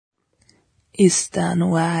Está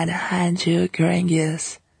no ar a Rádio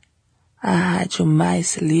QHiNGSZ, a rádio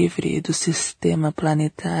mais livre do sistema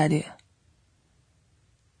planetário.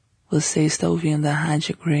 Você está ouvindo a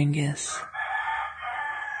Rádio QHiNGSZ.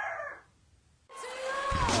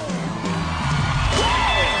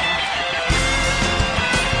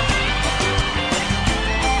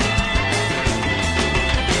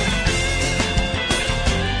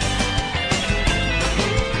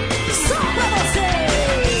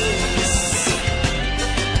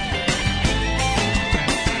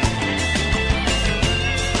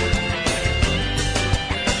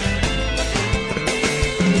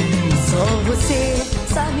 Você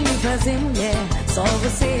sabe me fazer mulher, só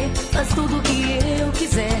você faz tudo o que eu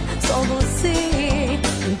quiser, só você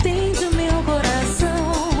entende o meu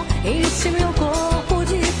coração, enche meu corpo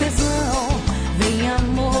de tesão. Vem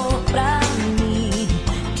amor pra mim,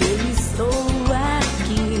 que eu estou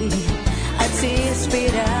aqui a te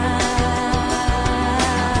esperar.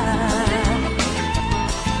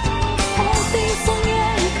 Ontem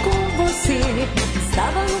sonhei com você,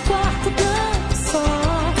 estava no quarto tão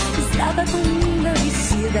só. Estava tão linda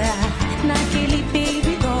vestida naquele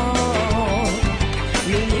baby doll.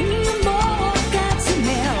 Levei minha boca de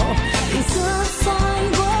mel, pensando só em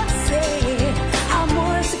você.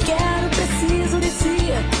 Amor, eu te quero, preciso de ti,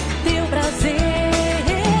 teu prazer.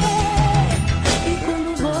 E quando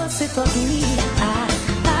você toca em mim,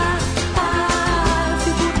 eu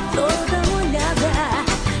fico toda molhada.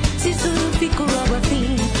 Te juro, fico logo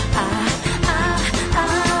afim.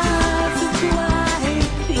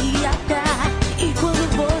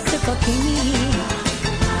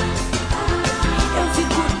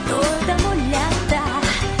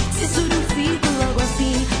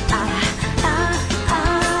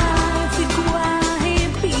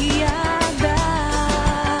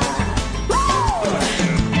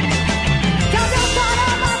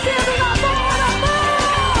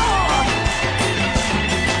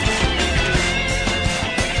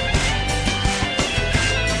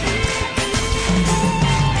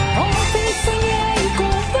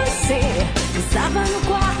 Estava no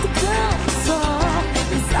quarto tão só,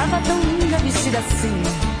 estava tão linda vestida assim,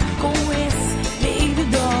 com esse baby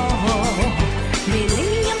doll. Melei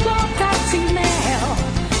minha boca de mel,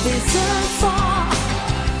 pensando só.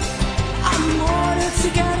 Amor, eu te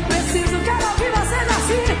quero, preciso, quero ouvir vocês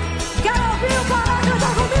assim, quero ouvir o falar,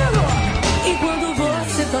 cantar comigo. E quando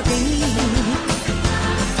você toca em mim,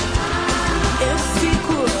 eu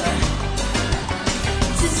fico,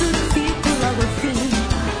 te juro, fico logo assim.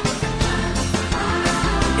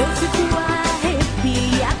 Eu fico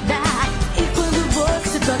arrepiada. E quando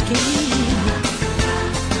você toca em mim,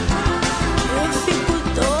 eu fico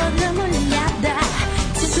toda molhada.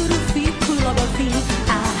 Te juro, fico logo afim.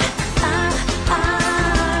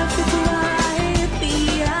 Fico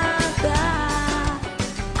arrepiada.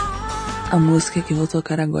 A música que vou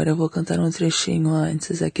tocar agora, eu vou cantar um trechinho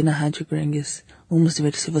antes aqui na Rádio QHiNGSZ. Vamos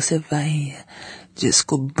ver se você vai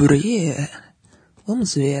descobrir.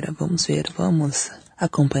 Vamos ver, vamos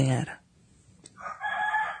acompanhar.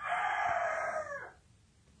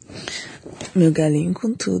 Meu galinho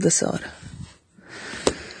com tudo essa hora.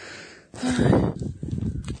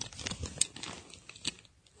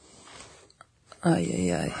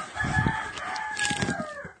 Ai.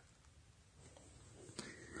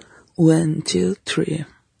 1, 2, 3.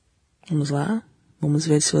 Vamos lá? Vamos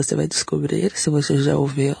ver se você vai descobrir, se você já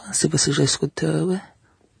ouviu, se você já escutou.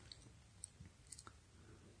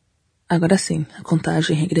 Agora sim, a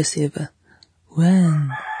contagem regressiva. 1,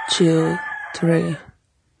 2, 3.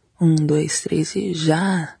 1, 2, 3 e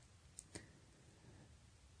já!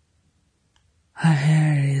 Her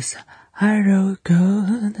hair is arrow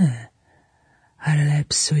gold, her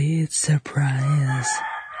lips sweet surprise.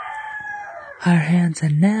 Her hands are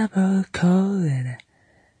never cold,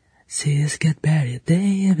 she's got better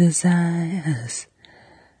David's eyes.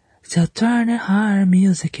 So turn her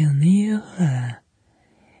music in you.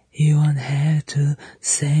 You won't have to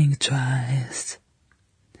sing twice.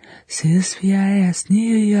 She's fair as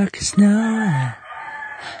New York snow.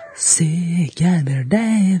 She got better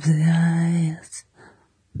Dave's eyes.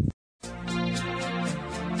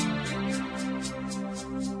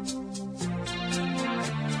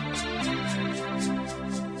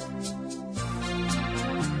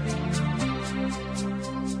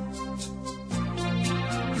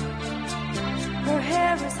 Her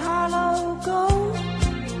hair is hollow gold,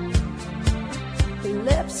 her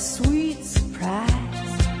lips sweet surprise.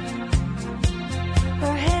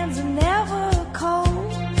 Her hands are never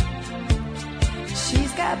cold,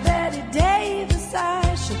 she's got Betty Davis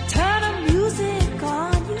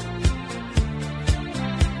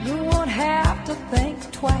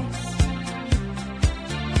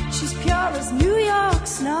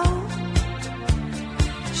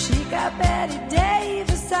got Betty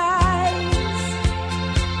Davis eyes,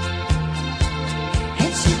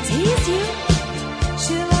 and she'll tease you,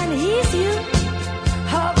 she'll unease you,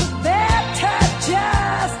 all the better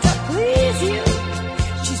just to please you.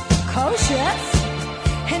 She's precocious,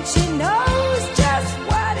 and she knows just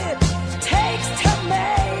what it takes to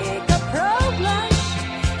make a pro blush.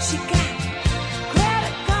 She got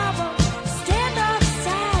Greta Garbo, standoff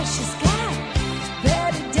size. She's got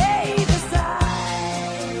Betty Davis eyes.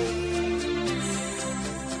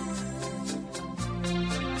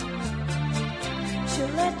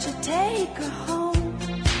 She'll let you take her home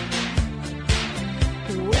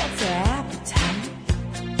with her appetite.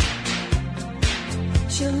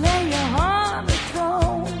 She'll lay you on the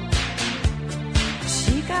throne.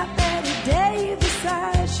 She got Betty Davis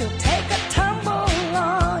eyes. She'll take a tumble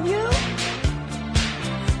on you,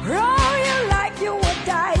 roll you like you were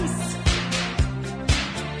dice,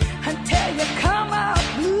 until you come out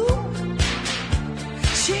blue.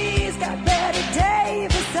 She's got Betty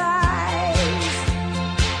Davis eyes.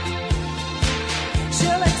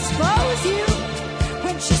 She'll expose you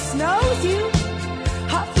when she snows you,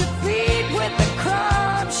 off your feet with the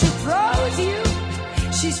crumbs she throws you.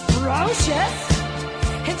 She's ferocious,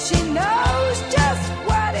 and she knows just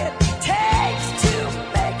what it takes to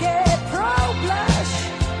make a pro blush.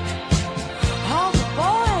 All the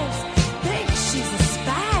boys think she's a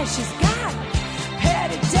spy. She's got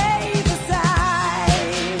Betty Davis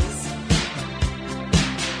eyes.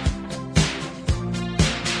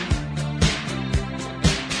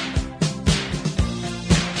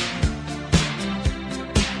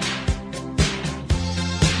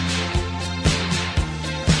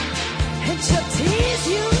 And she'll tease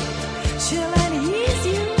you, she'll unease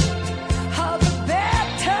you, all the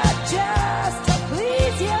better just to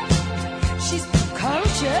please you. She's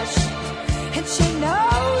precocious, and she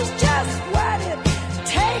knows just what it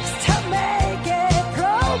takes to make a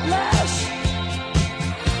pro blush.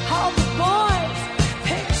 All the boys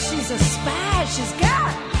think she's a spy. She's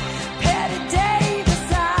got Betty Davis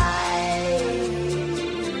eyes.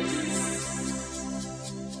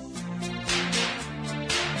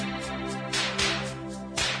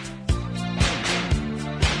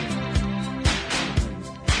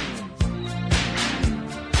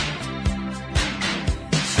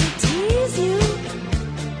 She'll tease you,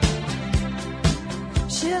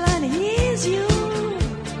 she'll unease you,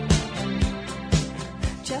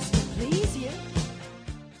 just to please you.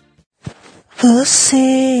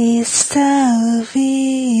 Você está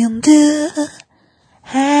ouvindo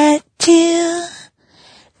Rádio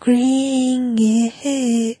QHiNGSZ.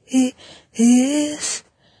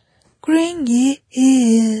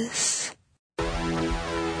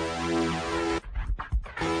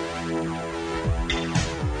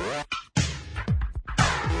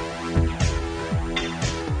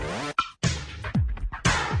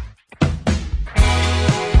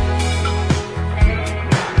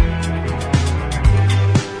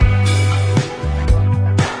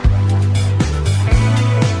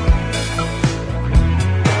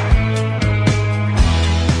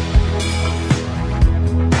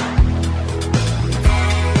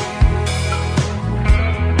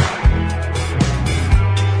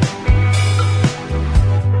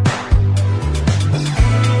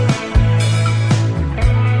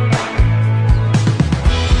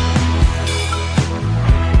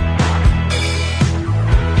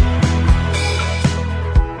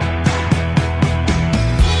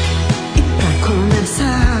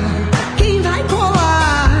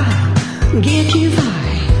 Ninguém aqui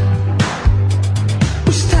vai.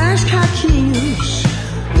 Os tais caquinhos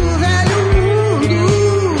do velho mundo.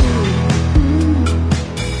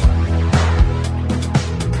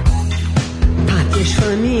 Pátrias,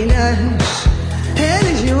 famílias,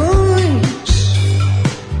 religiões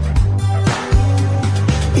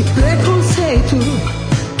e preconceito.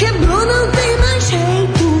 Quebrou, não tem mais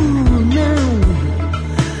jeito, não.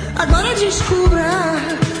 Agora descubra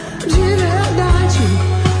de verdade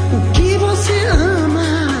o que você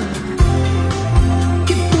ama,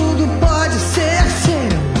 que tudo pode ser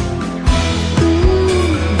seu.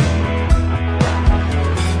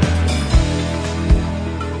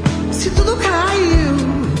 Se tudo caiu,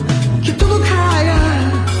 que tudo caia,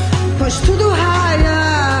 pois tudo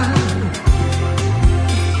raia.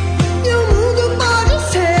 E o mundo pode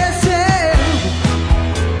ser seu,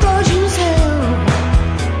 todinho seu.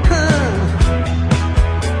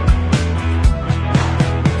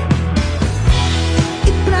 E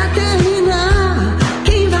pra terminar,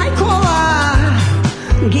 quem vai colar?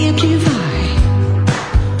 Ninguém aqui vai.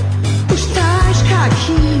 Os tais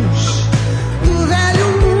caquinhos do velho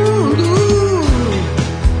mundo.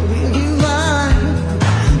 Ninguém vai,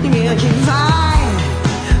 ninguém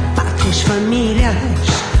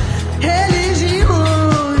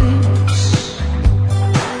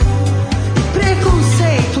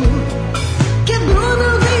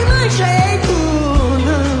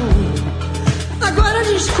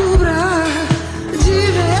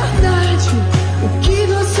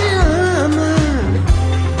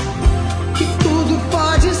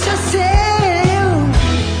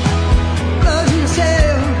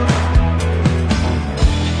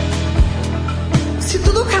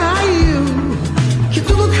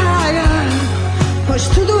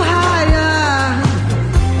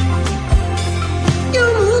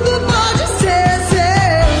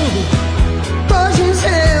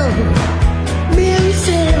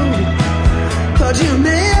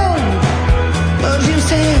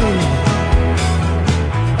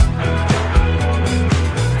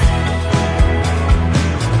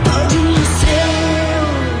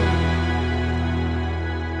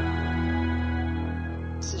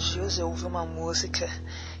ouvi uma música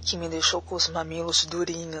que me deixou com os mamilos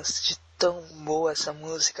durinhos, de tão boa essa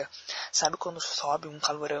música. Sabe quando sobe um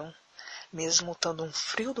calorão? Mesmo estando um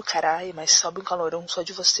frio do caralho, mas sobe um calorão só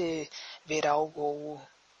de você ver algo ou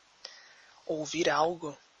ouvir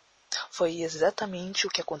algo. Foi exatamente o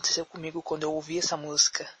que aconteceu comigo quando eu ouvi essa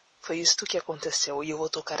música. Foi isto que aconteceu e eu vou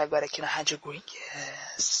tocar agora aqui na Rádio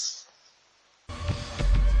QHiNGSZ.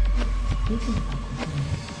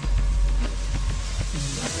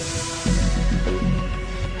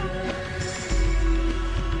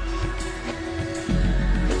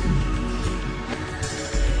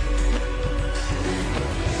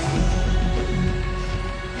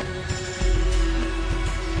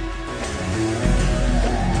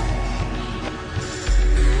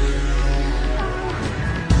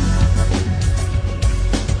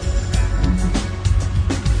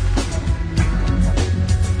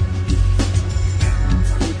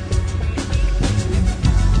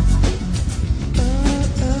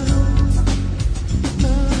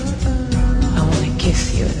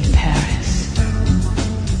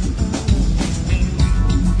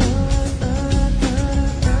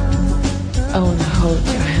 I wanna hold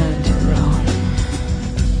your hand in Rome.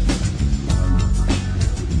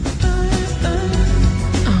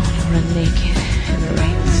 I wanna run naked in a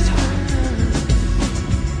rainstorm.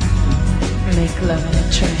 Make love in a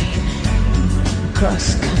train,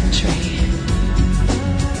 cross country.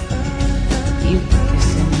 You put this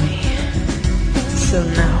in me. So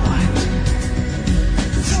now what?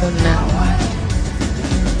 So now what?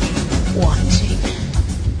 Wanting,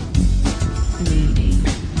 needing,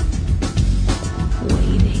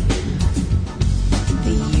 waiting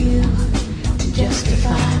for you to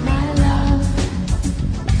justify my love,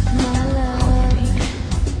 hoping,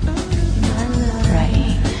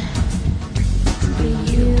 praying for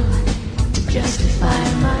you to justify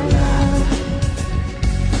my love.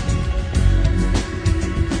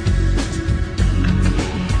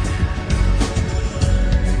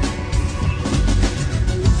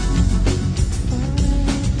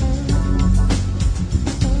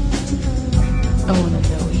 I wanna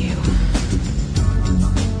know you.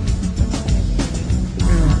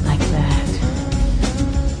 Not like that.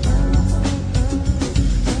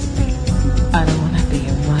 I don't wanna be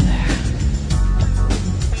your mother.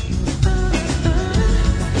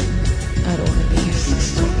 I don't wanna be your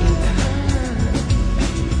sister either.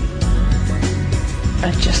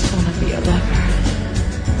 I just wanna be a lover.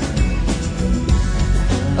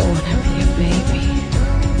 I wanna be a baby.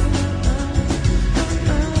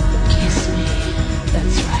 Kiss me.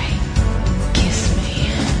 That's right. Kiss me.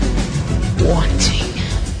 Wanting,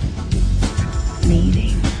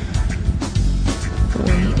 needing,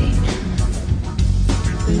 waiting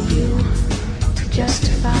for you to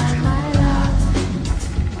justify my love,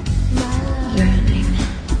 yearning,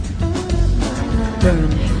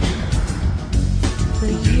 burning for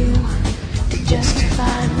you to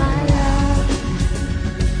justify my love.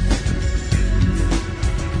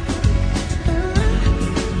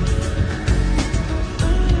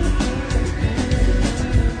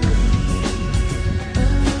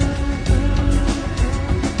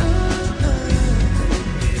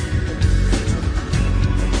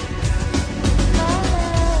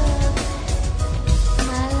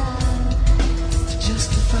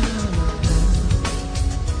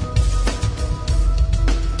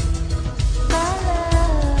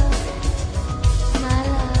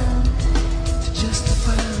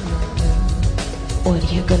 What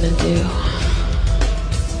are you gonna do?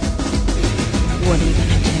 What are you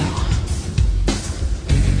gonna do?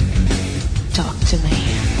 Talk to me.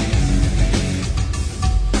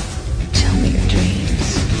 Tell me your dreams.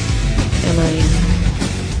 Am I in?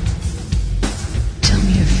 Tell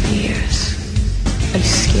me your fears. Are you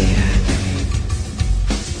scared?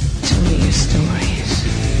 Tell me your stories.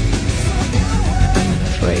 I'm not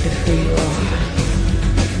afraid of who you are.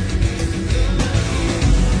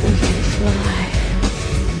 We can fly.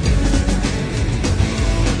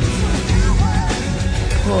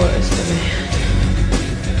 Poor is the man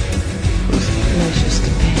whose pleasures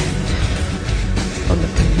depend on the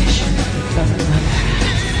permission of another.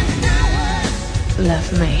 Love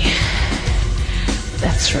me.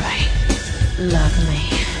 That's right. Love me.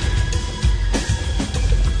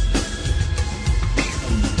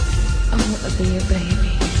 I want to be a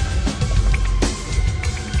baby.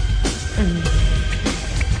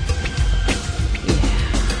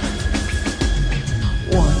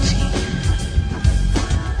 Wanting,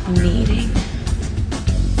 needing,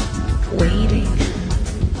 waiting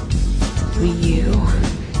for you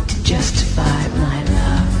to justify my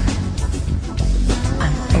love.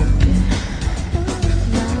 I'm open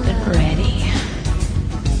and ready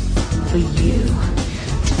for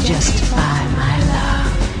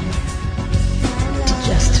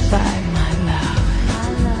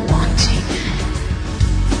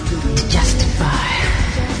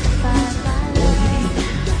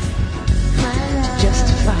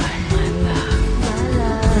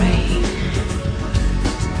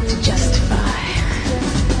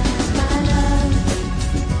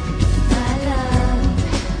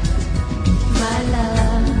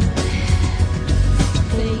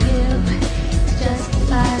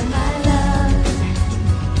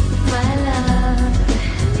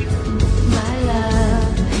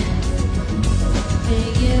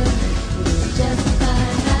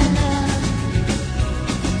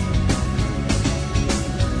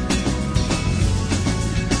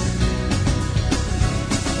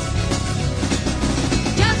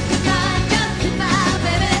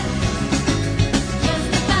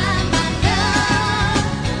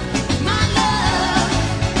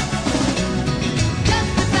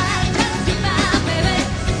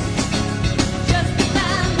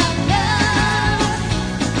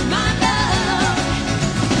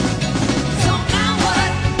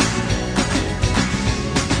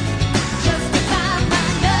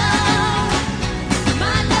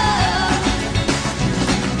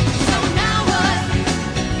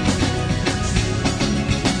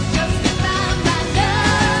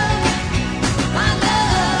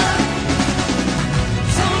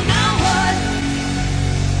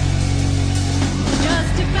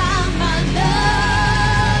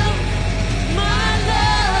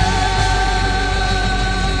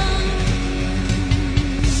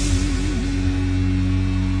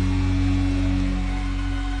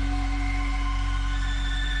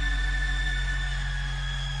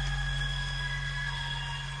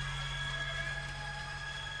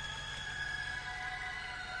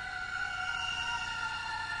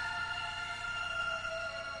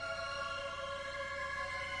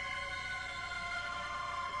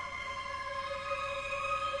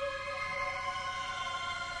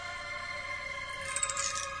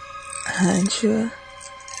Rádio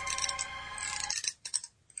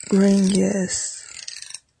QHiNGSZ.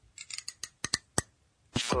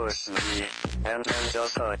 Push me, and then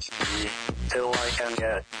just touch me, till I can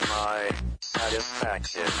get my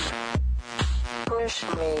satisfaction. Push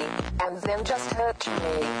me, and then just touch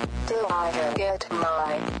me, till I can get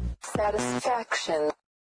my satisfaction.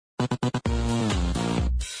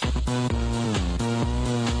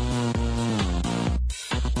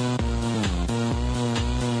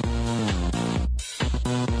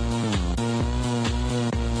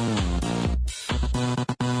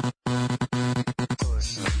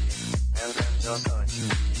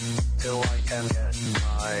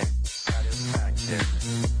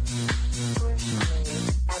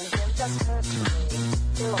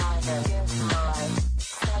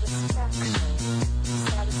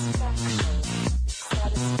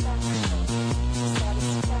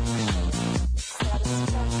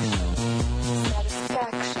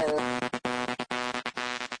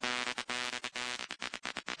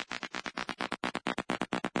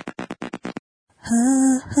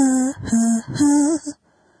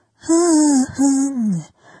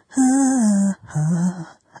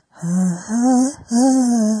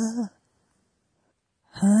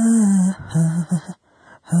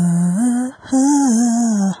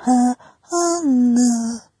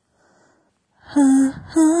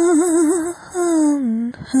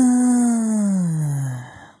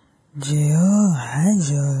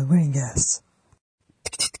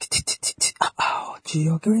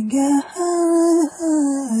 Rádio QHiNGSZ. Rádio QHiNGSZ.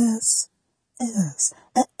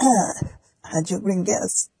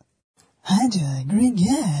 Rádio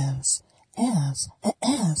QHiNGSZ.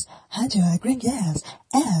 Rádio QHiNGSZ. Rádio QHiNGSZ.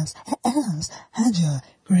 Rádio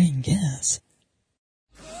QHiNGSZ.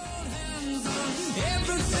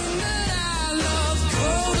 Everything that I love,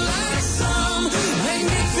 cold like some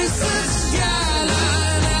magnificent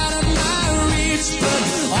skyline out of my reach, but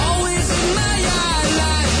always in my eye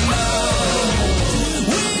like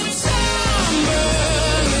with tumbling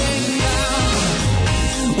down,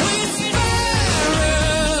 with spiraling,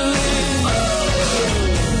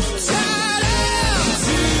 tied up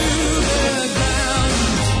to the ground,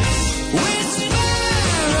 with spiraling.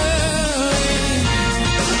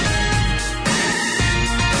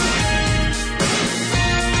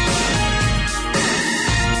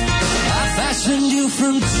 Fashioned you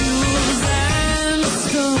from jewels and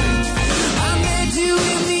stone. I made you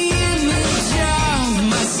in the image of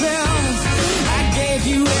myself. I gave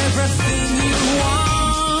you everything you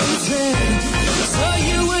wanted, so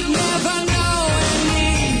you would never know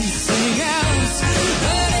anything else.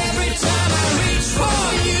 But every time I reach for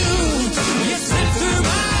you, you slip through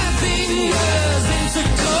my fingers into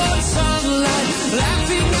cold sunlight,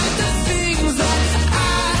 laughing at the things that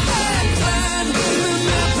I had planned.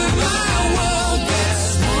 Remember my world gets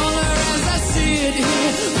smaller as I sit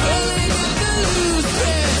here, pulling at the loose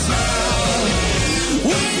threads now.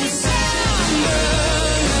 With tumbling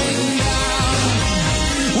down,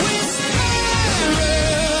 with spiraling,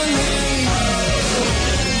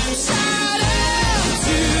 tied up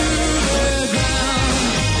to the ground,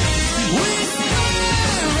 with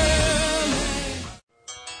spiraling.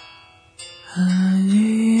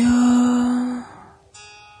 Rádio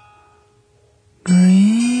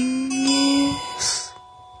QHiNGSZ.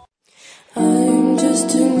 I'm just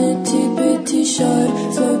a nitty bitty shard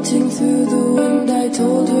floating through the wind. I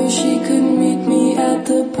told her she could meet me at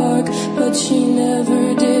the park, but she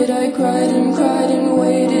never did. I cried and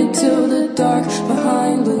waited till the dark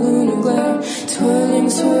behind the lunar glare, twirling,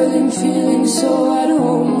 swirling, feeling so at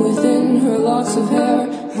home within her locks of hair.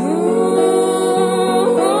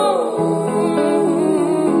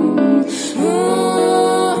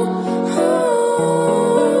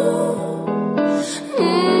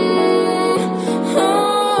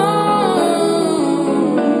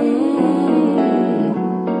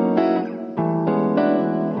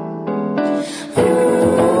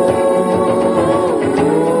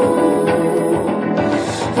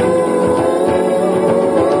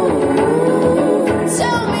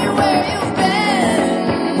 Tell me where you've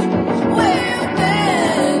been, where you've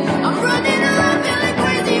been. I'm running around feeling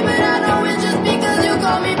crazy, but I know it's just because you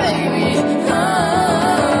call me baby.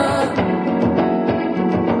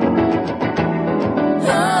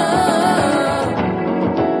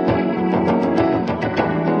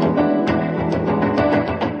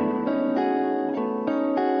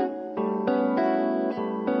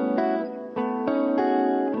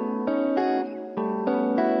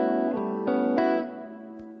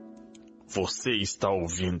 Você está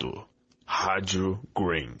ouvindo Rádio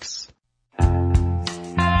QHiNGSZ.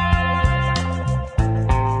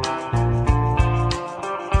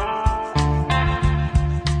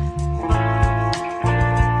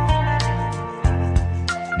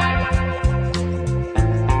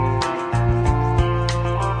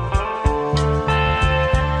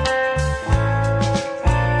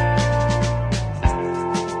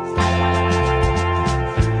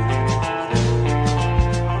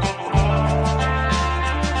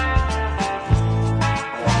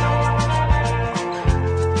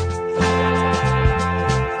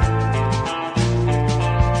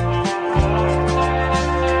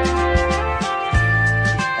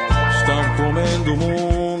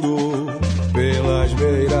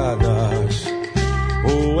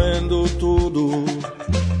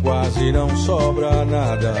 quase não sobra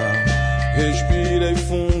nada. Respirei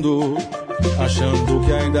fundo, achando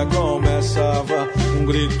que ainda começava um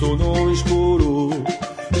grito no escuro,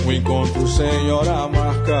 um encontro sem hora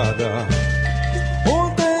marcada.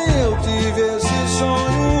 Ontem eu tive esse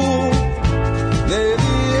sonho,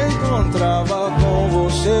 nele encontrava com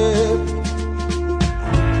você.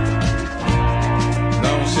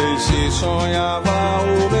 Não sei se sonhava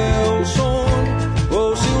o meu sonho,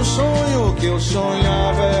 ou se o sonho que eu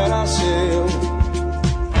sonhava era seu.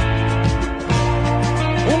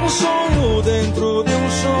 Um sonho dentro de um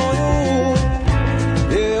sonho,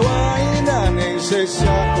 eu ainda nem sei se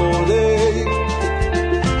acordei.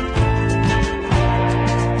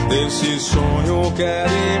 Desse sonho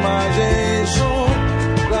quero imagem e som,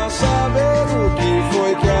 pra saber o que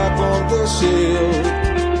foi que aconteceu.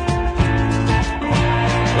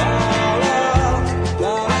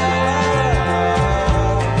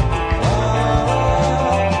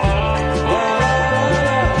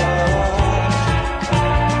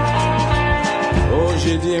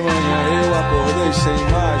 Hoje de manhã eu acordei sem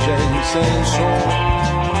imagem, sem som.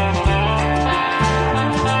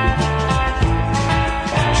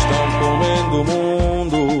 Estão comendo o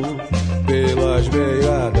mundo pelas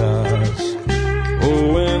beiradas,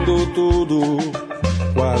 roendo tudo,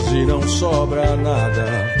 quase não sobra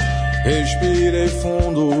nada. Respirei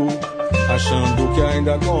fundo, achando que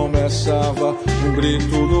ainda começava um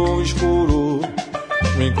grito no escuro,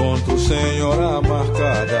 um encontro sem hora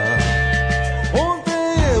marcada.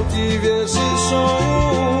 Tive esse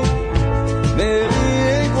sonho,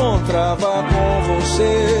 nele encontrava com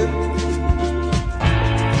você.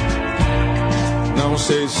 Não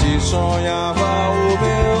sei se sonhava o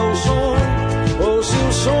meu sonho, ou se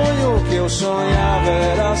o sonho que eu sonhava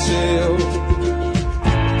era seu.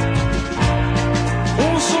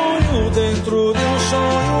 Um sonho dentro de um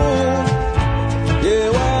sonho,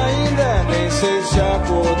 eu ainda nem sei se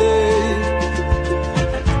acordei.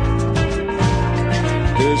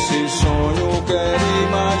 Esse sonho quer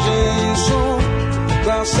imagem e som,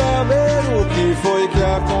 pra saber o que foi que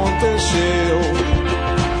aconteceu.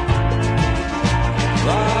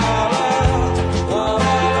 Lá, lá, lá, lá.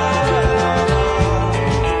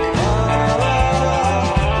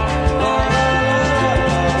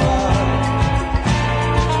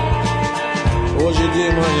 Hoje de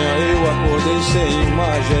manhã eu acordei sem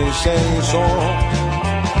imagem, sem som.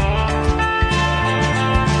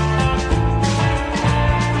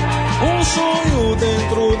 Um sonho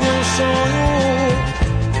dentro de um sonho,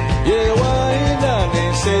 e eu ainda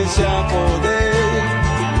nem sei se acordei.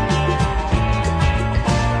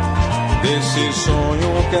 Desse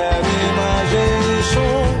sonho quero imagem e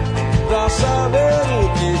som, pra saber o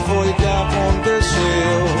que foi que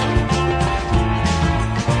aconteceu.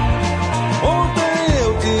 Ontem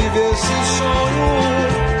eu tive esse sonho,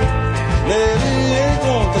 nele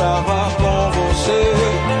encontrava com você.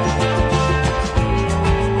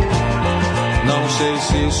 Não sei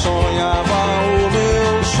se sonhava o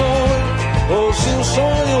meu sonho, ou se o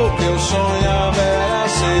sonho que eu sonhava era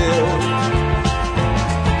seu.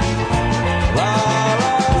 Lá,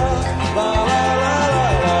 lá, lá, lá,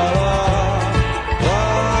 lá, lá, lá, lá,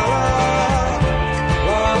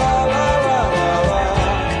 lá, lá, lá, lá.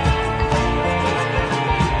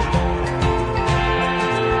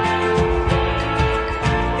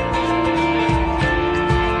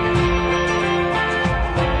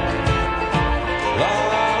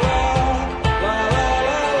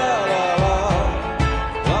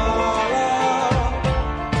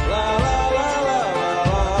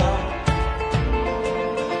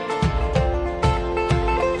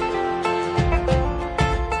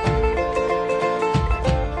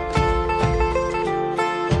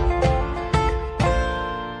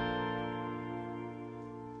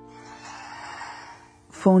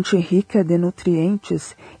 Fonte rica de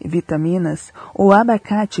nutrientes e vitaminas, o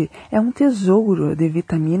abacate é um tesouro de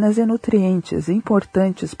vitaminas e nutrientes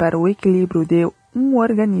importantes para o equilíbrio de um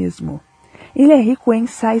organismo. Ele é rico em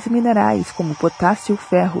sais minerais como potássio,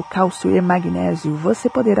 ferro, cálcio e magnésio. Você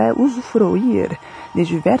poderá usufruir de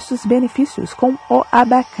diversos benefícios com o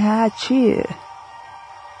abacate.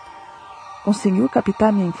 Conseguiu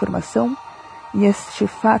captar minha informação? E este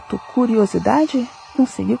fato, curiosidade?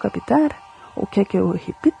 Conseguiu captar? Ou quer que eu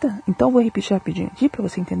repita? Então vou repetir rapidinho aqui para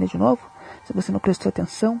você entender de novo, se você não prestou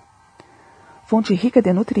atenção. Fonte rica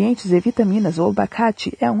de nutrientes e vitaminas, o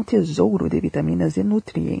abacate é um tesouro de vitaminas e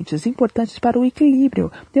nutrientes importantes para o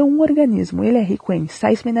equilíbrio de um organismo. Ele é rico em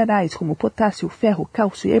sais minerais como potássio, ferro,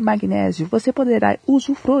 cálcio e magnésio. Você poderá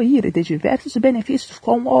usufruir de diversos benefícios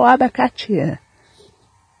com o abacate.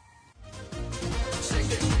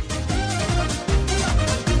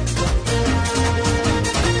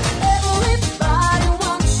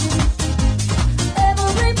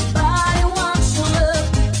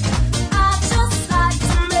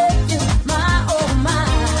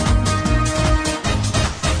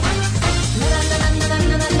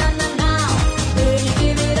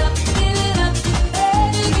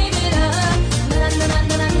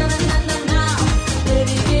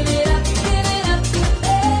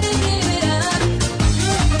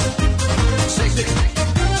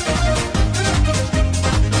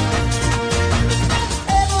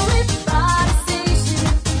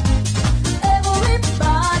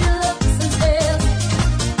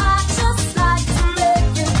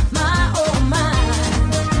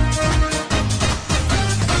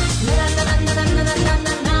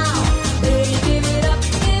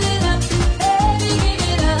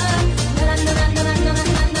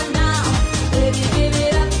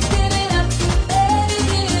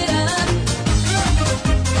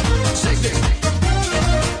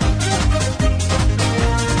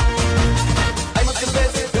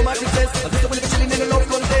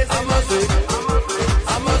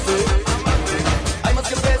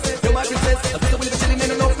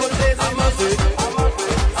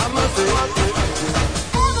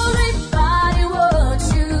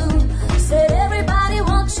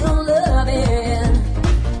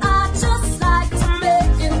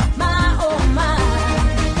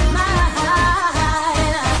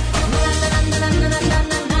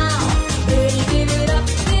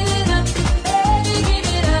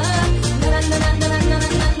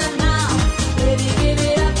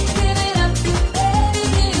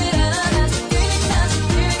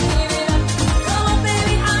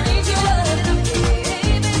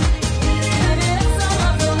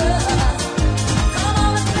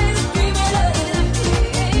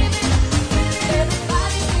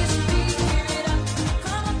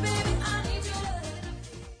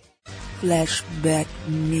 Flashback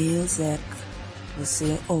Music.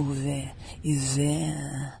 Você ouve e vê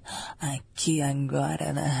aqui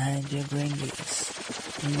agora na Rádio QHiNGSZ.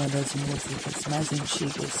 Uma das músicas mais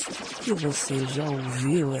antigas que você já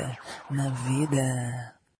ouviu na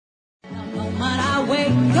vida.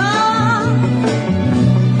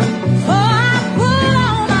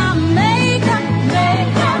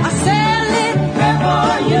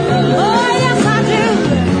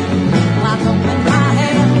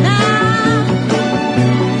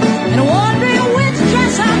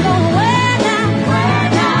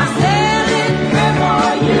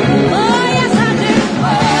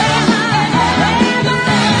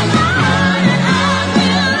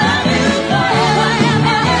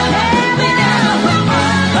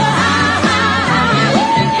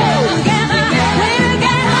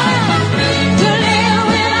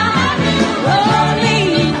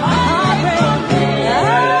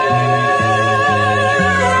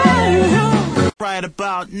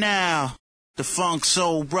 About now, the funk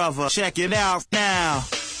soul brother, check it out now,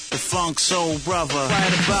 the funk soul brother,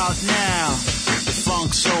 right about now, the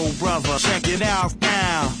funk soul brother, check it out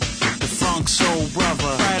now, the funk soul brother,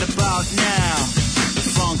 right about now, the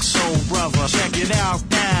funk soul brother, check it out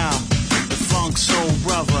now, the funk soul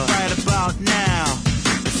brother, right about now,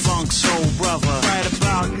 the funk soul brother, right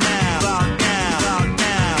about now, about now, about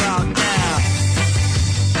now, about now.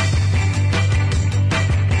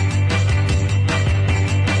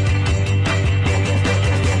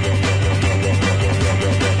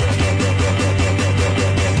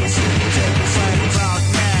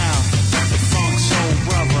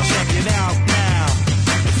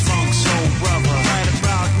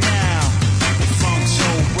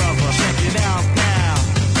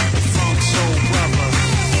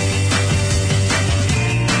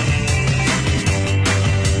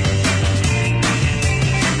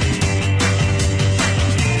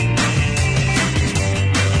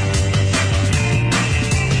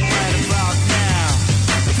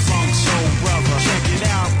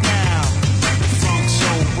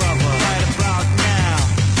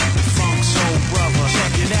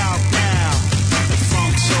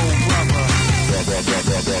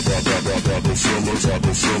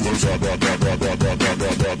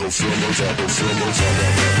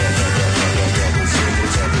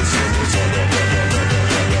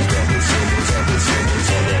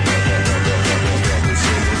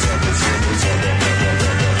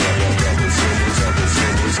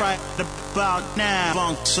 About now,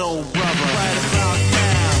 funk soul brother, right about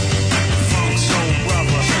now, funk soul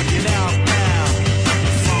brother, check it out now,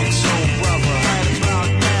 funk soul brother, right about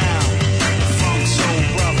now, funk soul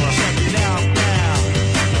brother, check it out now,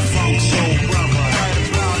 funk soul brother, right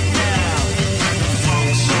about now,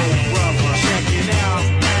 funk soul brother, check it out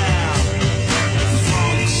now,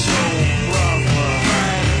 funk soul brother, right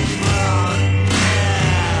about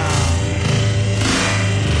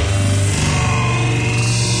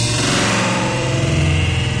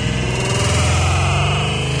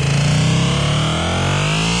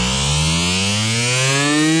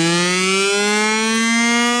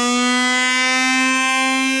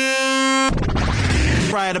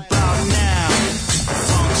right about now,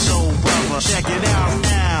 funk soul brother, check it out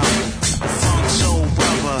now, funk soul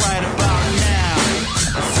brother, right about now,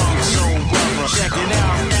 funk soul brother, check it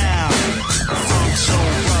out now, funk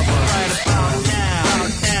soul brother, right about now,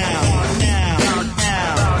 now, now, now,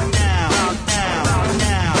 now, now,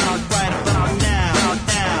 now, right about now, now, now,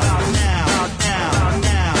 now,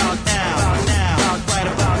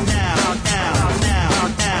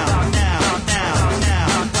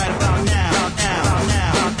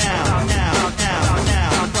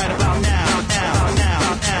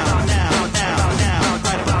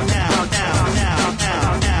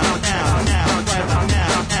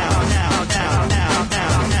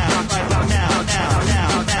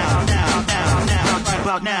 now,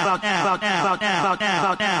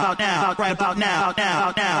 now, right about now, now, now, now, now,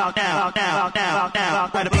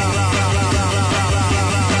 now,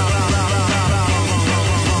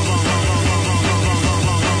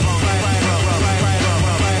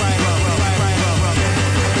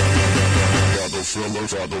 now,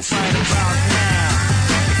 right about now, now, now.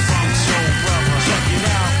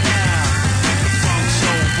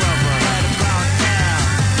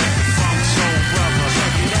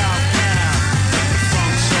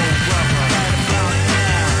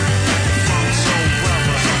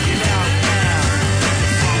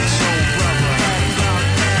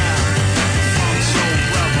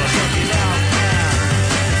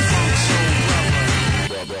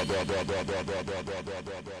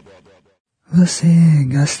 Você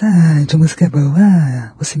gosta de música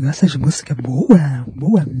boa? Você gosta de música boa?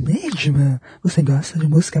 Boa mesmo? Você gosta de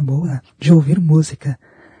música boa? De ouvir música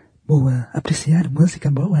boa? Apreciar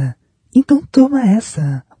música boa? Então toma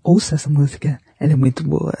essa. Ouça essa música. Ela é muito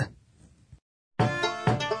boa.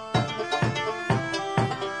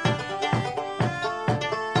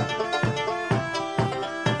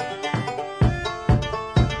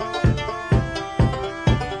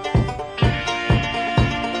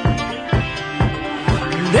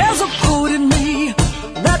 There's a code in me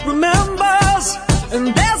that remembers,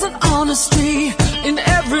 and there's an honesty in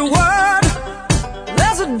every word.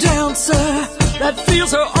 There's a dancer that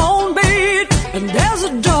feels her own beat, and there's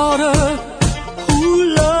a daughter who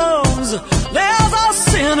loves. There's a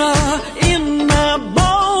sinner in my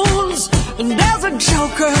bones, and there's a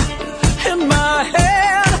joker in my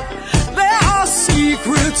head. There are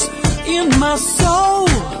secrets in my soul,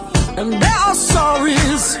 and there are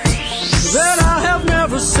sorries that I have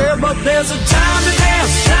never said. But there's a time to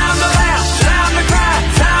dance, time to laugh, time to cry,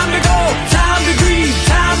 time to go, time to grieve,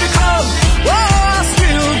 time to come. Oh, I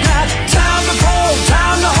still got time to pull,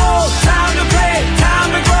 time to hold, time to play,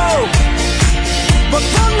 time to grow. But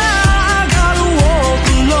for now I gotta walk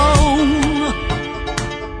alone.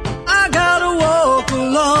 I gotta walk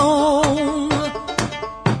alone.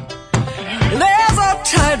 There's a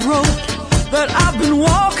tightrope that I've been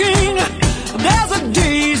walking. There's a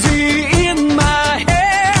daisy in my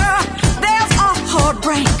hair. There's a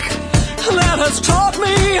heartbreak that has taught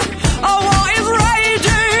me a war is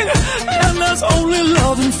raging, and there's only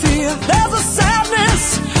love and fear. There's a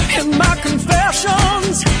sadness in my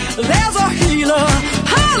confessions. There's a healer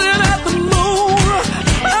howling at the moon,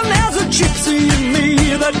 and there's a gypsy in me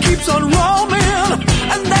that keeps on roaming,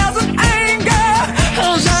 and there's an anger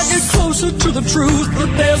as I get closer to the truth.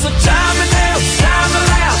 But there's a time to dance, time to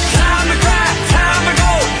laugh, time to cry, time to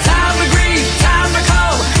go, time to grieve, time to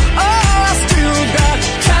come. Oh, I still got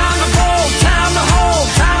time to pull, time to hold,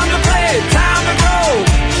 time to play, time to grow.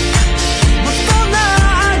 But for now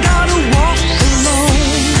I gotta walk alone.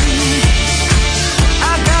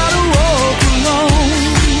 I gotta walk alone.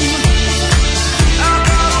 I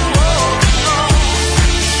gotta walk alone.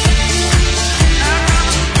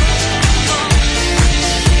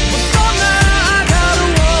 But for now I gotta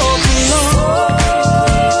walk alone.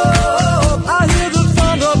 I hear the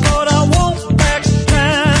thunder, but I won't back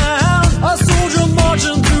down. A soldier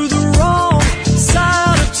marching through the wrong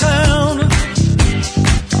side of town.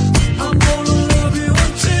 I'm gonna love you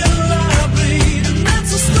until I bleed, and that's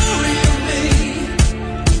the story of me.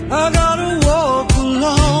 I gotta walk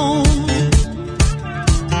alone.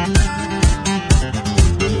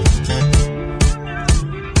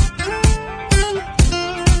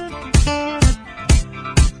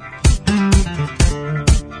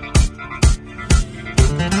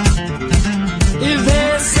 If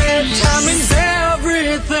they said timing's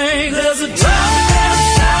everything, there's a time to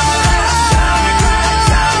dance, time to laugh, time to cry,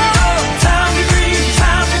 time to go, time to grieve,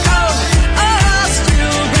 time to come. I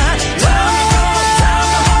still got time to go, time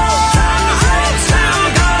to hold, time to play, time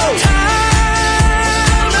to go.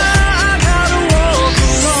 Time, I gotta walk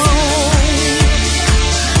alone.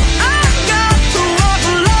 I got to walk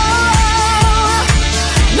alone.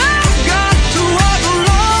 I've got to walk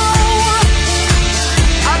alone.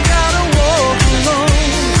 I gotta walk alone.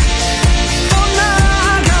 For now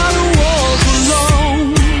I gotta walk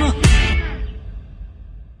alone.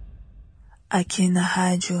 Aqui na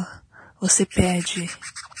rádio, você pede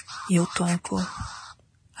e eu toco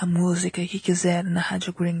a música que quiser na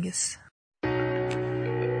Rádio QHiNGSZ.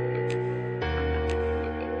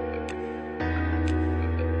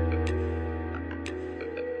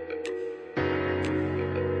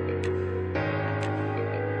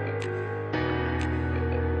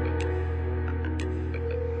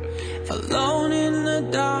 Alone in the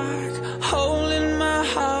dark, hole in my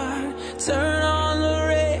heart. Turn on the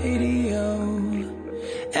radio,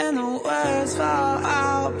 and the words fall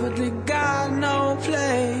out, but they got no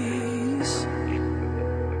place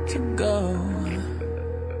to go.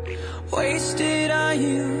 Wasted on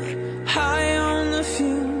you, high on the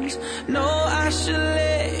fumes. No, I should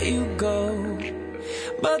let you go,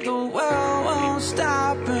 but the world won't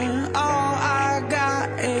stop, and all I got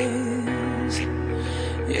is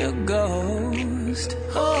your ghost.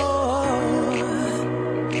 Oh,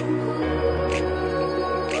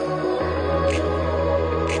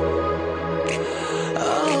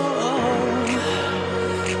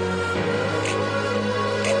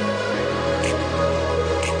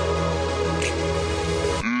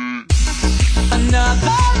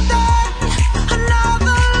 another day,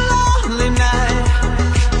 another lonely night.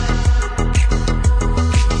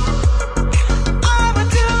 I would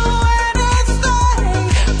do anything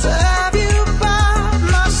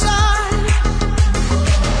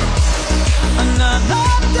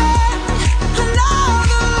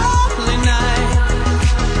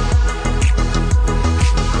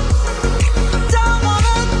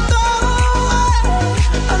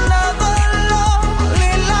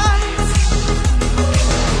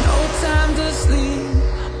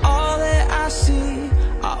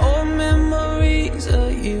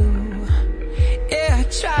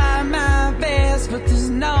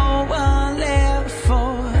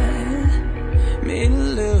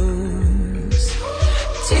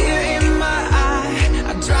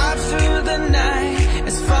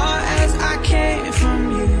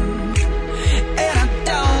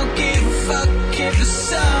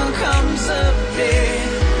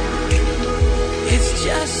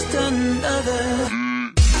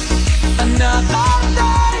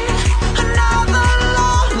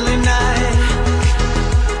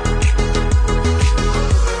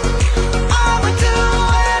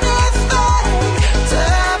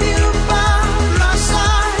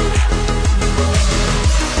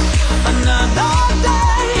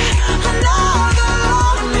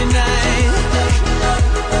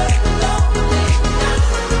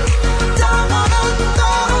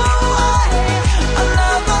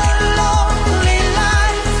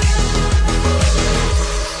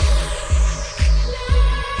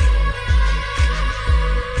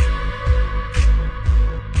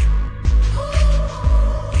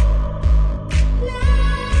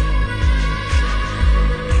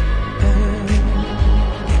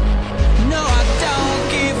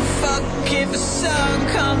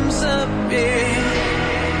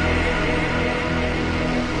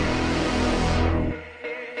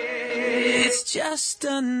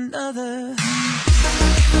just another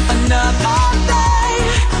day,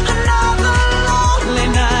 another lonely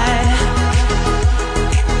night.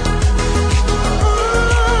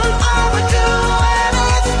 I would do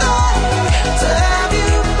anything to have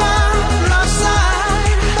you by my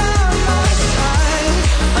side,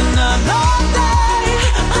 Another day,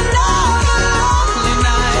 another lonely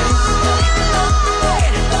night.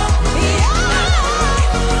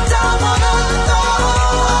 Don't wanna throw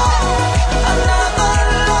away another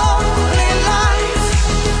lonely life.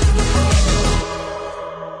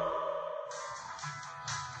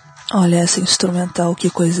 Olha essa instrumental, que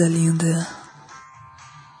coisa linda.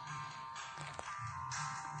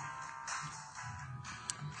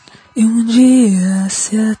 E um dia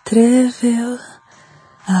se atreveu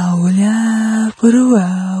a olhar pro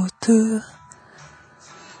alto,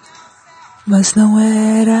 mas não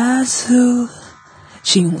era azul.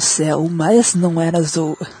 Tinha um céu, mas não era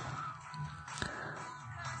azul.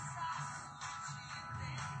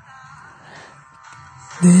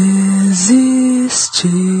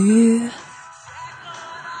 Desistir,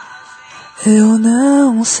 eu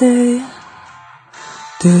não sei.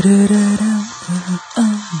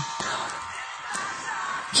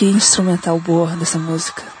 Que instrumental boa dessa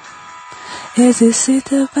música.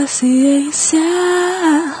 Exercita paciência.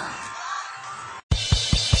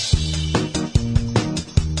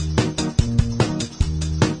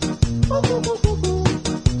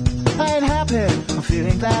 I ain't happy, I'm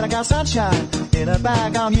feeling glad I got sunshine in a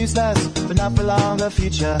bag. I'm useless, but not for long, the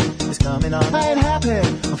future is coming on. I ain't happy,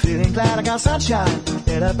 I'm feeling glad I got sunshine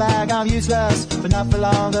in a bag. I'm useless, but not for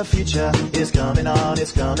long, the future is coming on,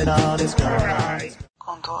 it's coming on, it's coming on.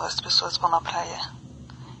 Quando as pessoas vão na praia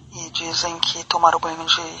e dizem que tomaram banho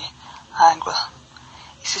de água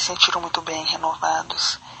e se sentiram muito bem,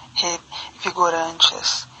 renovados,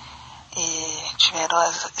 revigorantes, e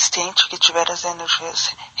sente que tiveram as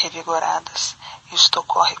energias revigoradas. Isto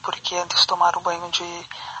ocorre porque eles tomaram banho de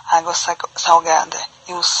água salgada,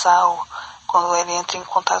 e o sal, quando ele entra em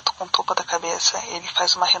contato com o topo da cabeça, ele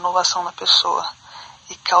faz uma renovação na pessoa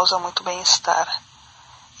e causa muito bem-estar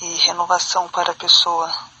e renovação para a pessoa.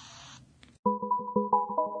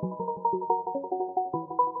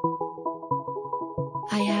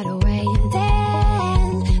 I had a way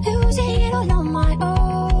then, losing it all on my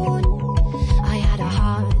own. I had a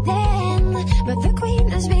heart then, but the queen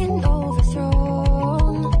has been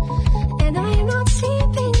overthrown. And I am not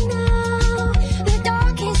sleeping now, the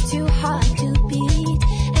dark is too hard to beat.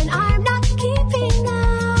 And I'm not keeping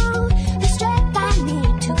now the strength I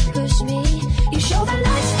need to push me. You show the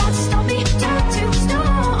lights that stop me, turn to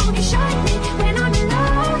stone. You shine me when I'm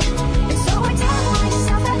alone, and so I tell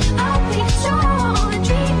myself that I'll be strong.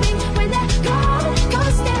 Dreaming when they're gone,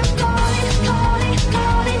 'cause they're calling, calling,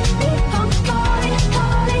 calling me, I'm calling,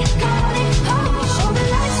 calling, calling home. You show the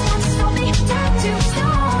lights that stop me, turn to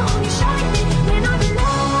stone. You shine me when I'm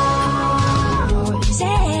alone.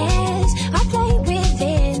 Voices I play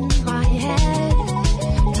within my head,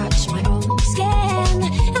 touch my own skin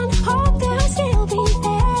and hope they'll still be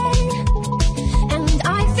there. And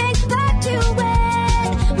I think back to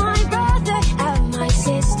when my brother and my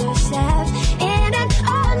sister slept in an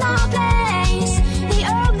unknown place, the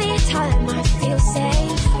only time I feel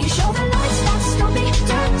safe. You show the lights that stop me,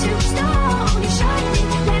 turn to stone. You shine me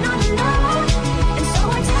when I'm alone, and so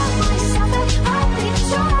I tell myself that I'll be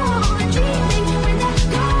strong. Dreaming when they're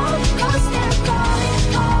gone, 'cause they're calling,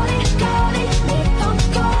 calling, calling me, I'm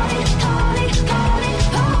calling, calling, calling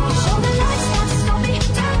home. You show the lights that stop me,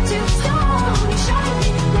 turn to stone. You shine me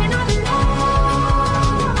when I'm alone.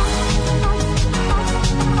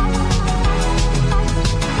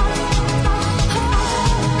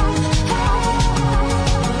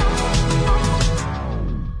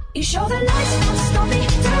 You show the lights that stop me,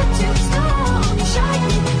 turn to stone. You shine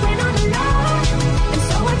me when I'm alone, and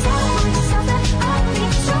so I tell myself that I'll be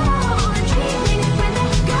strong. Dreaming when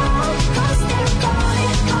they're gone, 'cause they're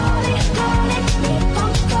calling, calling, calling me,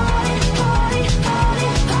 I'm calling, calling,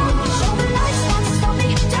 calling home. You show the lights that stop me,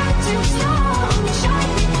 turn to stone. You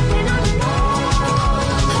shine me when I'm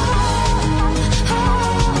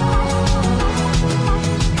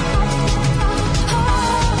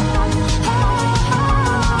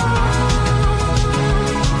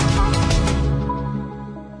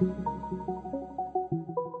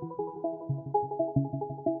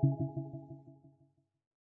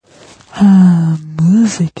A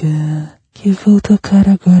música que vou tocar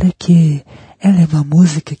agora aqui, ela é uma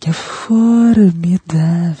música que é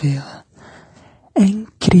formidável. É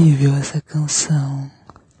incrível essa canção.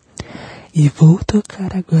 E vou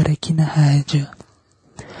tocar agora aqui na rádio.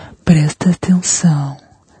 Presta atenção,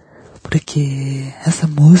 porque essa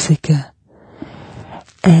música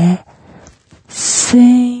é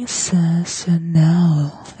sensacional,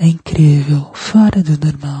 é incrível, fora do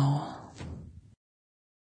normal.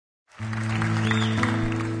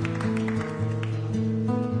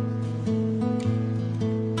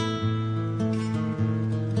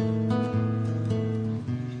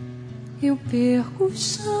 Eu perco o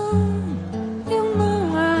chão, eu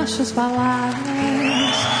não acho as palavras.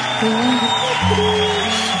 Eu ando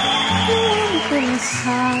triste, eu ando pela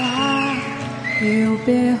sala. Eu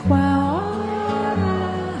perco a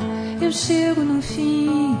hora, eu chego no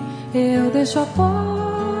fim. Eu deixo a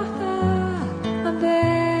porta aberta.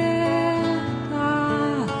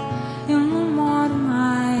 Eu não moro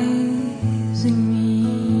mais em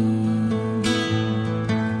mim.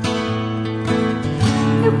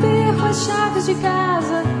 Eu perco as chaves de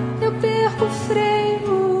casa, eu perco o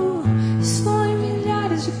freio. Estou em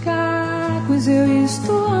milhares de cacos, eu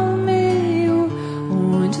estou ao meio.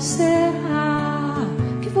 Onde será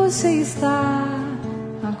que você está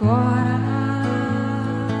agora?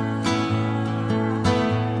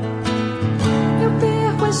 Eu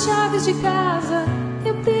perco as chaves de casa,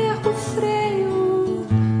 eu perco o freio.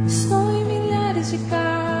 Estou em milhares de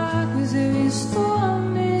cacos, eu estou ao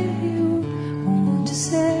meio. Onde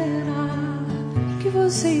será que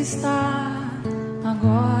você está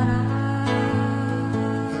agora?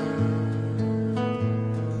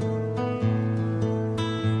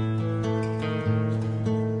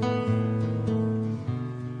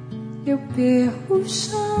 Eu perco o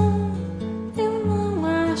chão, eu não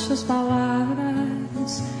acho as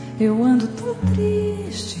palavras. Eu ando tão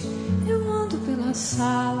triste, eu ando pela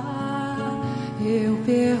sala. Eu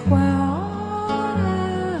perco a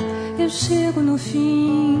hora, eu chego no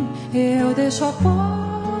fim. Eu deixo a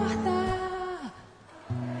porta.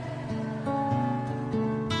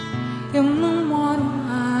 Eu não moro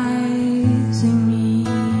mais em mim.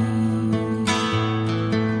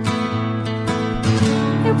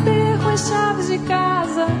 Eu perco as chaves de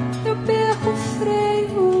casa, eu perco o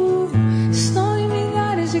freio. Estou em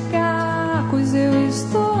milhares de cacos, eu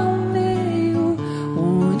estou ao meio.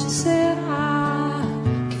 Onde será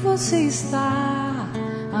que você está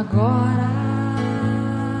agora?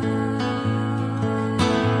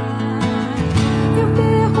 Eu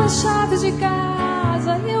perco as chaves de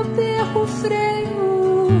casa, eu perco o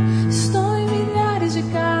freio. Estou em milhares de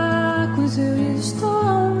cacos, eu estou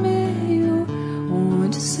ao meio.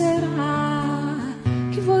 Onde será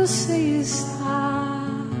que você está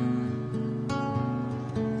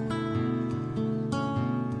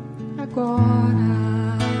agora?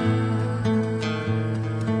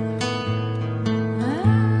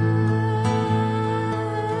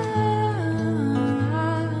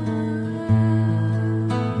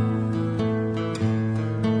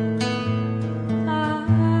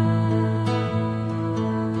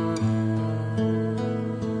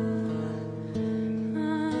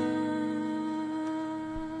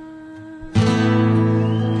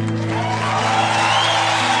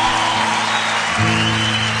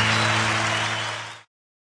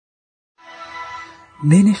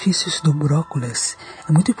 Benefícios do brócolis.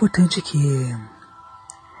 É muito importante que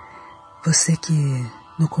você que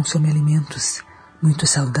não consome alimentos muito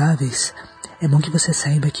saudáveis, é bom que você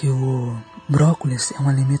saiba que o brócolis é um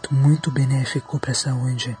alimento muito benéfico para a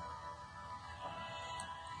saúde.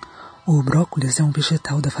 O brócolis é um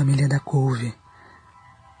vegetal da família da couve.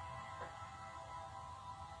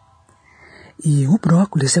 E o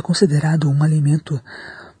brócolis é considerado um alimento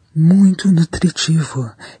muito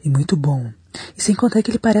nutritivo e muito bom. E sem contar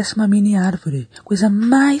que ele parece uma mini árvore, coisa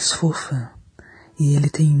mais fofa. E ele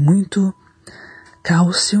tem muito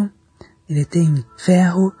cálcio, ele tem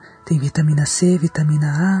ferro, tem vitamina C,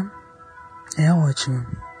 vitamina A. É ótimo.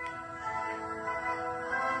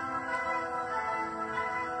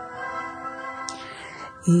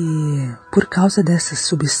 E por causa dessas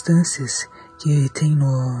substâncias que tem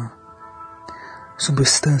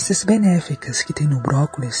substâncias benéficas que tem no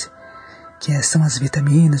brócolis, que são as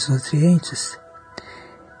vitaminas, os nutrientes,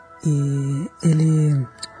 e ele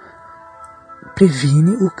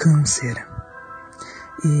previne o câncer.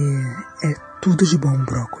 E é tudo de bom o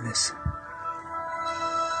brócolis.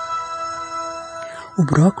 O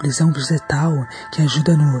brócolis é um vegetal que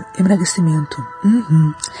ajuda no emagrecimento.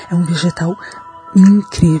 É um vegetal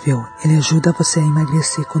incrível. Ele ajuda você a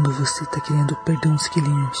emagrecer quando você está querendo perder uns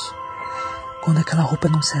quilinhos, quando aquela roupa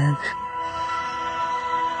não serve.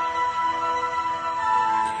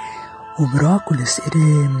 O brócolis,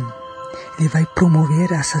 ele vai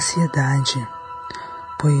promover a saciedade,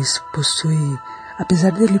 pois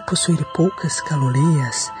apesar dele possuir poucas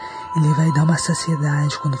calorias, ele vai dar uma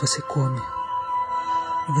saciedade quando você come.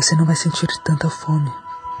 E você não vai sentir tanta fome.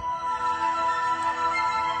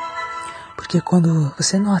 Porque quando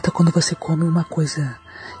você come uma coisa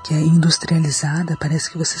que é industrializada,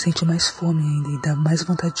 parece que você sente mais fome ainda e dá mais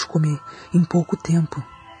vontade de comer em pouco tempo.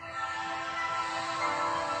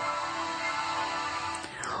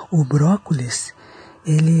 O brócolis,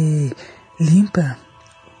 ele limpa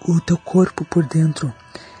o teu corpo por dentro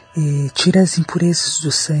e tira as impurezas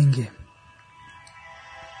do sangue.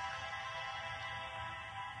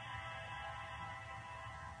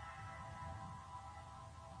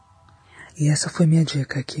 E essa foi minha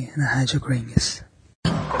dica aqui na Rádio QHiNGSZ.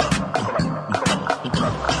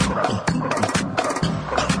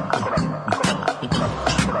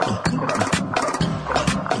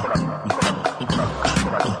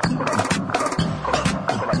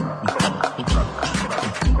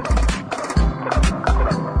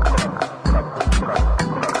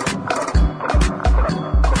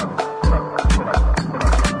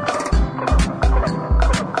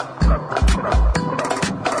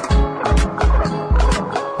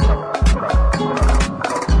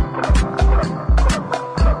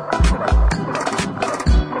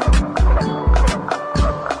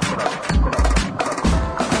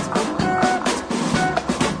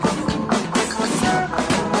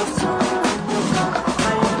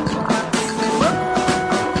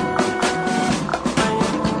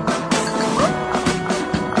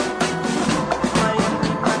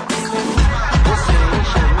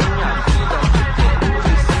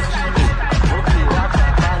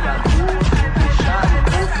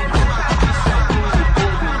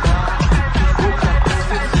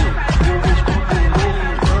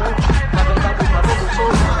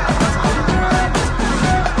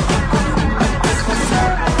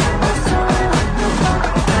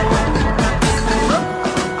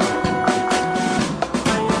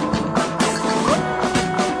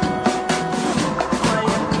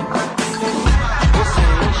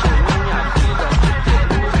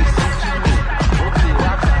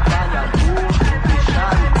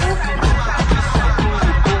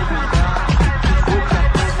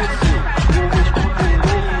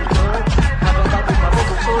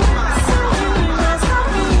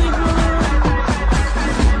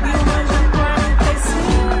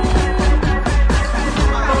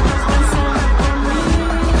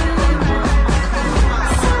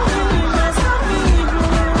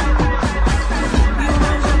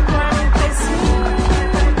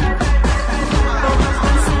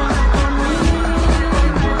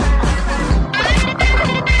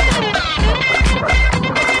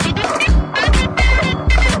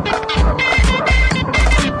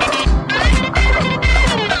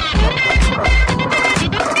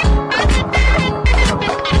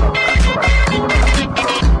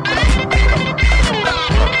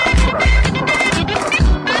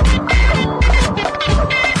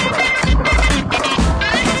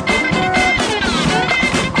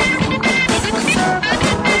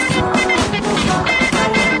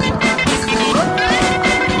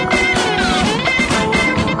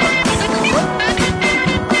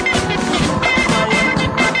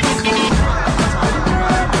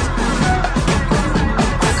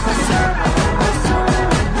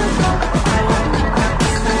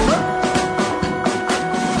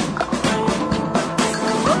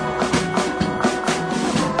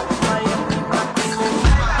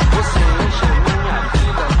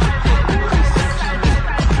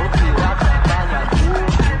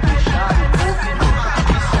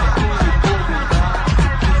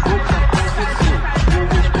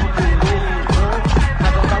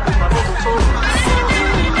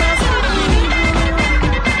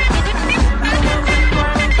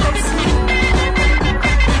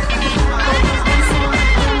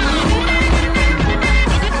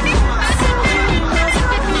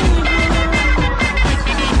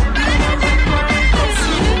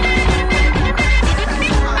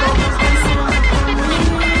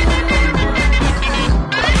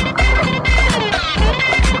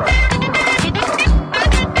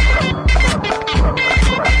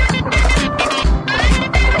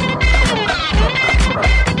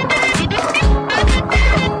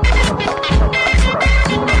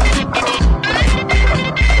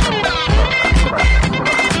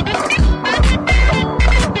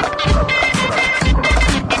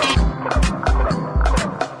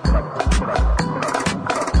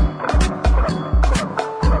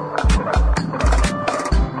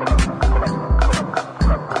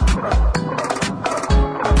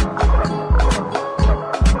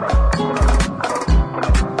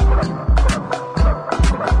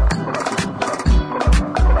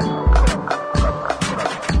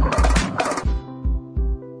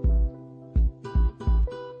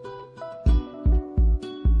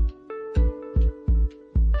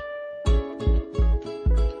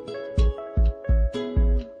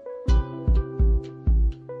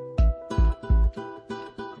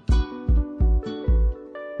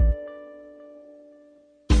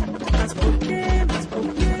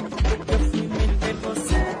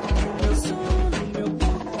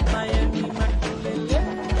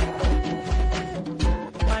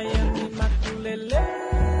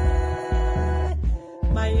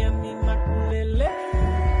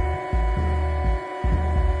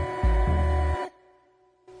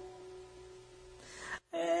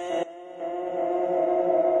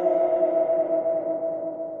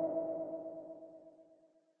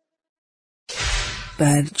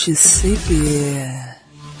 Participe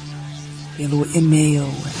pelo e-mail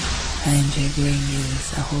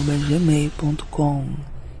radiograngues@gmail.com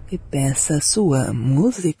e peça sua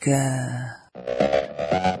música.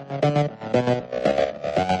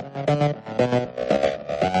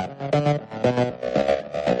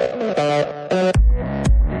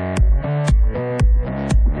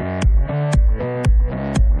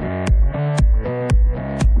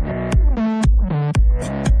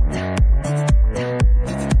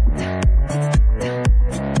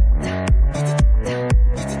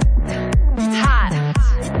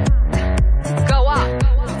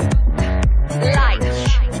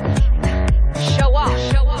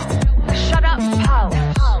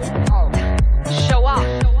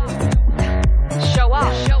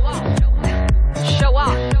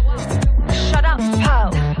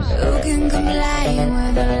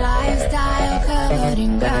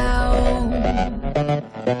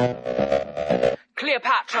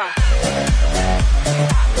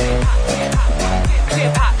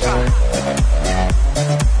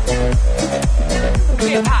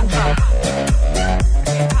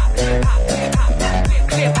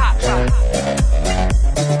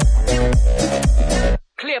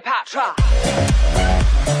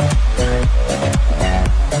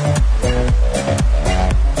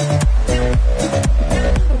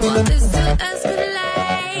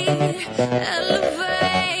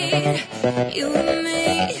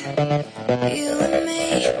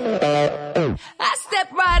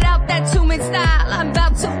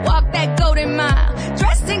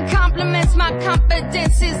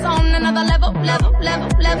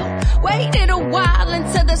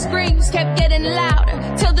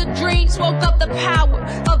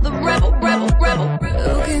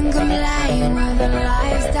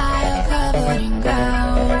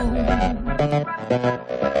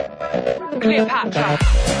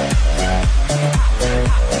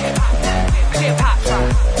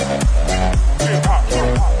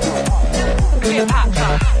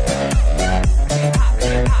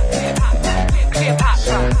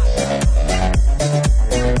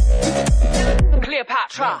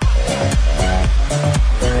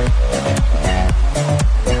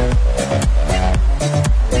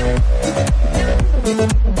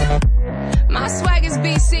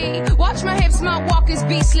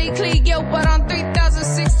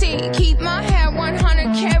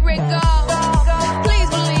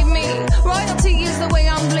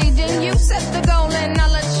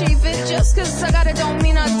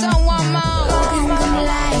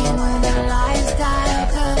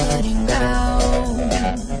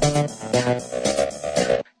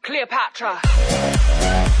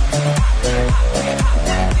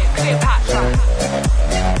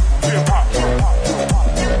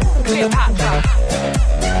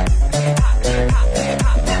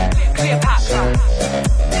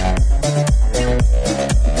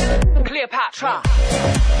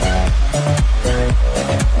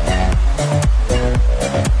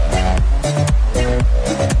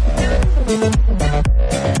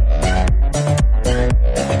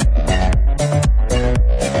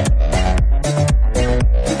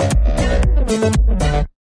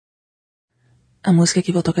 A música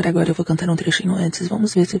que vou tocar agora eu vou cantar um trechinho antes.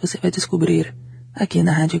 Vamos ver se você vai descobrir aqui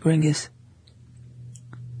na Rádio QHiNGSZ.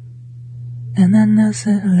 And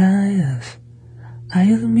another life,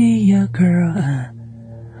 I'll be your girl,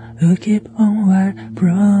 who keep on what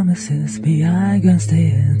promises me I can stay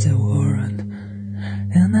in the world.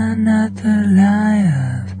 And another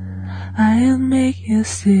life, I'll make you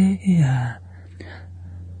see,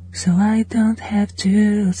 so I don't have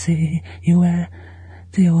to see you were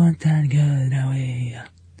the one that got away.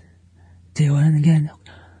 The one that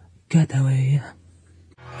got away.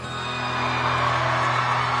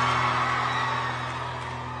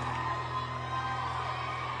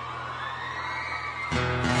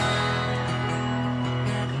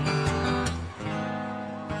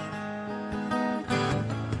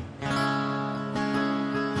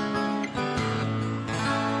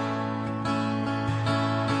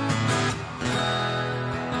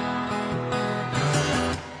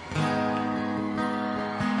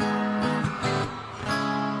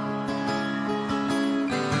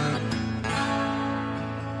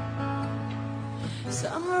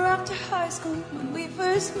 Summer after high school, when we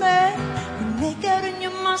first met, we make out in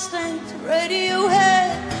your Mustang to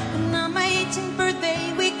Radiohead. And on my 18th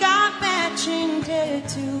birthday, we got matching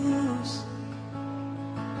tattoos.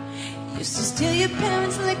 Used to steal your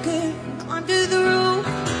parents' liquor and climb to the roof.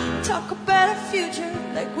 Talk about our future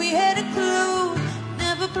like we had a clue.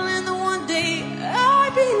 Never planned that one day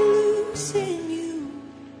I'd be losing you.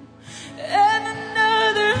 And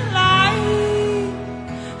another life,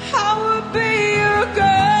 I would be your girl.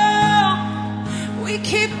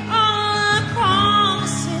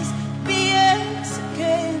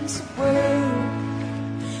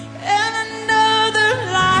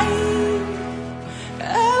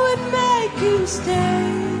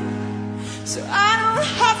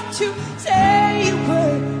 to say you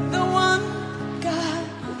were the one got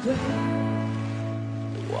away,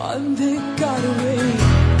 the one that got away.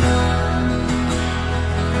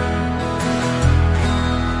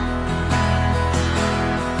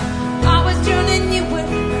 I was turning you with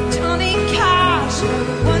Johnny Cash,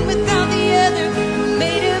 one without the other,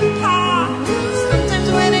 made it pop. Sometimes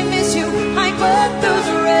when I miss you, I put those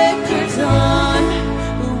records on.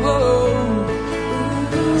 Whoa.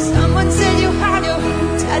 Someone said you had your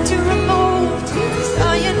tattoo removed.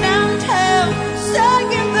 Saw you downtown, stuck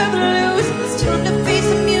in the blues. It's time to face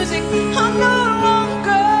the music. I'm no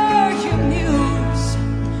longer your muse.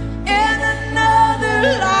 In another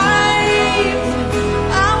life,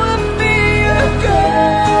 I would be your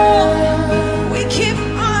girl. We keep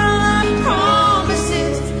all our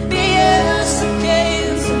promises, be us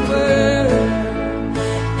against the world.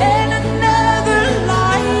 In another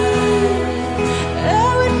life, I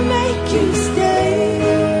would make you stay,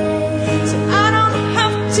 so I don't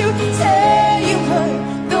have to tell you were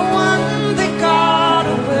the one that got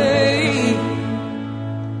away.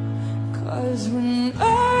 'Cause when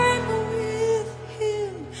I'm with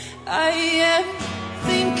him, I am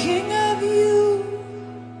thinking of you,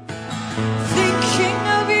 thinking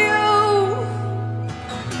of you.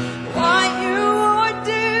 What you would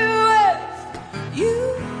do if you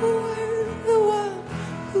were the one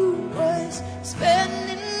who was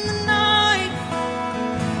spending the night.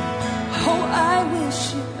 Oh, I wish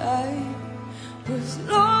that I was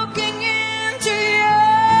looking into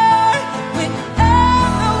your.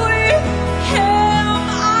 Whenever with him,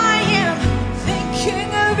 I am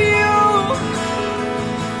thinking of you,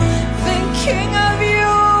 thinking of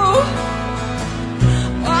you.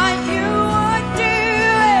 What you would do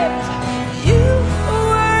if you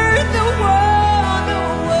were the one who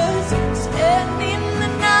was spending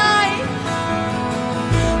the night.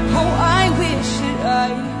 Oh, I wish that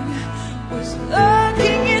I was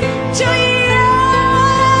looking into you.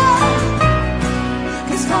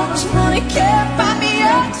 'Cause how much money can't buy me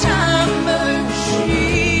a time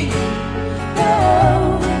machine?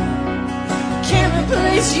 Oh, can't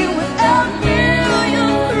replace you with a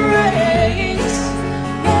million rings.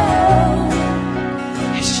 Oh,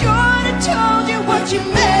 I should have told you what you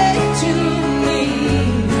meant to me.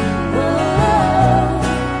 Oh,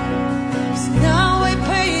 'cause now I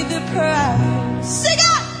paid the price. Sing it!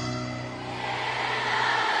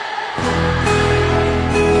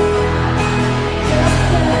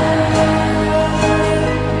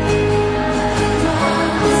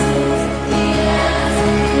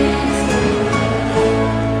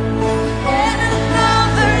 In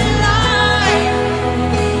another life,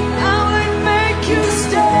 I would make you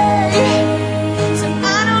stay, so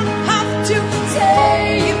I don't have to tell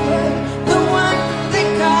you were the one that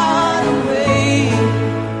got away,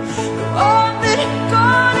 the one that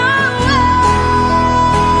got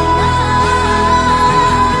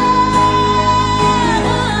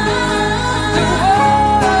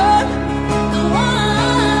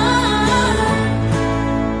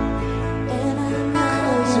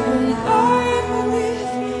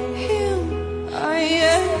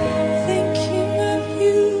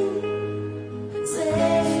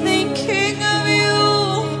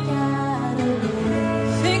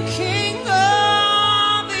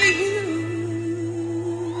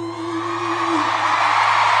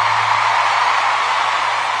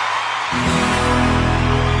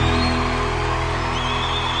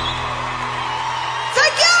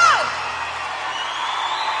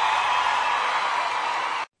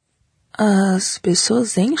As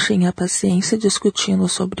pessoas enchem a paciência discutindo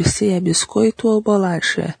sobre se é biscoito ou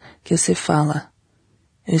bolacha que se fala.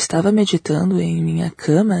 Eu estava meditando em minha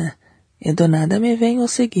cama e do nada me vem a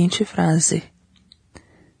seguinte frase.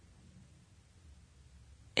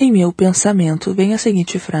 Em meu pensamento vem a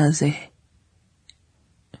seguinte frase.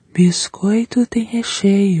 Biscoito tem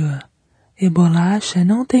recheio e bolacha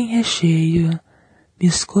não tem recheio.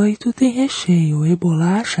 Biscoito tem recheio e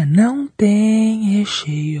bolacha não tem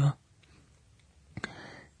recheio.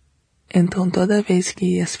 Então, toda vez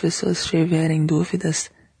que as pessoas tiverem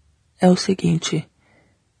dúvidas, é o seguinte,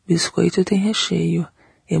 biscoito tem recheio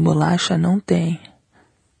e bolacha não tem.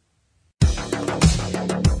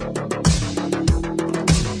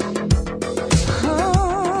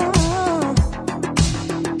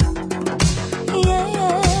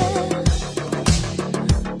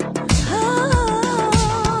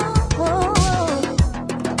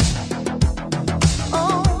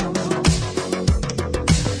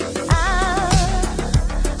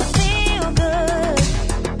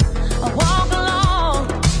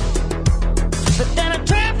 But then I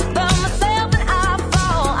tripped by myself and I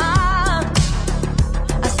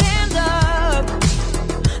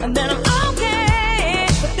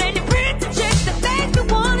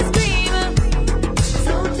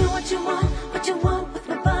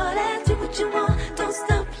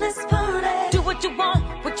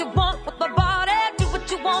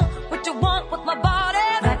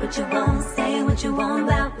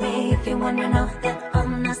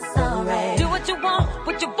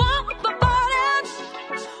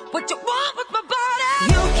what you want with my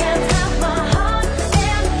body. You can't have my heart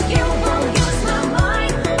and you won't use my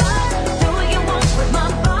mind, but do what you want with my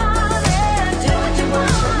body. Do what you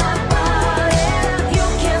want with my body. You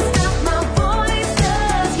can't stop my voice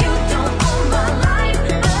 'cause you don't own my life,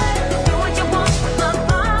 but do what you want with my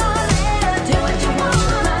body. Do what you want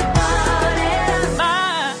with my body.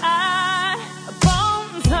 My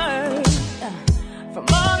bones hurt from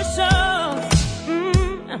motion,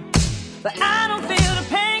 but I don't feel the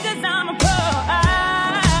pain 'cause I'm a pro.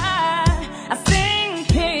 I sing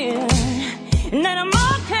here and then I'm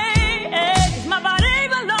okay, 'cause my body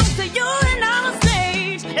belongs to you and I'm a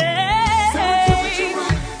stage. So do what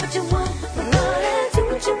you want, my body. Do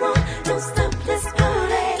what you want, don't stop this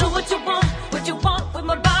party. Do what you want with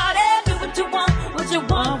my body. Do what you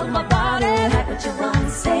want with my body. Like what you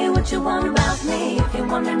want, say what you want about me. If you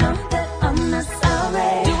wanna know that I'm not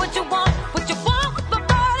sorry. Do what you want with my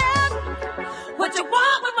body. What you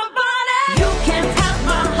want with my body. You can't have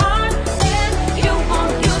my heart and you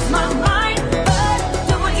won't use my mind, but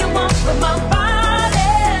do what you want with my body.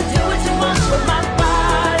 Do what you want with my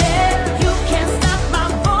body. You can't stop my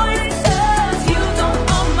voice 'cause you don't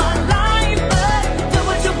own my life, but do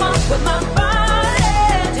what you want with my body.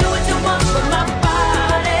 Do what you want with my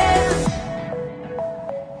body.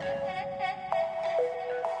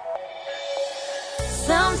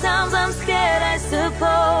 Sometimes I'm scared, I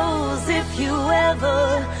suppose, if you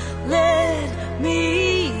ever let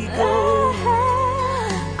me go,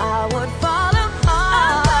 I would fall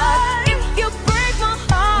apart if you break my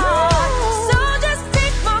heart. So just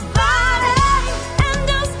take my body and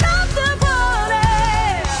don't stop the party.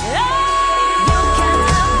 You can't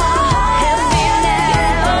have my heart. Help me now.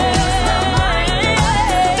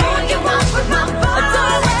 Do what you want with my body.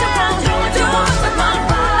 Do what you want with my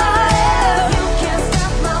body. You can't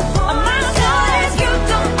stop my voice. You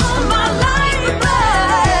don't own my life,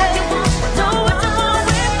 but do what you want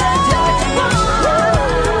with me. Do what you want.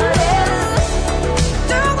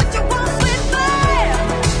 Do what you want with me.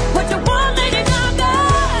 What you want, Lady Gaga.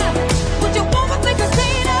 What you want with me,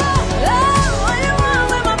 Christina. Oh, what you want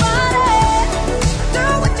with my body. Do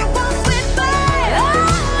what you want with me. Oh,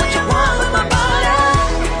 what you want with my body.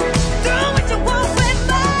 Do what you want with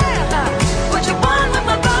me. What you want with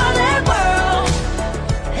my body, world.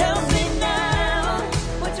 Help me now.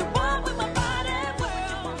 What you want with my body,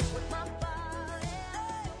 world.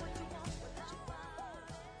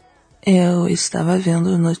 Eu estava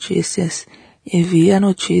vendo notícias e vi a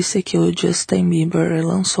notícia que o Justin Bieber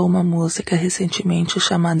lançou uma música recentemente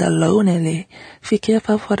chamada Lonely. Fiquei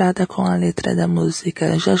apavorada com a letra da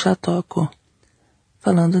música, já toco.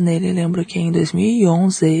 Falando nele, lembro que em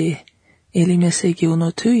 2011 ele me seguiu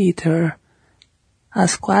no Twitter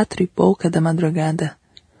às 4 e pouca da madrugada,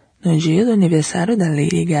 no dia do aniversário da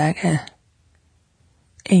Lady Gaga,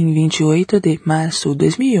 em 28 de março de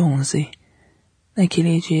 2011.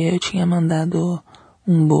 Naquele dia eu tinha mandado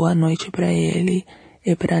um boa noite pra ele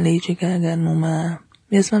e pra Lady Gaga numa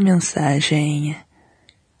mesma mensagem.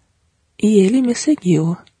 E ele me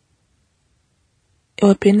seguiu. Eu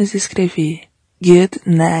apenas escrevi Good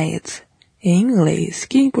Night em inglês,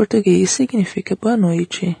 que em português significa boa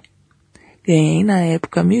noite. Ganhei na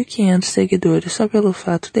época 1.500 seguidores só pelo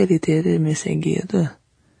fato dele ter me seguido.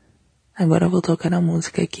 Agora eu vou tocar a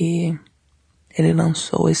música que ele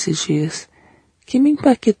lançou esses dias, que me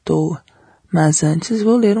impactou, mas antes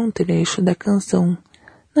vou ler um trecho da canção.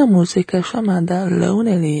 Na música chamada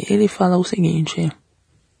Lonely, ele fala o seguinte: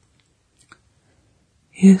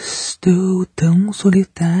 estou tão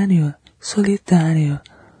solitário,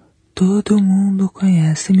 todo mundo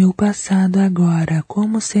conhece meu passado agora,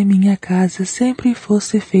 como se minha casa sempre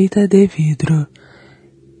fosse feita de vidro.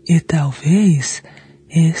 E talvez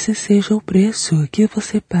esse seja o preço que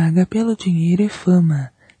você paga pelo dinheiro e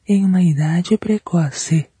fama em uma idade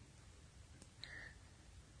precoce.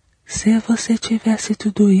 Se você tivesse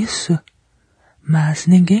tudo isso, mas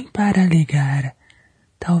ninguém para ligar,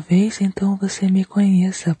 talvez então você me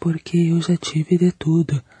conheça porque eu já tive de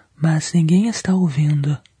tudo, mas ninguém está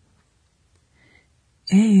ouvindo.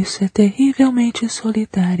 E isso é terrivelmente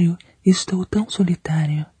solitário, estou tão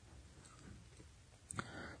solitário.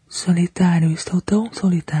 Estou tão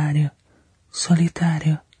solitário.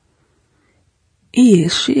 E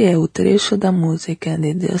este é o trecho da música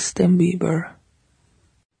de Justin Bieber,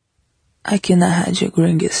 aqui na Rádio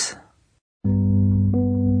QHiNGSZ.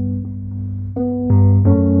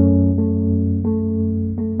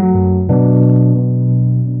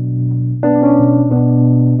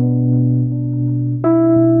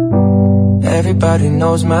 Everybody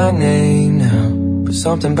knows my name now, but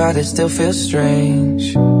something about it still feels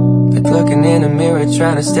strange. Like looking in a mirror,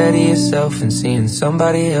 trying to steady yourself and seeing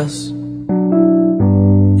somebody else.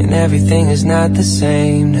 And everything is not the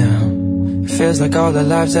same now. It feels like all our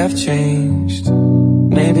lives have changed.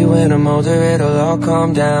 Maybe when I'm older it'll all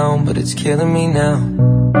calm down, but it's killing me now.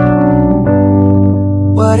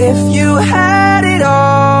 What if you had it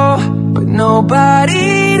all, but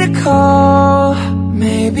nobody to call?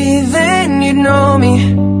 Maybe then you'd know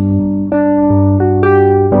me.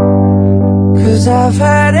 'Cause I've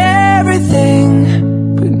had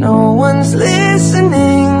everything, but no one's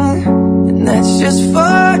listening, and that's just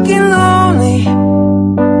fucking lonely.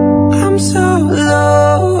 I'm so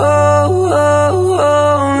lonely,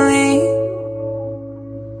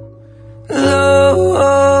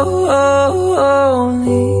 lonely.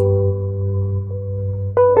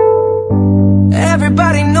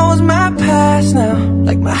 Everybody knows my past now,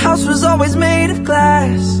 like my house was always made of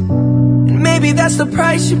glass. And maybe that's the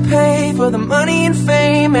price you pay for the money and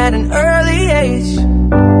fame at an early age.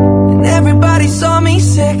 And everybody saw me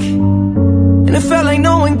sick, and it felt like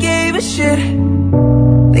no one gave a shit.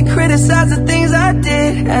 They criticized the things I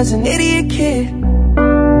did as an idiot kid.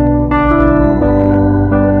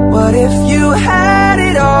 What if you had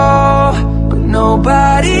it all, but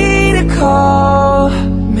nobody to call?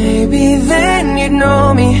 Maybe then you'd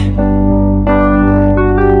know me.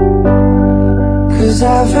 'Cause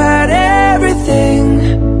I've had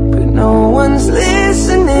everything, but no one's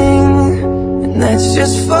listening, and that's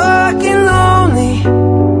just fucking lonely.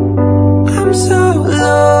 I'm so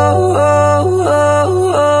lonely,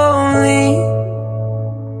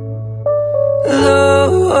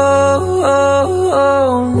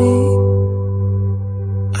 lonely.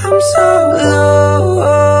 I'm so lonely,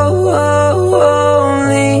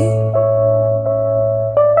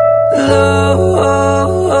 lonely.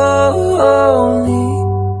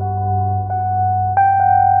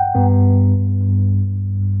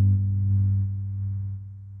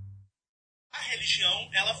 A religião,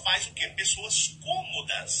 ela faz o quê? Pessoas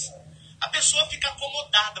cômodas. A pessoa fica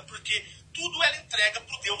acomodada porque tudo ela entrega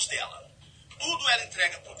pro Deus dela. Tudo ela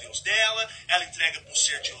entrega pro Deus dela, ela entrega pro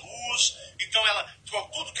ser de luz. Então ela,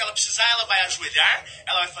 tudo que ela precisar, ela vai ajoelhar,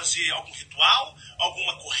 ela vai fazer algum ritual,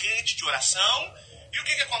 alguma corrente de oração. E o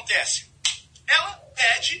que acontece? Ela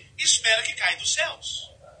pede e espera que caia dos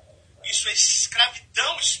céus. Isso é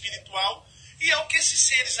escravidão espiritual e é o que esses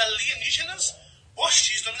seres alienígenas,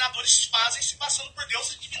 hostis, dominadores, fazem, se passando por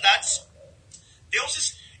deuses e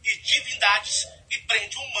divindades, e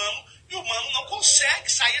prende o humano, e o humano não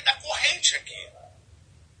consegue sair da corrente aqui.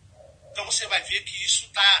 Então você vai ver que isso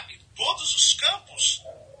está em todos os campos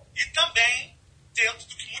e também dentro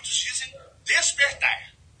do que muitos dizem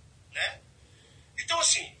despertar, né? Então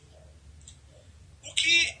assim, o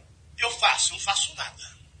que eu faço? Eu não faço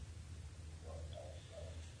nada.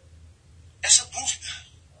 Essa dúvida,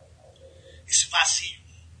 esse vazio,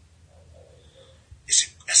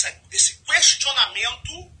 esse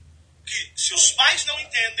questionamento que seus pais não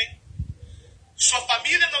entendem, sua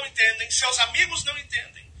família não entendem, seus amigos não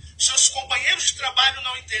entendem, seus companheiros de trabalho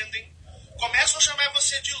não entendem, começam a chamar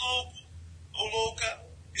você de louco ou louca,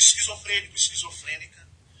 esquizofrênico, esquizofrênica,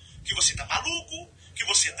 que você tá maluco, que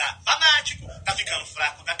você tá fanático, tá ficando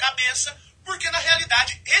fraco da cabeça, porque na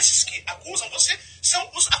realidade esses que acusam você são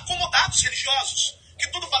os acomodados religiosos, que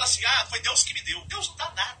tudo fala assim, foi Deus que me deu. Deus não dá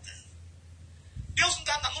nada. Deus não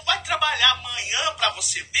dá nada, não vai trabalhar amanhã para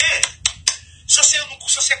você ver se você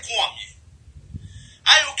come.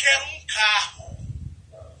 Eu quero um carro.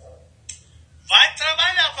 Vai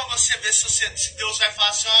trabalhar para você ver se Deus vai falar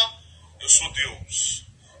assim, eu sou Deus,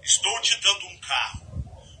 estou te dando um carro.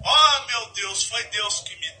 Meu Deus, foi Deus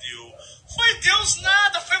que me deu. Foi Deus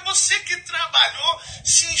nada, foi você que trabalhou,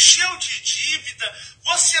 se encheu de dívida,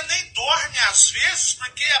 você nem dorme às vezes,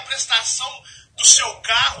 porque a prestação do seu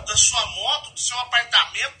carro, da sua moto, do seu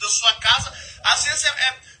apartamento, da sua casa, às vezes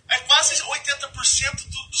é quase 80%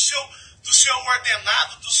 do seu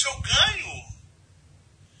ordenado, do seu ganho.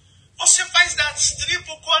 Você faz das tripas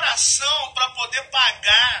o coração para poder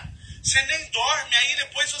pagar, você nem dorme, aí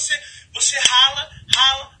depois você rala,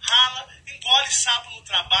 engole sapo no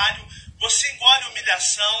trabalho, você engole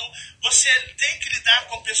humilhação, você tem que lidar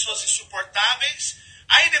com pessoas insuportáveis,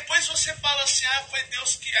 aí depois você fala assim, foi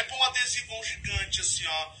Deus que... É com um adesivão gigante assim,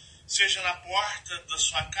 seja na porta da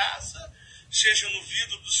sua casa, seja no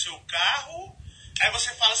vidro do seu carro, aí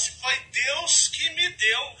você fala assim, foi Deus que me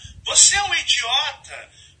deu. Você é um idiota,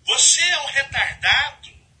 você é um retardado.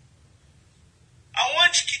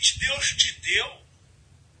 Aonde que Deus te deu?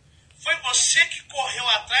 Foi você que correu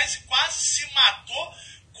atrás e quase se matou,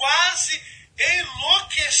 quase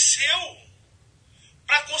enlouqueceu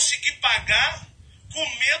para conseguir pagar com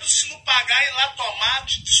medo, se não pagar, ir lá tomar,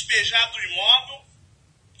 te despejar do imóvel,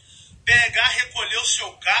 pegar, recolher o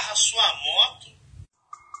seu carro, a sua moto.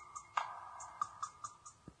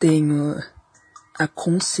 Tenho a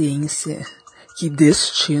consciência que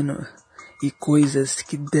destino e coisas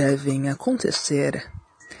que devem acontecer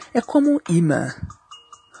é como um imã,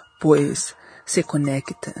 pois se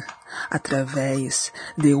conecta através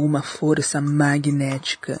de uma força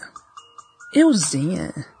magnética.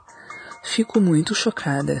 Euzinha, fico muito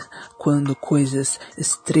chocada quando coisas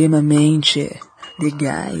extremamente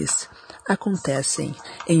legais acontecem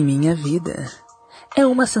em minha vida. É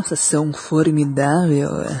uma sensação formidável.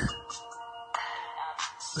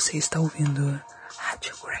 Você está ouvindo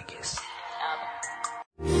Rádio QHiNGSZ.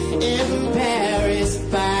 In Paris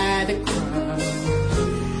by the crowd,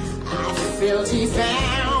 I felt he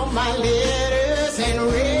found my letters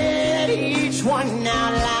and read each one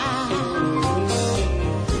out loud.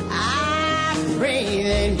 I prayed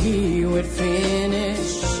that he would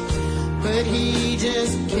finish, but he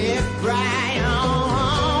just kept right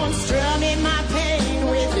on, strumming my pain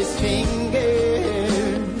with his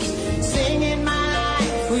fingers, singing my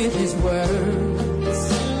life with his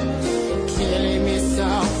words, killing me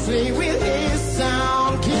softly with his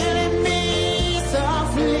song, killing me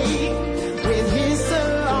softly with his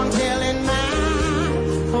song, telling my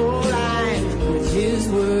whole life with his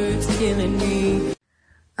words, killing me.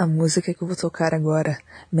 A música que eu vou tocar agora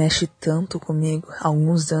mexe tanto comigo há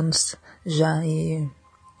alguns anos já e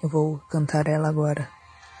eu vou cantar ela agora.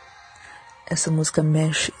 Essa música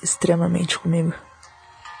mexe extremamente comigo.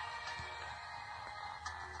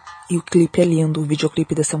 E o clipe é lindo, o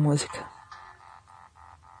videoclipe dessa música.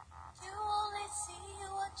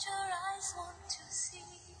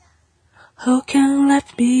 How can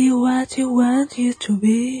life be what you want it to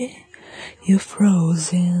be? You're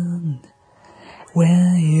frozen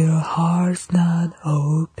when your heart's not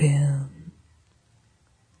open.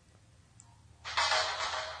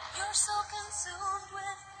 You're so consumed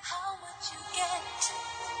with how much you get.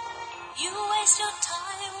 You waste your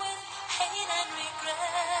time with hate and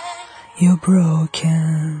regret. You're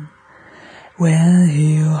broken when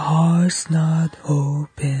your heart's not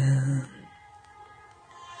open.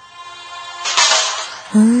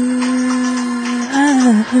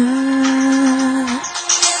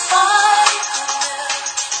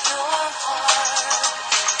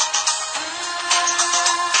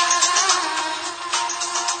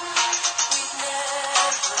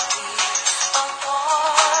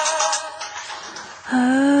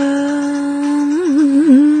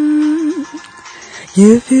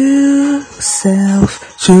 Give yourself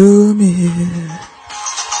to me.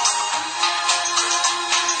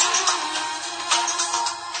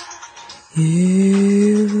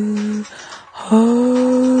 You hold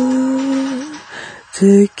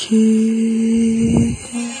the key.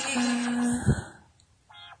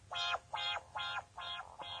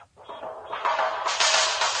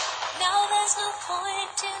 Now there's no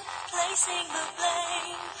point in placing the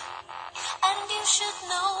blame, and you should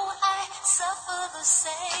know I suffer the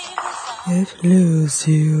same. If I lose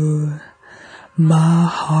you, my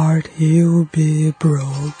heart will be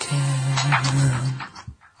broken.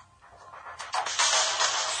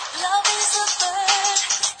 Love is a bird.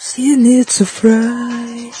 She needs to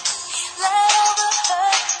fly. Let all the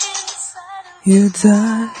hurt inside of You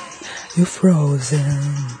die, you're frozen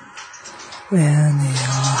when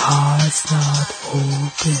your heart's not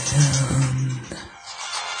open.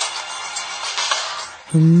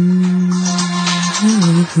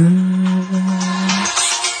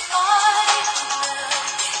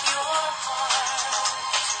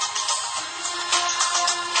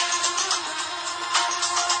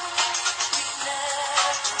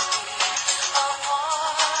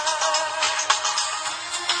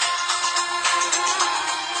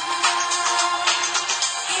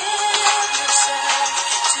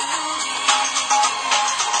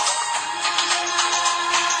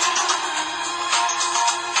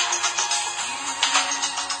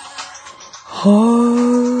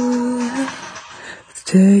 Hold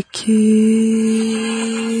the key.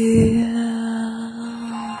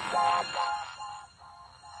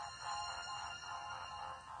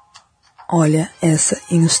 Olha essa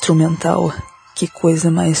instrumental, que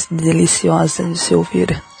coisa mais deliciosa de se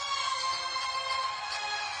ouvir.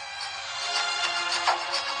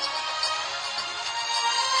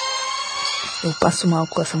 Eu passo mal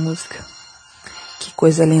com essa música. Que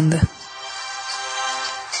coisa linda.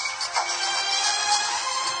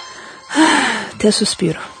 Até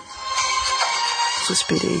suspiro.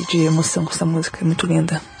 Suspirei de emoção com essa música, é muito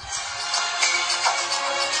linda.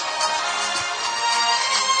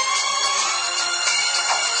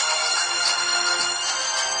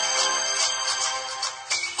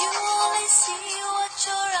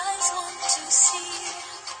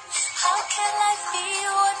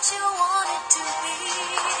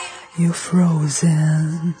 you're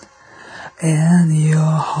frozen and your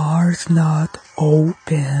heart's not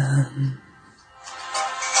open.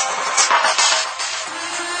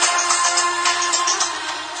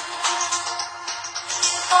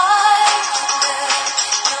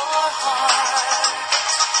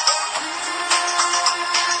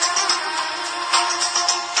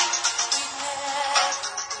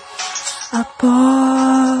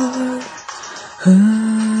 Apart,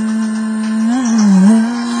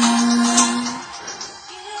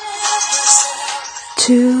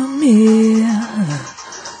 to me,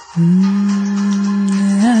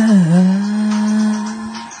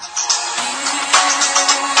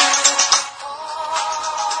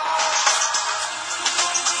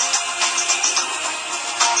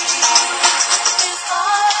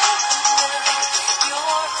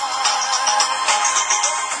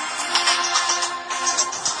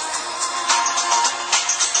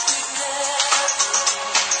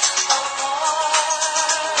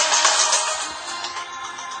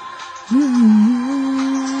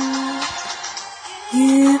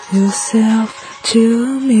 give yourself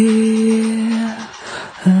to me.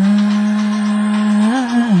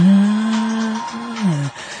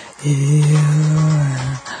 Your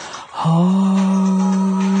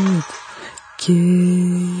heart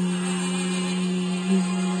gives.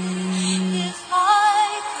 If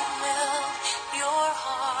I could melt your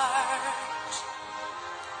heart.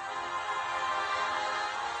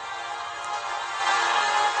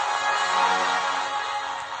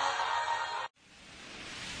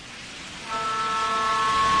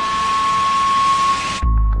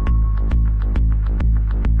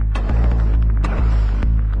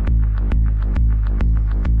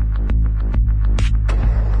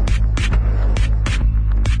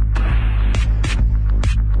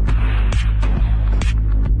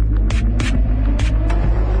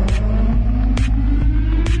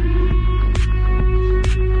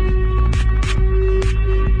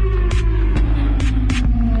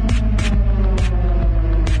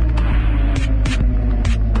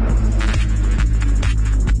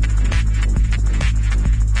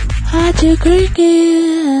 Rádio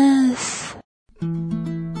QHiNGSZ.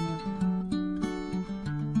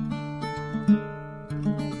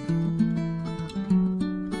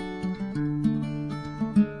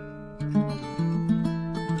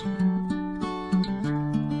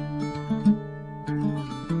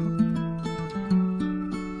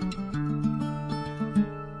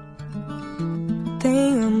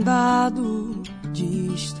 Tenho andado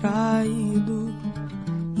distraído,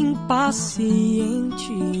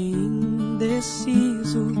 impaciente,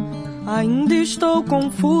 indeciso. Ainda estou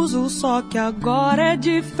confuso, só que agora é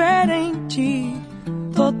diferente.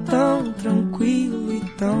 Tô tão tranquilo e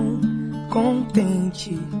tão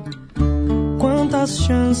contente. Quantas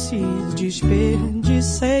chances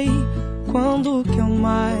desperdicei quando o que eu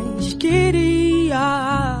mais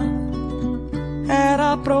queria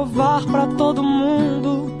era provar pra todo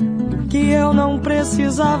mundo que eu não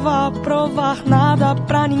precisava provar nada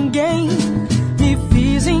pra ninguém. Me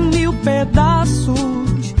fiz em 1000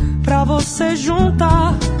 pedaços pra você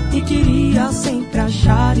juntar e queria sempre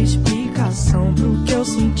achar explicação pro que eu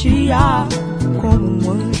sentia. Como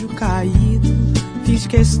um anjo caído, fiz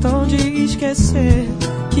questão de esquecer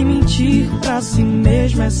que mentir pra si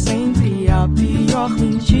mesmo é sempre a pior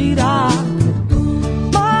mentira.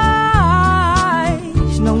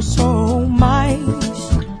 Mas não sou mais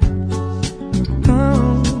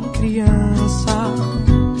tão criança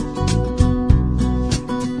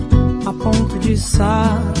a ponto de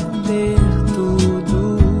saber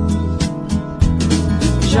tudo.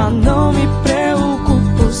 Já não me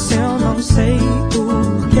preocupo se eu não sei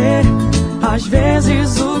porquê. Às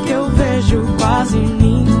vezes o que eu vejo quase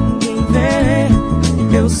ninguém vê.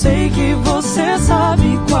 Eu sei que você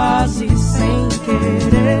sabe quase sem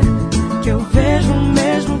querer que eu vejo o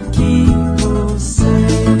mesmo que você.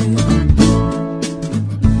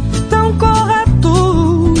 Tão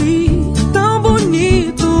correto e tão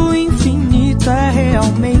bonito, infinito é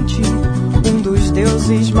realmente um dos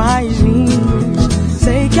deuses mais lindos.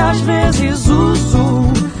 Sei que às vezes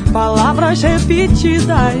uso palavras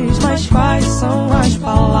repetidas, mas quais são as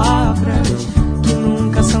palavras que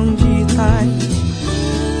nunca são ditas?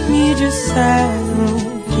 Me disseram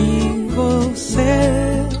que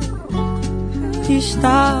você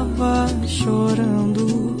estava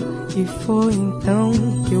chorando e foi então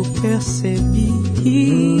que eu percebi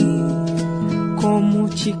como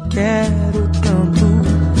te quero tanto.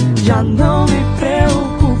 Já não me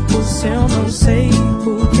preocupo se eu não sei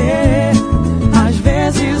porquê. Às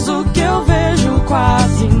vezes o que eu vejo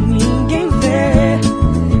quase ninguém vê.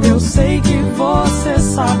 Eu sei que você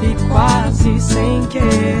sabe quase sem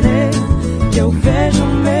querer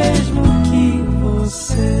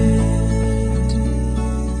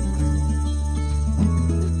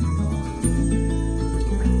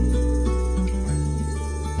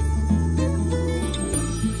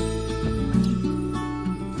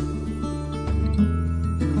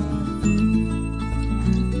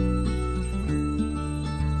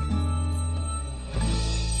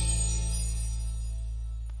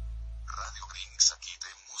Grinks, aqui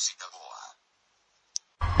tem música boa.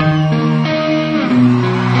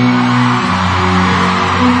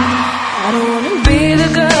 I don't wanna be the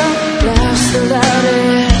girl laughs the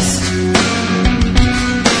loudest,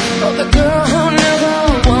 or the girl who never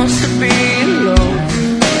wants to be alone.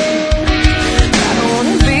 I don't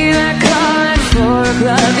wanna be that call at 4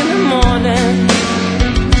 o'clock in the morning.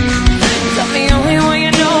 'Cause I'm the only one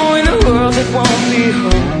you know in the world that won't be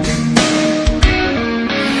home.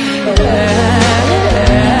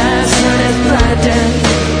 Sun is blinding.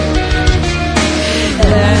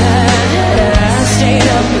 I stayed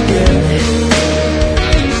up again.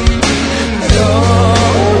 Oh,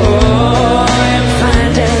 I'm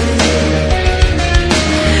finding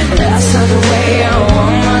that's not the way I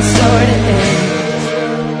want my story to end.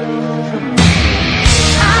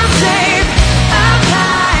 I'm safe, I'm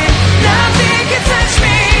high, nothing can touch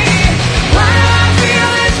me. Why do I feel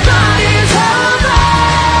this body's over?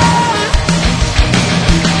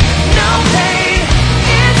 No pain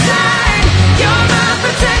inside, you're my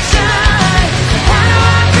protection. How do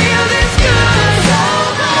I feel this good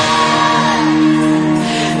over?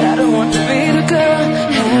 I don't want to be the girl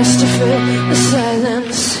who has to fill the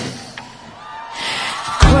silence.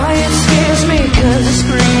 Quiet scares me 'cause it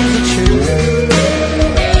screams the truth.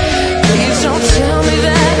 Please don't tell me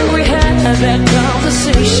that we had that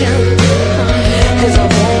conversation, 'cause I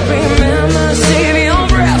won't remember. Save your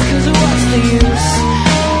breath, 'cause what's the use?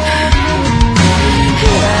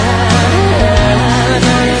 The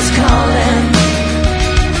night is calling,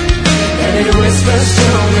 and it whispers to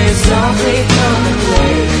me softly, come and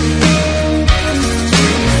play.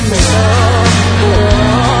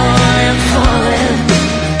 I am falling,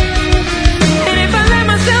 and if I let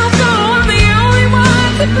myself go, I'm the only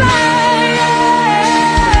one to blame.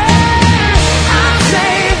 I'm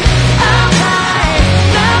safe, I'm high,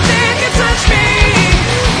 nothing can touch me.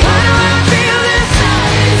 Why do I feel this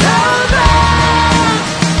night is over?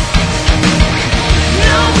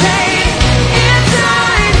 No pain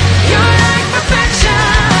inside, you're like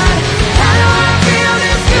perfection. How do I feel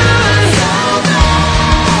this good over?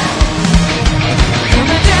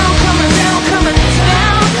 Coming down, coming down, coming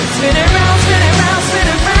down. Spinning round, spinning round,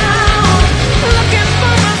 spinning round. Looking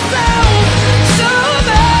for myself, so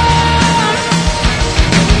bad.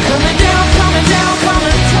 Coming down, coming down,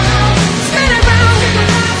 coming down. Spinning round, spinning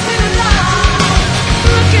round, spinning round.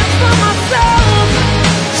 Looking for myself,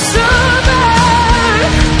 so bad.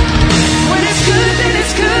 When it's good, then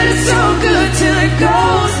it's good, it's so good till it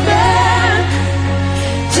goes bad.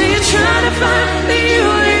 Till you're trying to find the you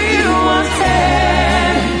that you once had.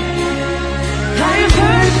 I have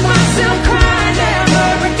heard myself cry never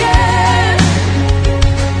again.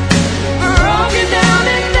 Broken down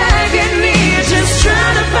in agony, just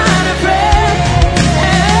trying to find a friend.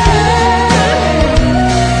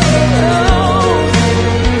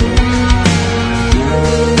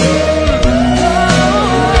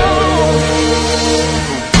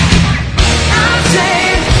 I'm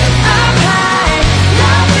safe, I'm high,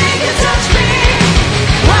 nothing can touch me.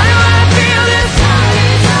 Why do I feel this heart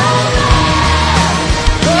is over?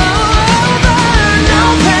 No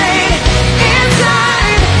pain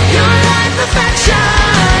inside, you're like perfection.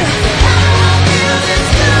 How do I feel this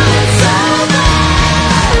good's over?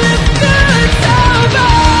 This good's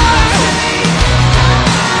over.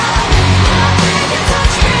 Nothing can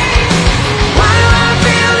touch me. Why do I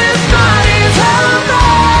feel this body's over?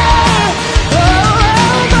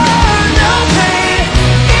 No pain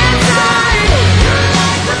inside, you're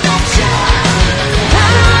like perfection. How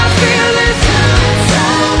do I feel this good's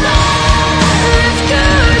over? This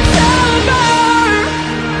good's over.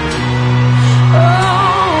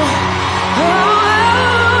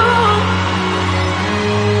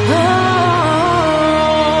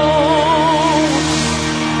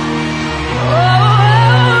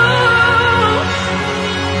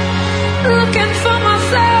 Looking for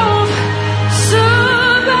myself, so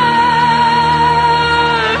bad.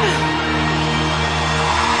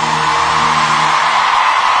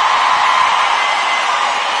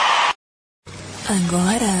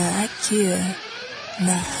 Agora aqui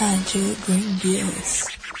na Rádio QHiNGSZ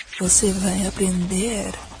você vai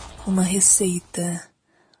aprender uma receita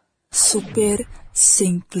super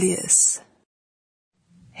simples.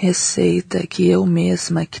 Receita que eu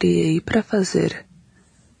mesma criei para fazer.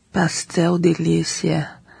 Pastel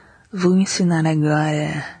delícia. Vou ensinar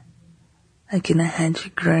agora aqui na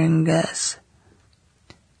Rádio QHiNGSZ.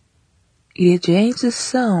 Ingredientes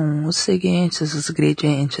são os seguintes, os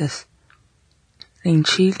ingredientes: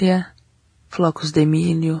 lentilha, flocos de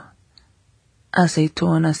milho,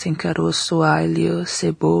 azeitona sem caroço, alho,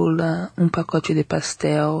 cebola, um pacote de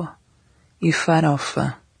pastel e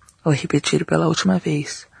farofa. Vou repetir pela última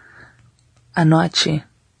vez. Anote.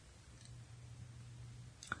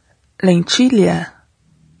 Lentilha.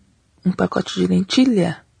 Um pacote de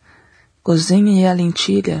lentilha. Cozinhe a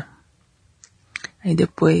lentilha. Aí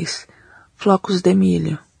depois, flocos de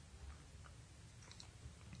milho.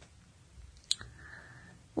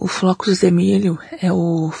 O flocos de milho é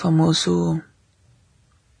o famoso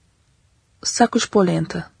saco de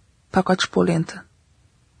polenta, pacote de polenta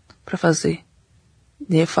para fazer.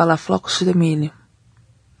 Daí fala flocos de milho.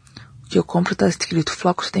 O que eu compro tá escrito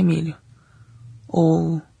flocos de milho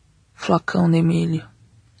ou flocão de milho.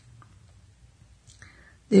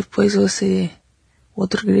 Depois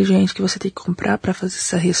outro ingrediente que você tem que comprar para fazer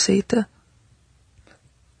essa receita,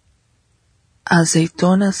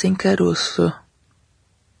 azeitona sem caroço.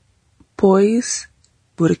 Pois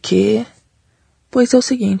é o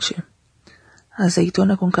seguinte, a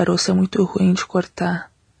azeitona com caroço é muito ruim de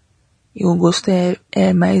cortar e o gosto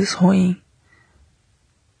é mais ruim.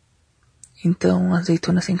 Então a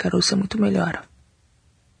azeitona sem caroço é muito melhor.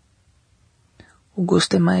 O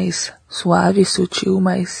gosto é mais suave, sutil,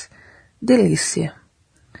 mais delícia.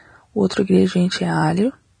 O outro ingrediente é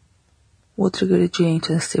alho, o outro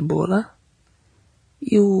ingrediente é cebola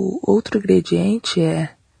e o outro ingrediente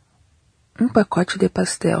é um pacote de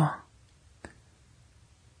pastel.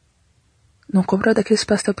 Não compra daqueles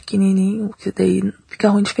pastel pequenininho, que daí fica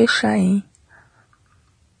ruim de fechar, hein?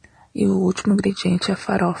 E o último ingrediente é a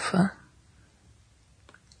farofa.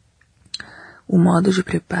 O modo de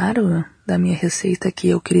preparo da minha receita que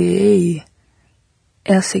eu criei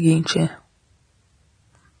é a seguinte.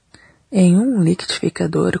 Em um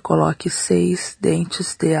liquidificador, coloque 6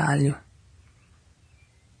 dentes de alho.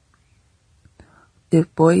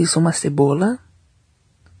 Depois uma cebola,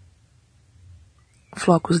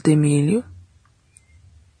 flocos de milho,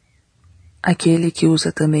 aquele que usa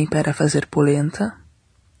também para fazer polenta.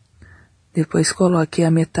 Depois coloque a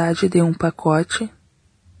metade de um pacote.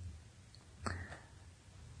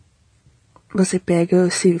 Você pega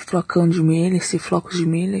esse flocão de milho, esse flocos de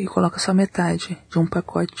milho e coloca só metade de um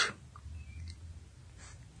pacote.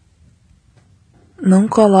 Não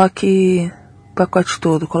coloque o pacote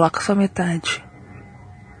todo, coloca só metade.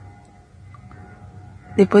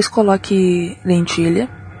 Depois coloque lentilha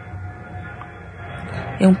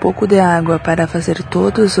e um pouco de água para fazer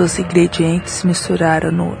todos os ingredientes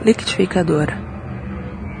misturar no liquidificador.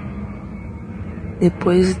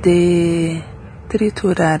 Depois de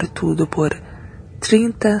triturar tudo por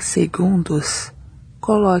 30 segundos,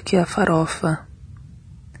 coloque a farofa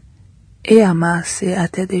e amasse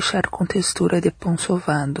até deixar com textura de pão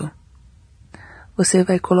sovado. Você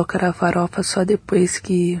vai colocar a farofa só depois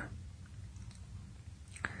que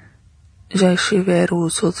já estiver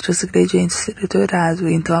os outros ingredientes triturados,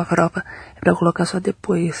 então a farofa é para colocar só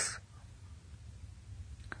depois,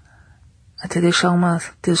 até deixar uma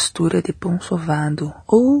textura de pão sovado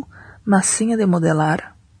ou massinha de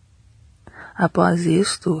modelar. Após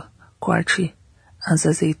isto, corte as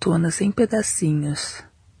azeitonas em pedacinhos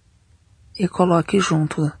e coloque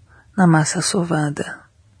junto na massa sovada.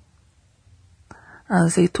 A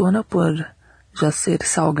azeitona, por já ser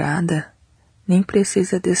salgada, nem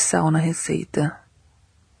precisa de sal na receita.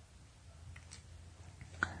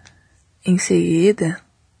 Em seguida,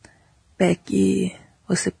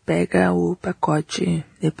 você pega o pacote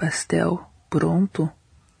de pastel pronto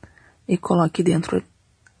e coloque dentro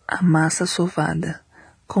a massa sovada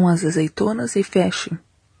com as azeitonas e feche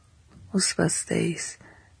os pastéis.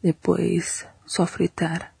 Depois, só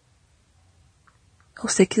fritar.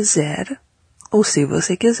 Ou se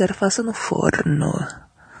você quiser, faça no forno.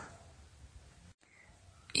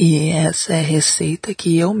 E essa é a receita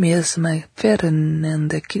que eu mesma,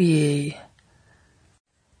 Fernanda, criei.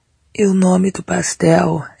 E o nome do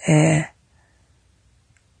pastel é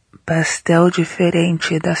Pastel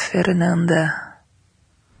Diferente da Fernanda.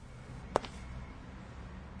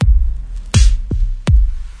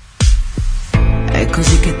 È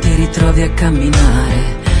così che ti ritrovi a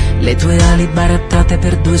camminare, le tue ali barattate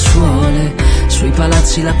per 2 suole, sui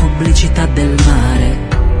palazzi la pubblicità del mare.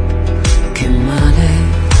 Che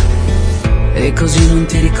male. E così non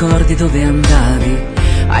ti ricordi dove andavi,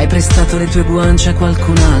 hai prestato le tue guance a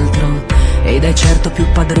qualcun altro ed hai certo più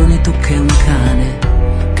padrone tu che un cane.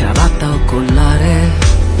 Cravatta o collare?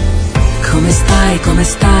 Come stai,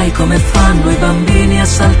 come fanno i bambini a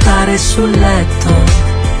saltare sul letto?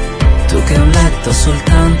 Tu che un letto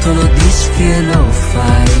soltanto lo disfi e lo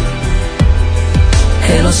fai.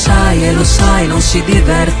 E lo sai, non si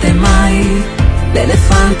diverte mai.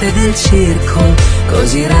 L'elefante del circo,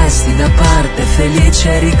 così resti da parte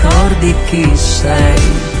felice e ricordi chi sei.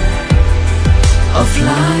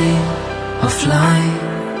 Offline,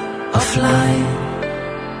 offline,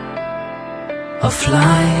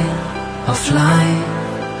 offline, offline,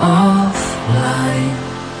 offline.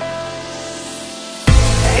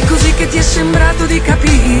 È così che ti è sembrato di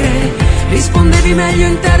capire, rispondevi meglio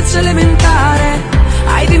in terza elementare,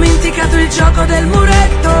 hai dimenticato il gioco del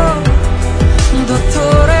muretto,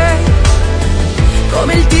 dottore,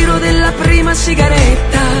 come il tiro della prima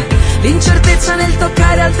sigaretta, l'incertezza nel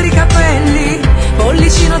toccare altri capelli,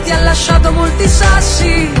 Pollicino ti ha lasciato molti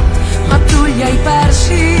sassi, ma tu li hai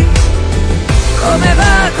persi. Come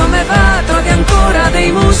va, trovi ancora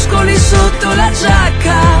dei muscoli sotto la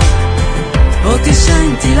giacca, o ti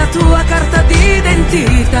senti la tua carta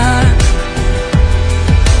d'identità?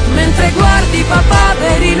 Mentre guardi papà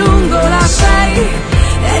veri lungo la 6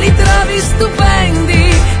 e li trovi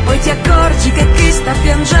stupendi, poi ti accorgi che chi sta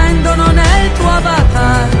piangendo non è il tuo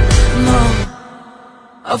avatar, no.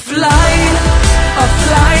 Offline,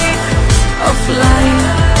 offline,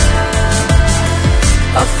 offline,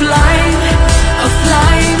 offline,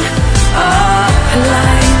 offline,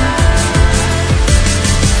 offline.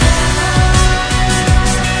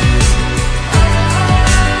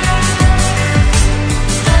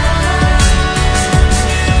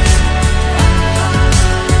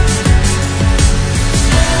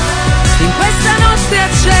 In questa notte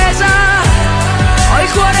accesa ho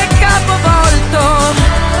il cuore capovolto,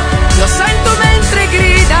 lo sento mentre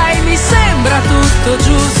grida e mi sembra tutto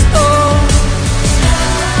giusto.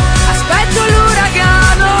 Aspetto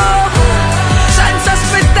l'uragano senza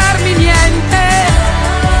aspettarmi niente,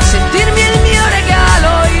 sentirmi il mio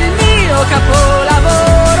regalo, il mio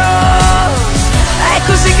capolavoro. È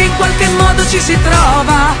così che in qualche modo ci si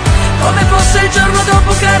trova, come fosse il giorno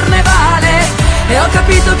dopo carnevale, e ho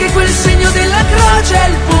capito che quel segno della croce è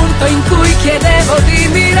il punto in cui chiedevo di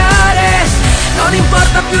mirare. Non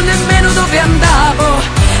importa più nemmeno dove andavo,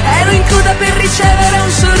 ero in coda per ricevere un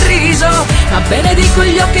sorriso, ma benedico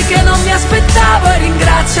gli occhi che non mi aspettavo e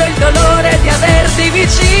ringrazio il dolore di averti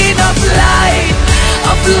vicino. Offline,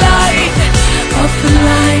 offline,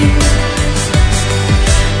 offline,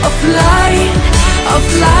 offline,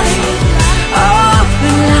 offline,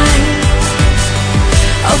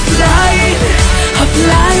 offline,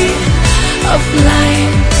 offline, offline,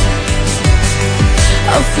 offline,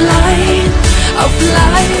 offline,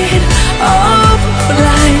 offline,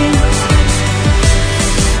 offline.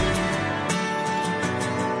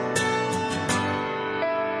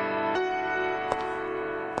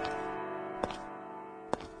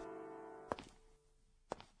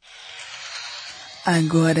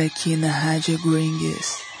 Agora aqui na Rádio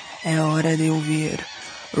QHiNGSZ é hora de ouvir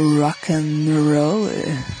rock and roll.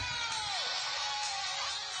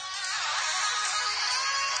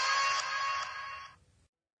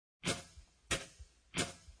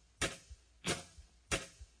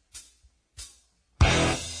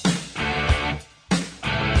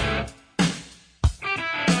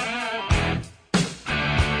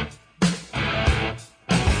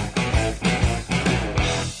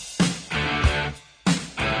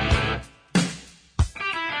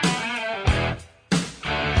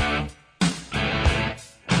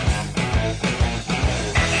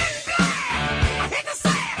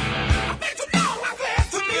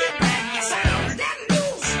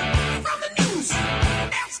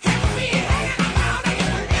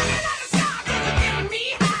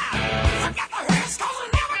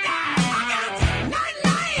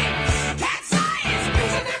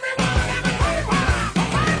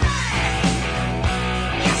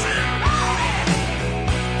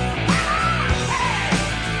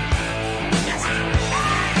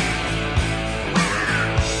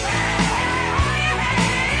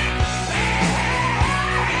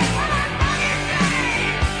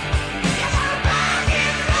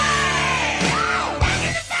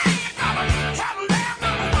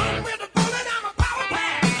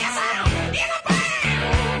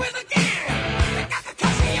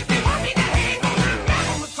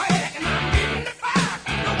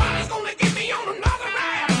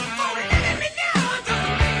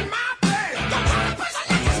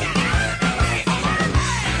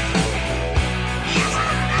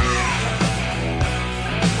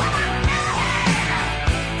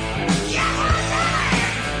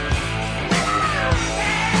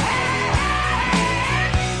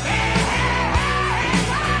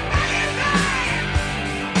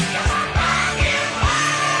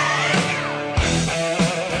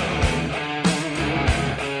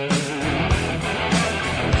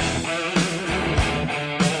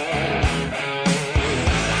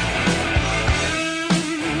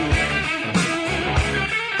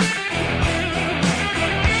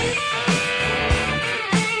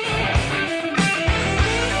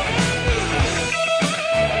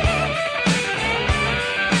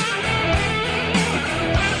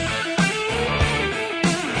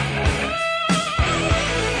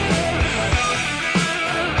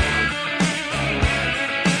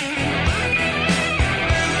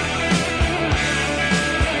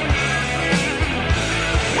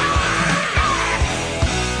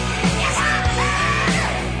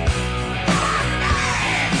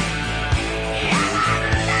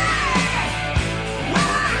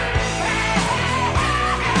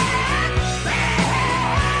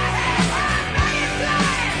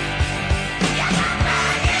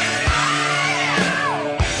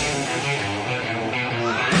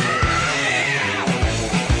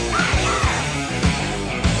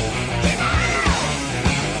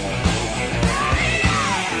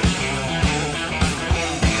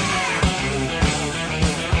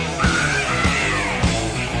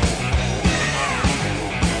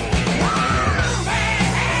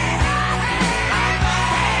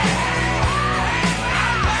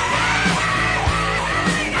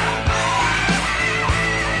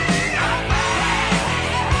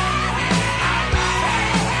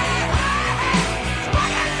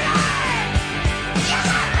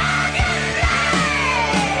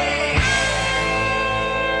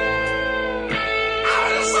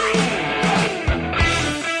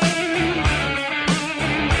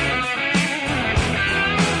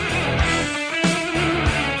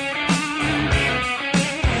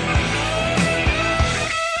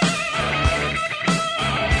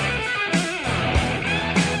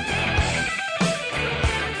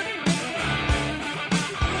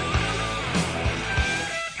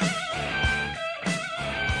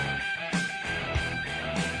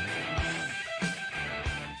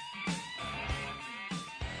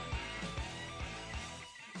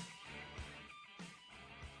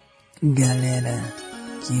 Galera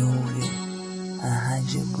que ouve a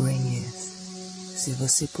Rádio QHiNGSZ, se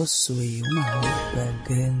você possui uma roupa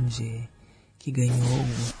grande que ganhou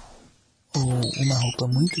ou uma roupa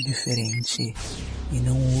muito diferente e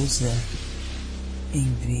não usa,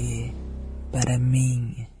 envie para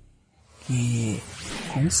mim, que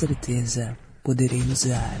com certeza poderei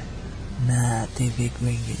usar na TV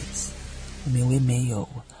QHiNGSZ. O meu e-mail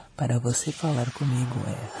para você falar comigo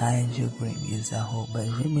é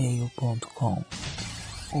radiograngues@gmail.com,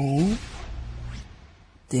 ou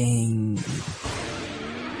tem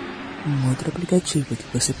um outro aplicativo que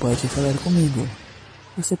você pode falar comigo.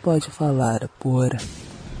 Você pode falar por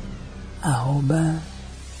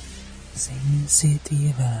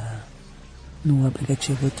 @sensitiva no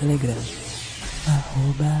aplicativo Telegram,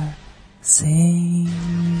 sensitiva.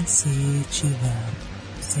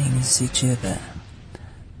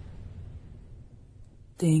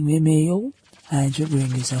 Tem o e-mail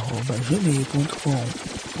radiograngues@gmail.com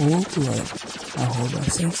ou por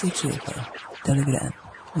 @sensitiva, Telegram,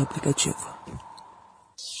 no aplicativo.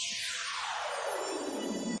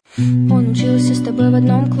 Он учился с тобой в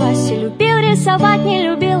одном классе, любил рисовать, не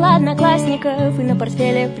любил одноклассников, и на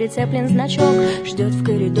портфеле прицеплен значок. Ждет в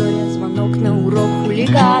коридоре звонок на урок.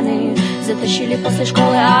 Хулиганы затащили после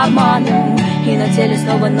школы обманом, и на теле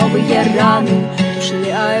снова новые раны.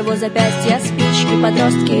 Тушили о его запястья спички.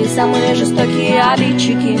 Подростки, самые жестокие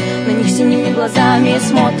обидчики, на них синими глазами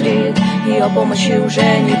смотрит, и о помощи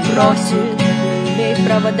уже не просит. Имеет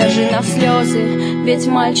право даже на слезы, ведь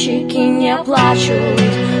мальчики не плачут.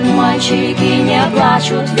 Мальчики не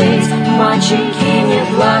плачут, ведь мальчики не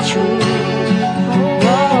плачут.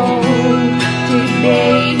 Ты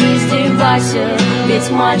бей, издевайся, ведь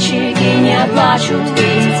мальчики не плачут,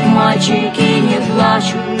 ведь мальчики не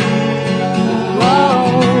плачут.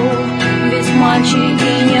 Ведь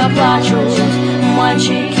мальчики не плачут,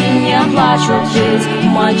 мальчики не плачут, ведь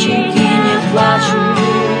мальчики не плачут.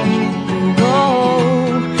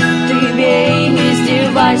 Ты бей,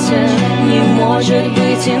 издевайся, не может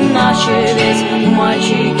быть иначе, ведь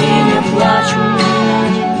мальчики не плачут.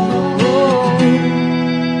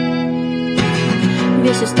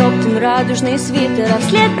 Весь истоптан радужный свитер, а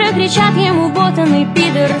вслед прокричат ему ботаный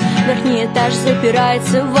пидор. Верхний этаж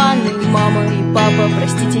запирается в ванной. Мама и папа,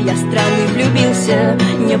 простите, я странный, влюбился.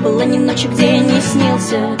 Не было ни ночи, где не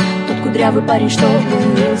снился тот кудрявый парень, что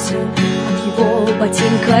умылся. Его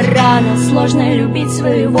ботинка рана. Сложно любить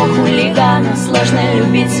своего хулигана, сложно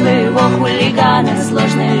любить своего хулигана,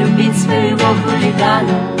 сложно любить своего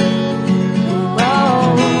хулигана.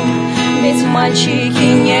 Ведь мальчики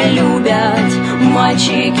не любят,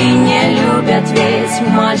 мальчики не любят, ведь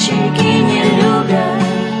мальчики не любят.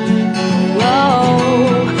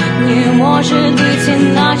 Не может быть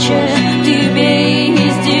иначе, ты бей и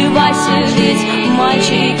издевайся, ведь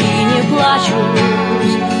мальчики не плачут.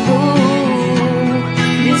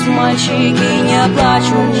 Мальчики не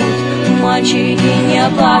плачут, мальчики не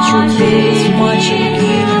плачут, ведь мальчики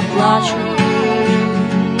не плачут.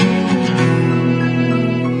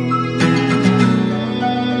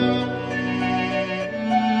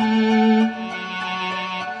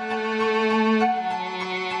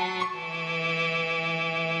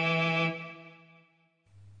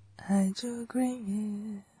 Rádio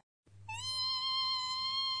QHiNGSZ.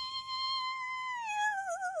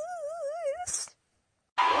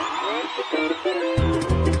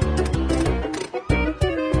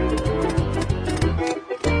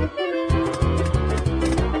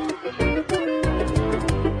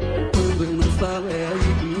 Quando eu não falo é aí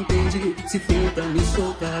que me entende. Se tenta me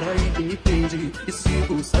soltar aí que me prende. E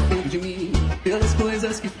sigo sabendo de mim pelas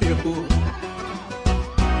coisas que perco.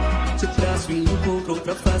 Te traço e encontro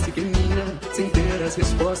outra face que é minha, sem ter as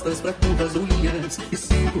respostas pra curvas ou linhas. E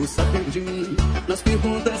sigo sabendo de mim nas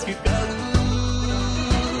perguntas que calo.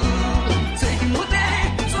 Sei que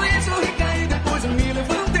mudei, sonhei, sorri, caí, depois eu me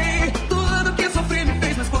levantei. Tudo que sofri me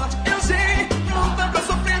fez mais forte, eu sei. Não dá pra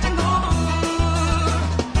sofrer de novo.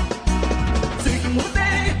 Sei que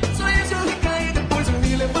mudei, sonhei, sorri, caí, depois eu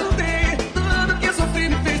me levantei. Tudo que sofri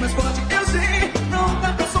me fez mais forte, eu sei. Não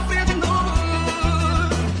dá pra sofrer de novo.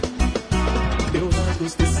 Eu rasgo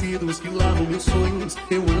os tecidos que lavam meus sonhos.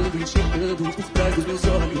 Eu ando enxergando por trás dos meus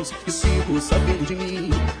olhos. E sigo sabendo de mim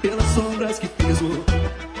pelas sombras que peso.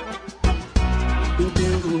 Eu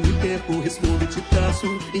tento, me perco, respondo e te traço.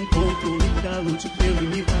 Encontro, me calo, te prendo e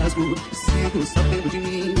me rasgo. E sigo sabendo de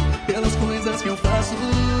mim pelas coisas que eu faço.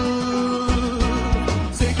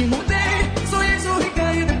 Sei que mudei, sonhei, sorri,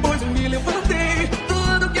 caí, depois eu me levantei.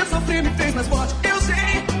 Tudo que eu sofri me fez mais forte, eu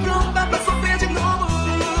sei. Não dá pra sofrer de novo.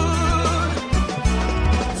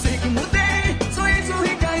 Sei que mudei, sonhei,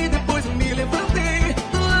 sorri, caí, depois eu me levantei.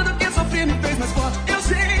 Tudo que eu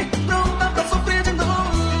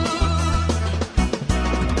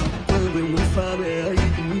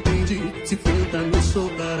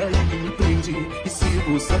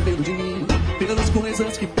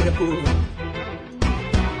a cor.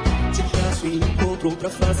 Te traço e encontro outra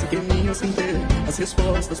face que é minha sem ter as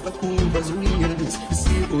respostas pra curvas minhas. E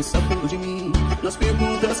sigo sabendo de mim nas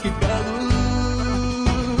perguntas que calo.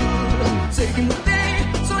 Sei que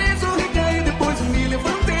mudei, sonhei, sorri, caí, depois eu me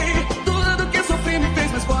levantei. Tudo que eu sofri me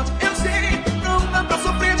fez mais forte, eu sei. Não dá pra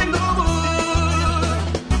sofrer de novo.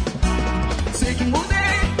 Sei que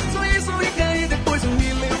mudei, sonhei, sorri, caí, depois eu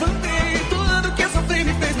me levantei. Tudo que eu sofri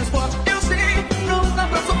me fez mais forte, eu sei. Não dá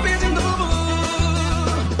pra sofrer de novo.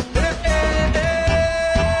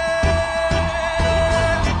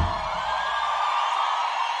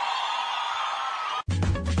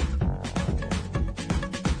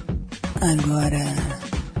 Agora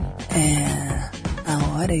é a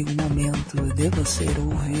hora e o momento de você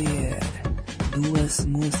ouvir duas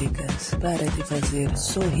músicas para te fazer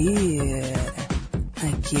sorrir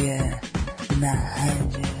aqui na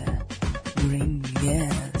Rádio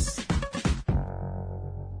QHiNGSZ.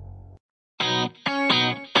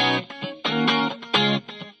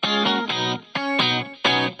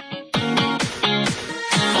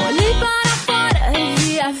 Olhei para fora e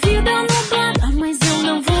vi a vida nublada, mas eu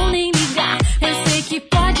não vou nem ligar. Eu sei que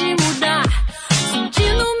pode mudar. Senti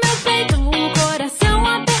no meu peito o coração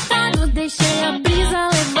apertado. Deixei a brisa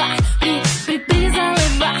levar, brisa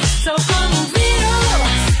levar. Sou como um vírus.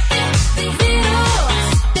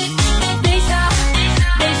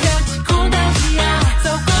 Deixa eu te contagiar.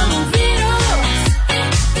 Sou como um vírus.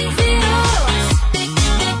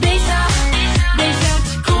 Deixa eu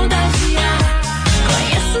te contagiar.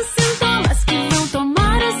 Conheço sintomas que vão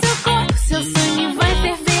tomar o seu corpo. Seu sangue vai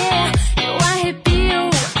ferver. Eu arrepio.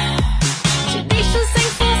 Te deixo sem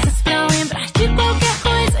forças pra lembrar de qualquer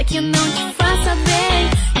coisa que não te faça bem.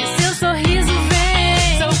 E o seu sorriso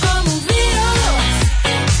vem. Sou como um vírus.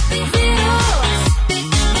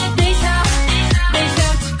 Deixa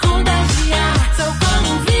eu te contagiar. Sou como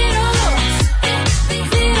um vírus.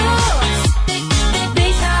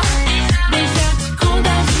 Deixa eu te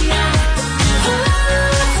contagiar.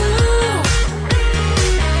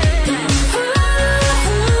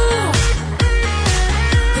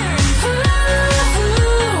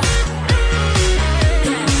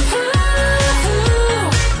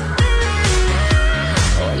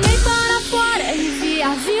 Olhei para fora e vi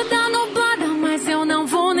a vida nublada, mas eu não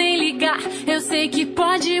vou nem ligar. Eu sei que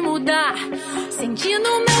pode mudar. Senti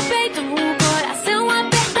no meu peito o coração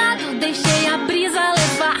apertado. Deixei a brisa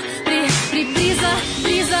levar, brisa.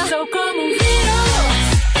 Sou como um vírus.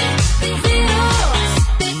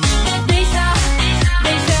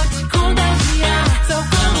 Deixa eu te contagiar. Sou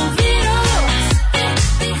como um vírus.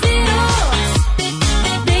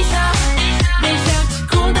 Deixa eu te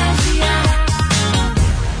contagiar.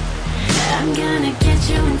 I'm gonna get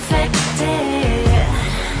you infected.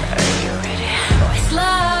 Are you ready? Pois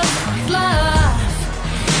love.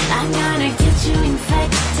 I'm gonna get you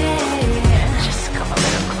infected. Just come a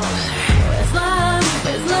little closer.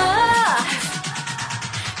 Pois love.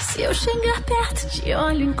 Se eu chegar perto, te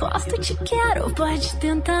olho, encosto e te quero. Pode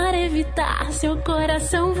tentar evitar, seu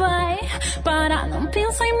coração vai parar. Não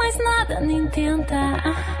pensa em mais nada, nem tenta.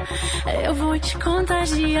 Eu vou te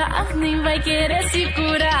contagiar, nem vai querer se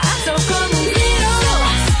curar. Sou como um vírus.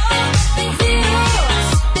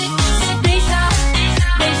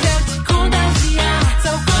 Deixa eu te contagiar.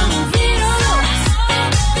 Sou como um vírus.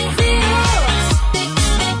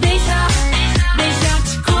 Deixa eu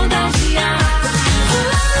te contagiar.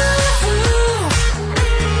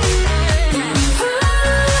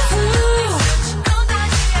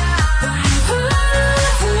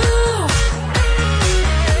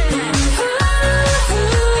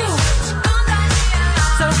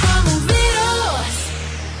 Sou como um vírus.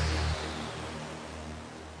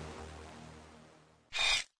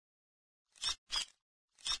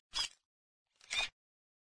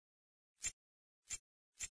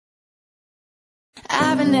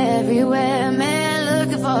 I've been everywhere, man,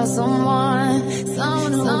 looking for someone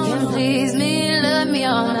who can please me, love me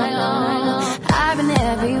all night long. I've been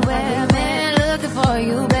everywhere, man, looking for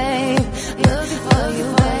you, babe,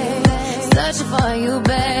 searching for you,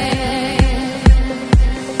 babe.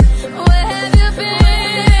 Where have you been?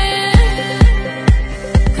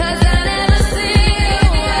 'Cause I never see you.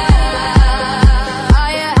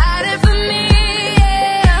 Are you hiding from me?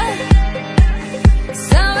 Yeah.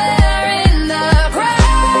 Somewhere in the crowd.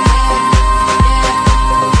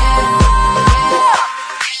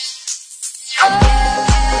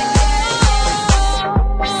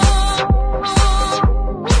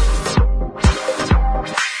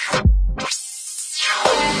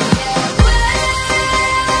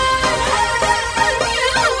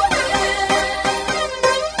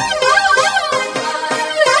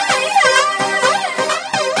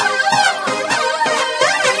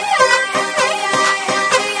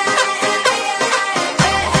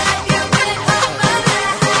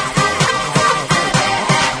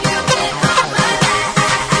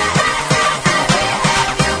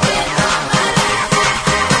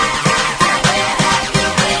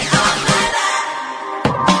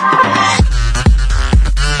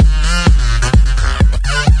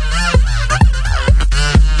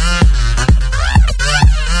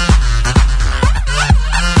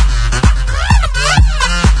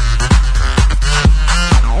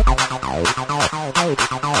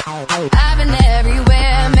 I've been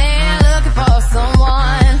everywhere, man, looking for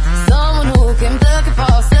someone who can looking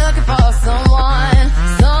for someone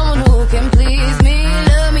who can please me,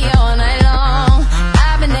 love me all night long.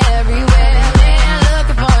 I've been everywhere, man,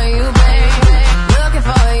 looking for you,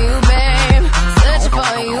 babe, searching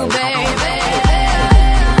for you, baby.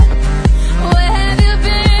 Where have you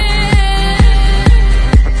been?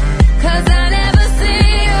 'Cause I never see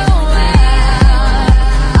you out.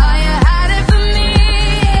 Are you hiding from me?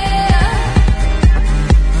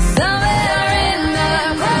 Somewhere in the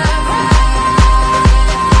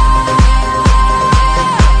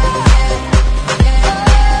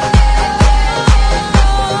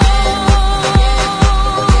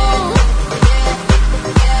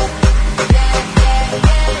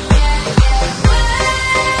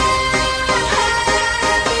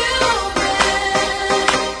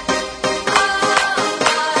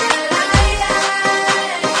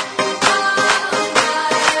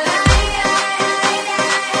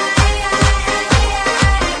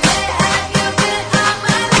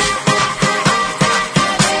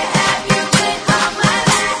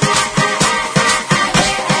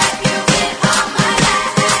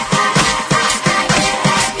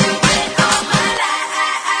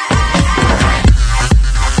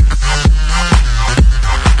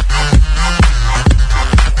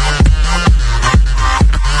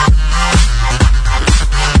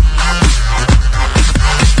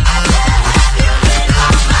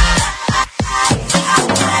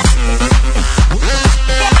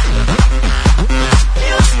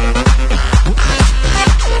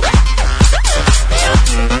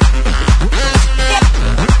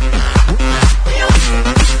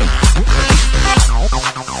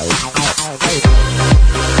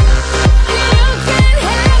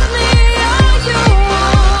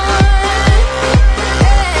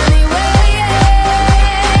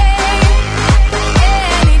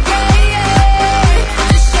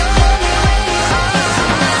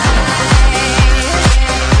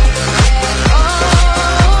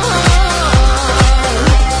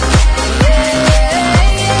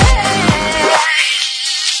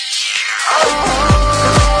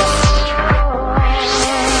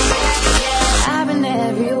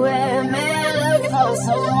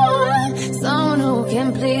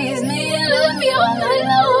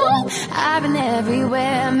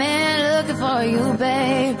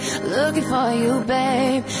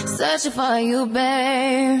searching for you,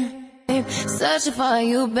 babe, searching for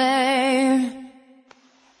you, babe.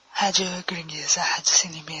 Rádio QHiNGSZ, a rádio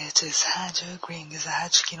sem limites. Rádio QHiNGSZ, a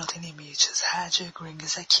rádio que não tem limites. Rádio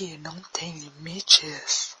QHiNGSZ, aqui não tem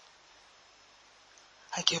limites.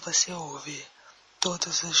 Aqui você ouve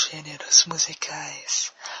todos os gêneros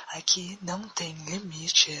musicais. Aqui não tem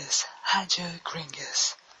limites. Rádio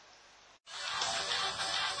QHiNGSZ.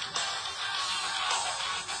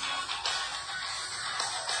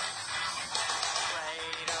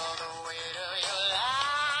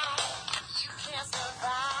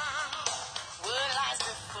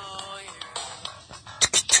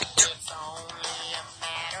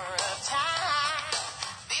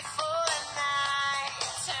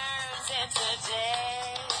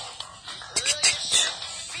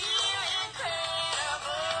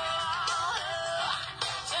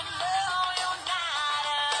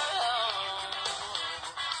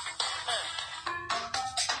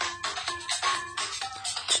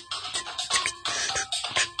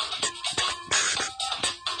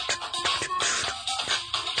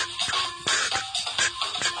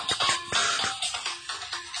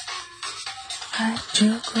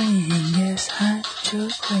 Rádio QHiNGSZ, Rádio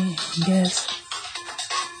QHiNGSZ.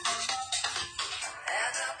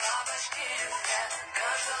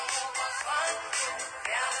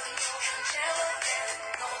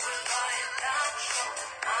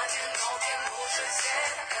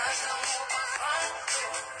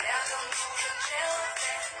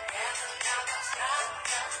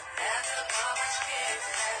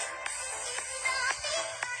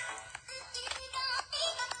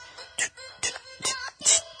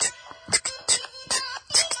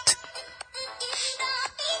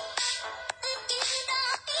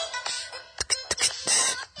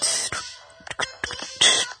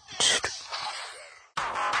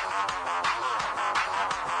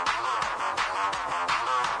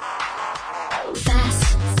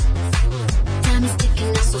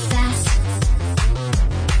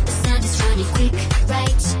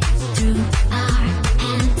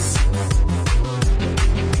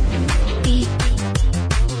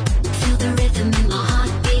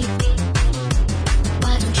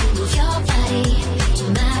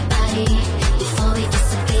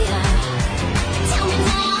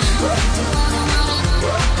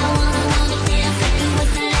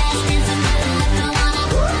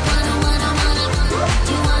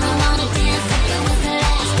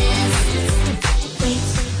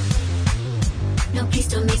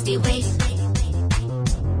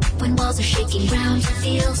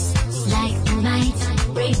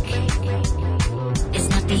 break. It's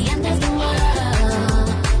not the end of the world.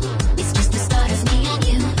 It's just the start of me and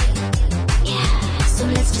you. Yeah, so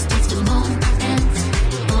let's just taste a moment.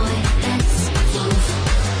 Boy, let's move.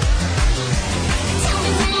 Tell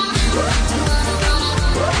me now, do you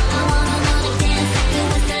wanna dance like it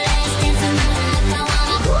was the last dance of my life? I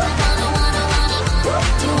wanna,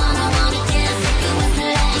 do you wanna dance like it was the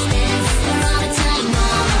last dance? We're on a time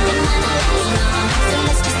bomb, it might not last long, so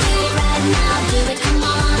let's just do it right now. Do it, come on.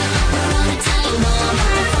 We're on a time bomb,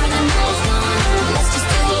 before the night's gone. Let's just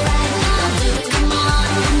do it right now. Do it, come on,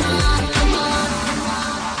 come on, come on.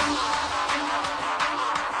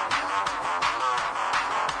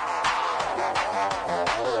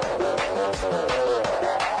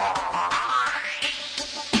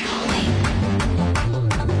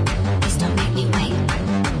 Please don't make me wait.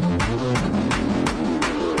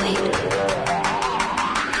 Wait.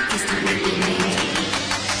 Please don't make me wait.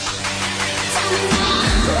 Tell me now.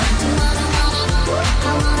 Do you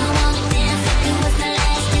wanna dance like it was the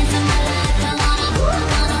last dance of my life? I wanna,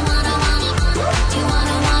 do you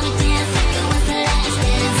wanna dance like it was the last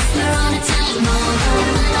dance? We're on a time bomb, it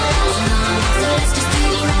might not last long, so let's just do it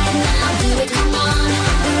right now. Do it, come on.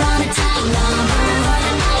 We're on a time bomb, before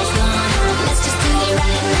the night's gone. Let's just do it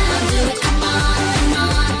right now. Do it, come on, come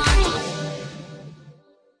on.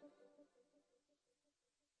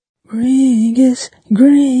 Gringas,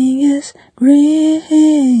 gringas,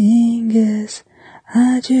 gringas,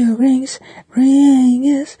 rádio Gringas,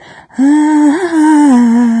 gringas,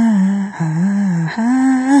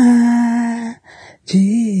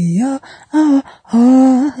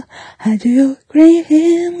 rádio Gringas,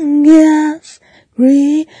 gringas,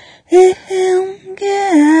 gringas,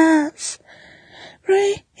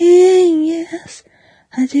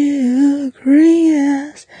 rádio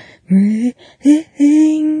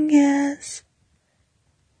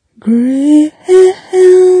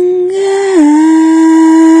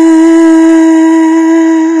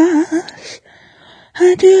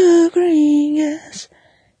Gringas, gringas, rádio Gringas,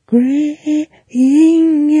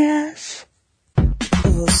 gringas.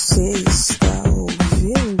 Você está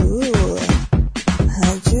ouvindo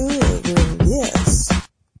Rádio Gringas.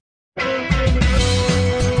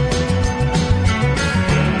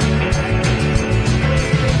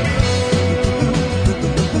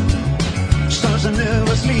 Stars are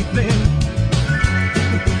never sleeping.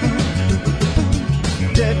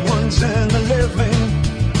 Dead ones and the living.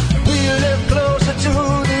 We live closer to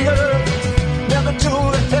the earth, never to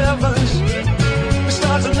the heavens. The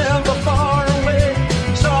stars are never far away.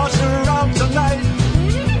 Stars are out tonight.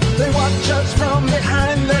 They watch us from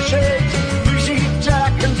behind their shades. We see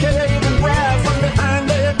Jack and Kate and Brad from behind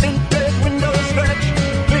their tinted windows stretch,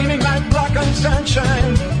 gleaming like blackened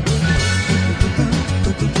sunshine.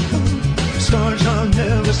 Stars are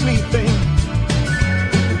never sleeping.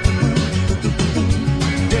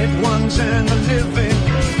 Dead ones and the living,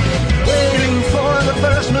 waiting for the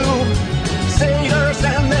first move. Sailors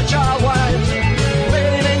and their child wives,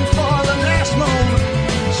 waiting for the next move.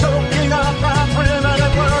 Soaking up our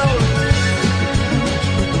primitive world.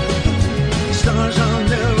 Stars are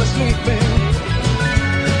never sleeping.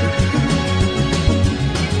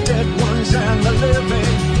 Dead ones and the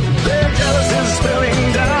living, their jealousy's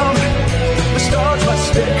spilling down. The stars must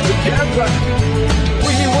stick together.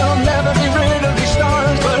 We will never be rid of these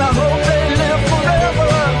stars, but I hope they live forever.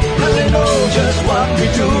 And they know just what we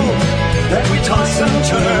do, that we toss and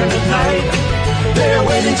turn at night. They're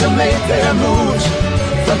waiting to make their moves,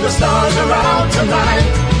 but the stars are out tonight.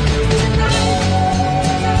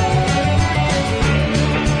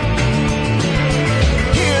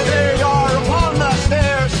 Here they are upon the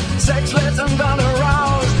stairs, sexless and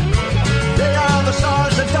unaroused. They are the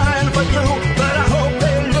stars that dying for you, but I hope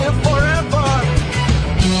they live forever.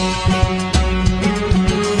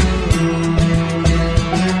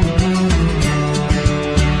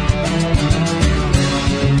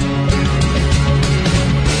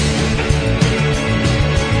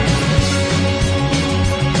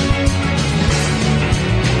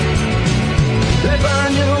 They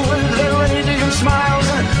burn you with their radiant smiles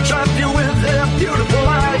and trap you with their beautiful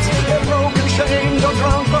eyes. They're broken, shamed, or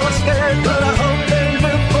drunk or scared, but I hope they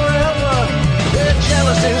live forever. Their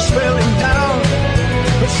jealousy's spilling down,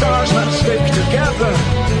 the stars must stick together.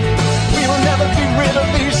 We will never be rid of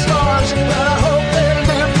these stars, but I hope they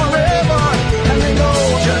live forever. And they know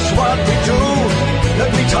just what we do, that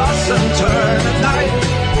we toss and turn at night.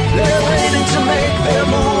 They're waiting to make their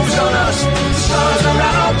moves on us. The stars are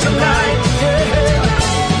out tonight. Yeah.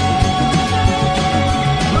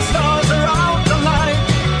 The stars are out tonight.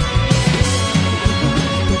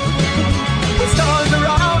 The stars are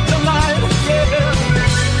out tonight. Yeah.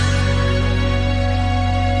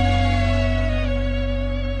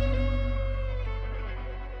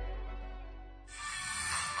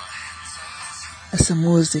 Essa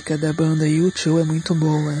música da banda oito é muito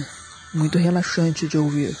boa, muito relaxante de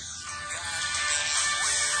ouvir.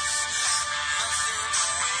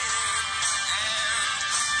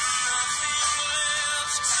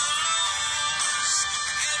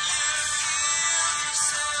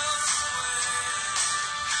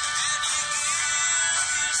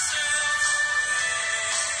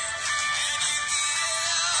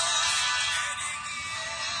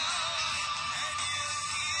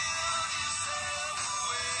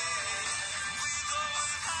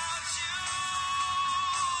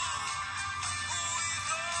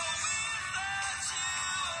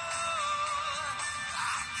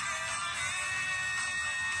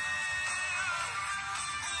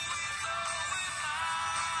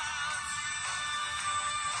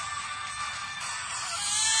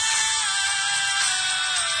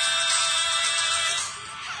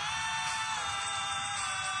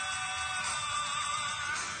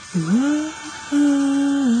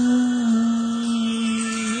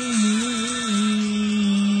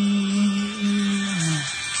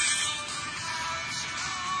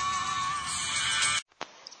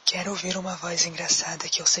 Quer ouvir uma voz engraçada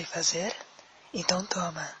que eu sei fazer? Então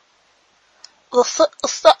toma. Você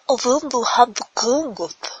está ouvindo o Rádio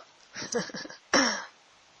QHiNGSZ?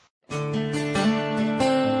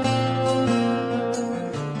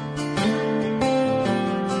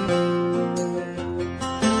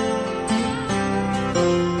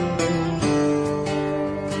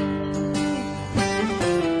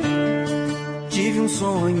 Tive um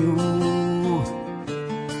sonho,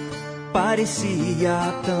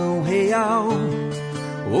 parecia tão real.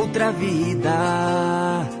 Outra vida,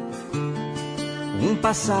 um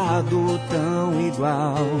passado tão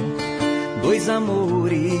igual. Dois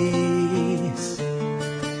amores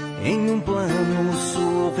em um plano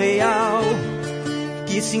surreal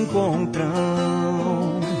que se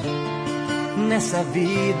encontram nessa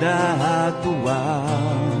vida atual.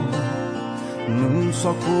 Num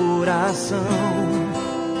só coração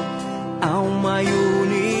há uma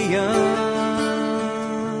união.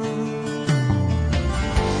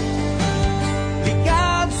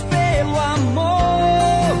 Ligados pelo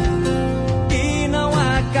amor que não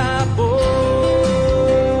acabou.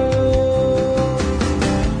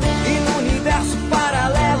 E no universo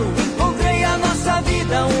paralelo encontrei a nossa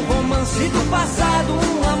vida, um romance do passado,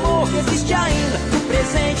 um amor que existe ainda no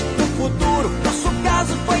presente, no futuro. Nosso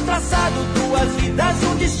caso foi traçado, duas vidas e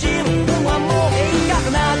um destino, um amor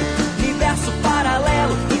reencarnado. Universo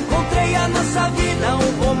paralelo, encontrei a nossa vida,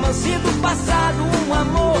 um romance do passado, um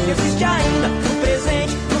amor que existe ainda no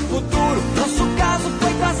presente, no futuro. Nosso caso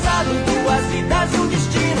foi traçado, duas vidas e um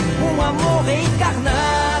destino, um amor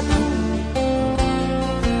reencarnado.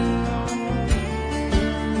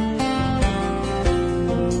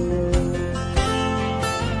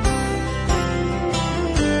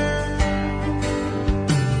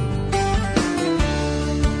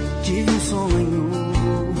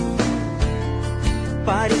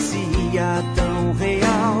 Parecia tão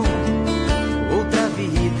real, outra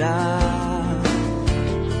vida,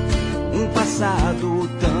 um passado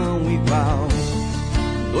tão igual.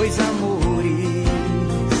 Dois amores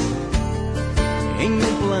em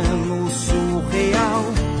um plano surreal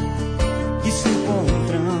que se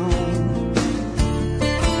encontram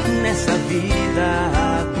nessa vida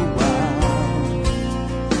atual.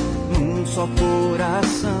 Num só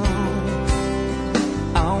coração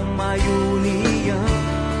há uma união.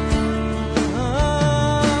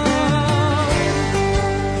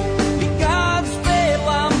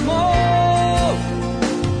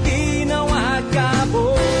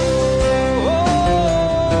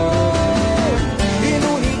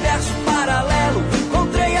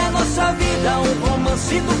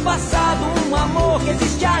 Do passado, um amor que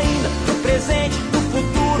existe ainda no presente, no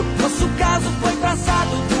futuro. Nosso caso foi traçado,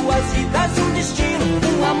 duas vidas e um destino,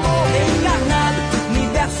 um amor reencarnado.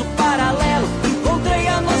 Universo paralelo, encontrei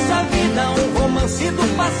a nossa vida, um romance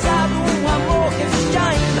do passado, um amor que existe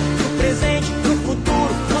ainda no presente, no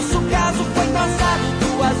futuro. Nosso caso foi traçado,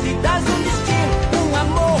 duas vidas e um destino, um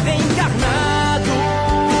amor reencarnado.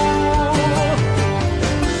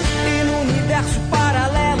 E no universo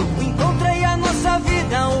paralelo encontrei a nossa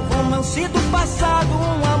vida, um romance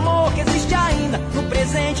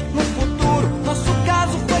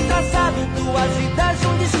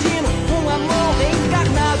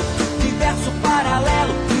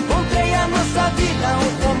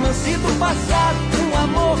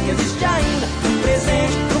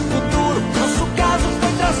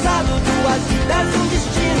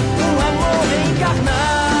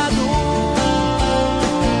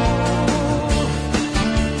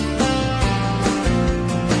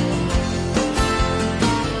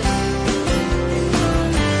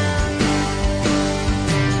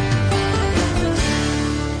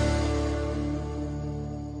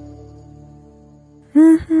Na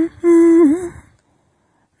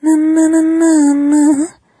na na na na na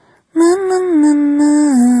na na na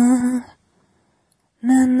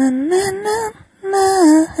na na na na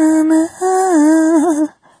na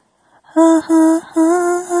ha ha ha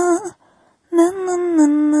na na na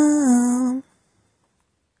na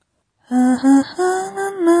ha ha ha na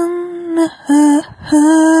na na ha ha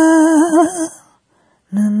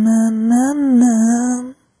na na na na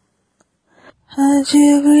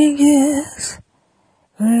Rádio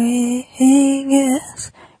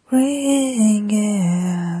QHiNGSZ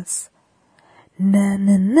na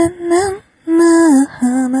na na na na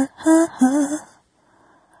na ha ha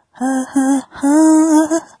ha ha ha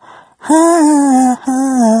ha ha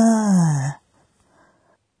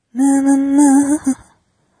na na na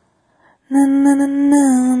na na na na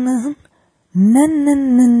na na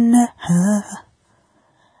na na ha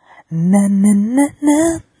na na na na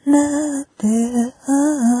na na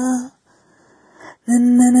na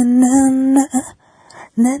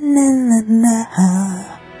na na na na ha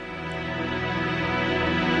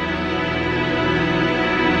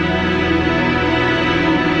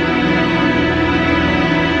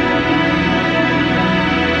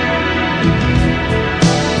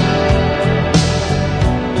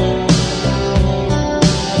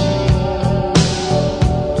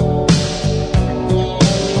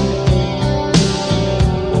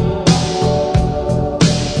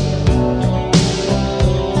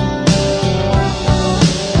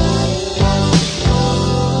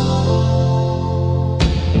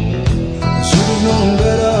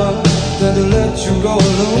You go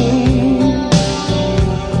alone.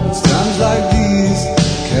 It's times like these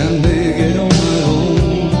can't make it on my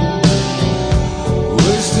own.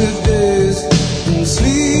 Wasted days and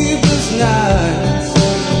sleepless nights,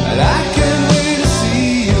 and I can't wait to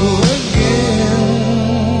see you again.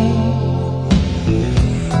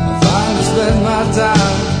 I finally spend my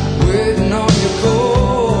time waiting on your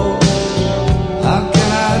call. How can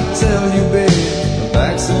I tell you, babe, my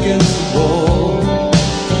back's against the wall?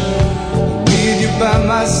 By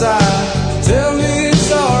my side, tell me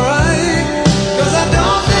it's alright, 'cause I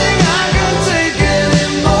don't think I can take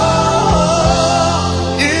anymore.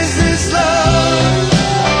 Is this love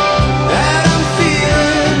that I'm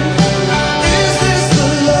feeling? Is this the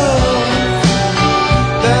love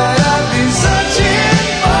that I've been searching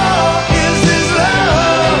for? Is this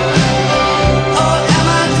love, or am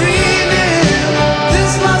I dreaming?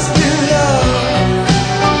 This must be love,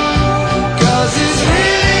 'cause it's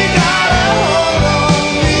really got a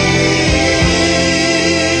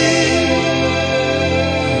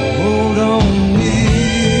hold on.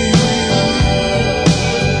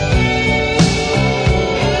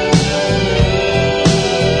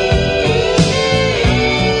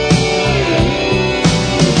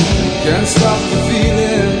 Can't stop the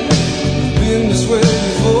feeling, it's been this way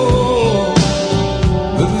before.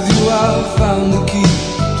 But with you I've found the key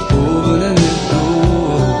to open any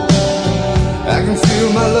door. I can feel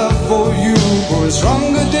my love for you growing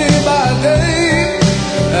stronger day by day,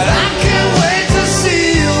 and I can't wait to see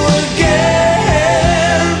you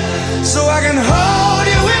again, so I can hold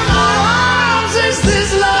you in my arms. Is this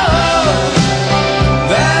love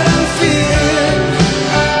that I'm feeling?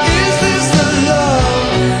 Is this the love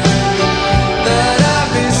that I've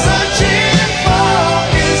been searching for?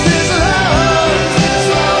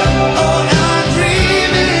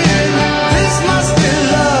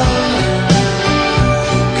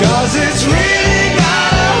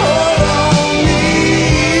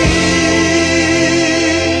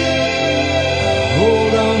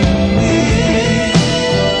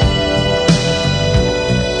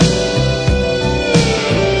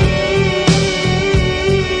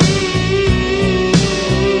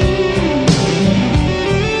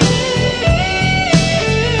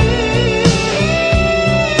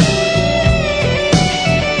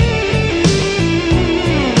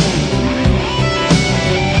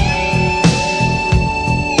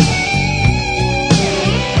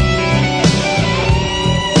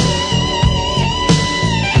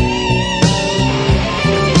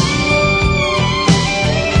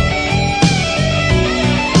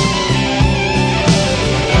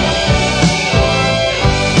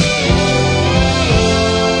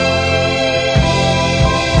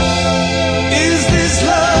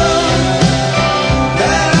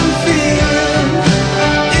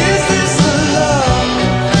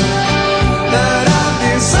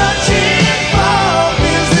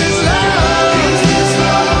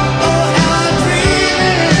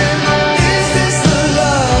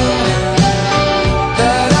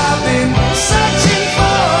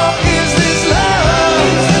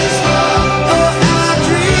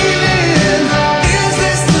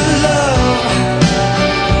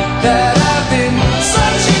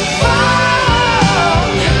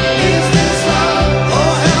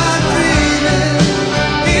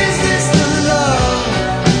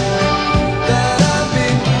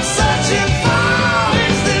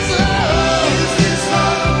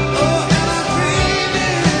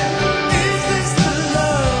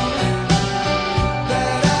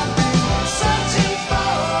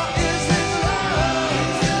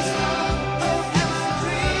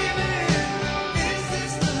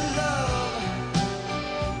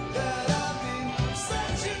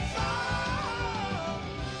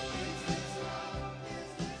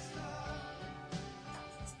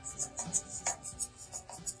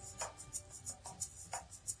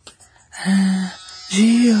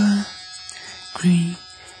 Rádio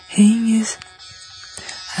QHiNGSZ.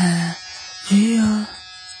 Rádio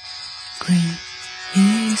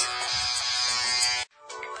QHiNGSZ.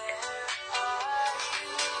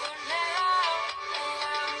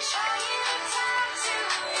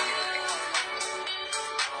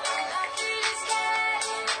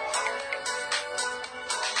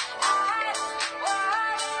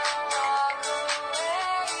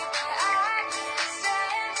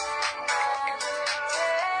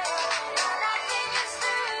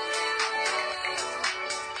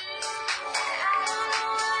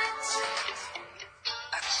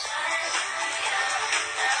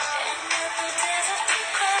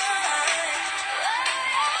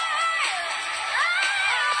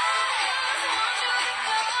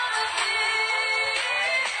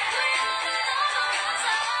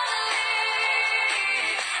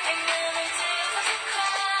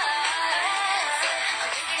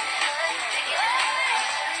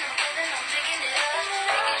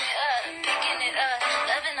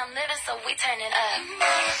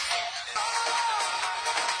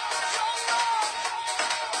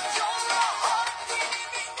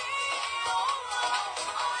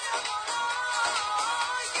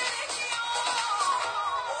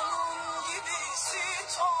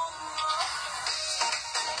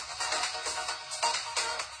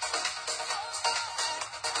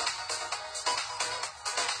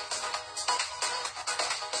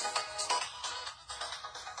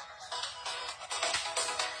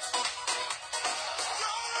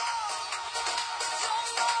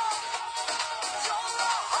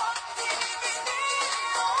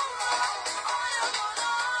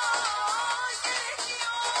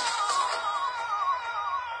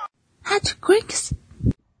 Rádio QHiNGSZ.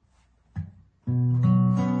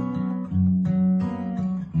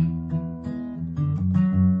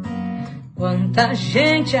 Quanta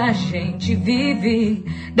gente a gente vive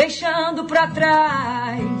deixando pra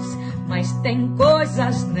trás, mas tem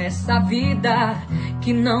coisas nessa vida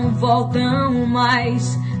que não voltam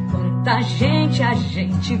mais. Quanta gente a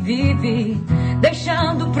gente vive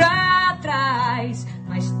deixando pra trás,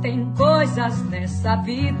 mas tem coisas nessa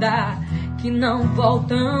vida que não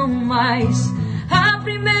voltam mais. A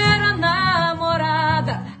primeira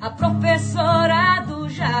namorada, a professora do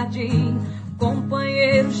jardim,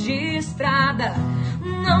 companheiros de estrada,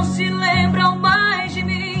 não se lembram mais de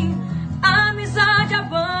mim. Amizade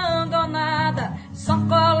abandonada, só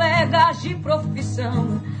colegas de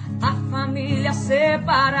profissão, a família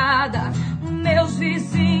separada, meus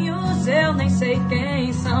vizinhos eu nem sei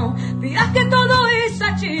quem são. Pior que tudo isso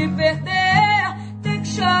é te perder, ter que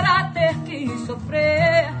chorar, ter que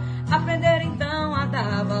sofrer, aprender então a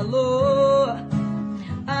dar valor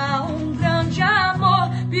a um grande amor.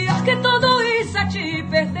 Pior que tudo isso é te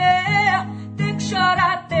perder, ter que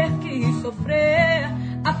chorar, ter que sofrer,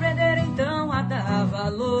 aprender então a dar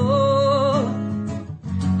valor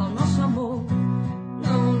ao nosso amor.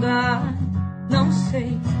 Não dá, não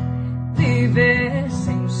sei viver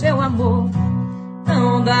sem o seu amor.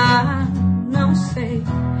 Não dá, não sei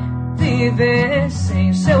viver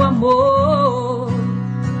sem o seu amor.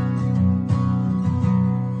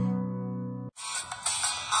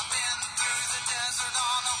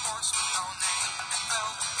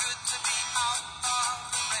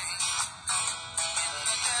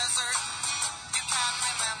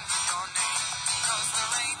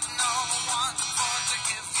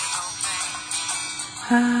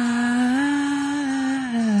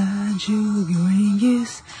 Rádio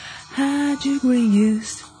QHiNGSZ, Rádio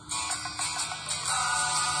QHiNGSZ,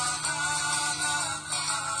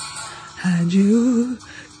 Rádio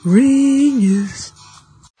QHiNGSZ.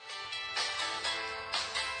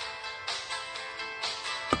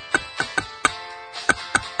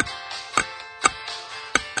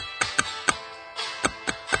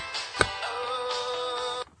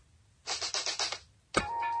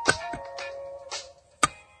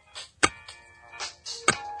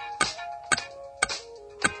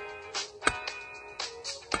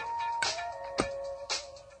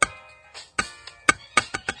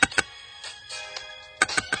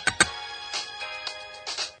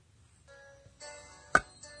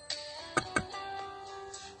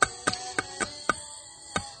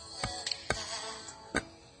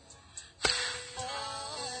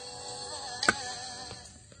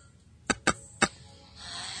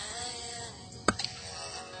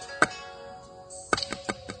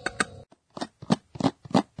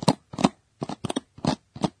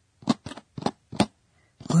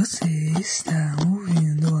 Você está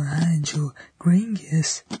ouvindo a Rádio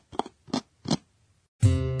QHiNGSZ.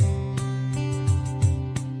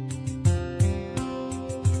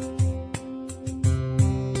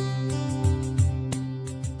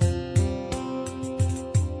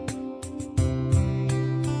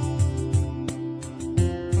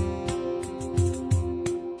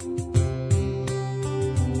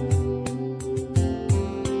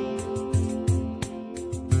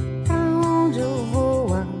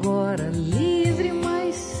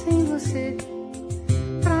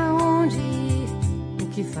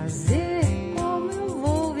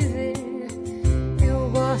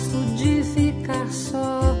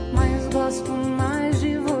 gosto mais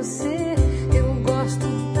de você. Eu gosto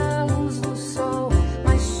da luz do sol,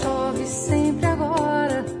 mas chove sempre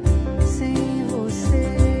agora. Sem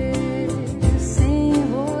você, sem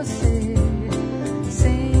você,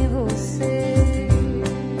 sem você.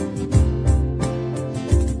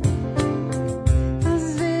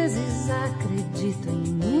 Às vezes acredito em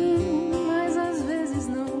mim, mas às vezes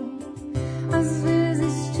não. Às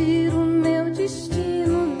vezes tiro meu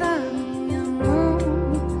destino da minha mão.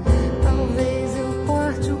 Talvez eu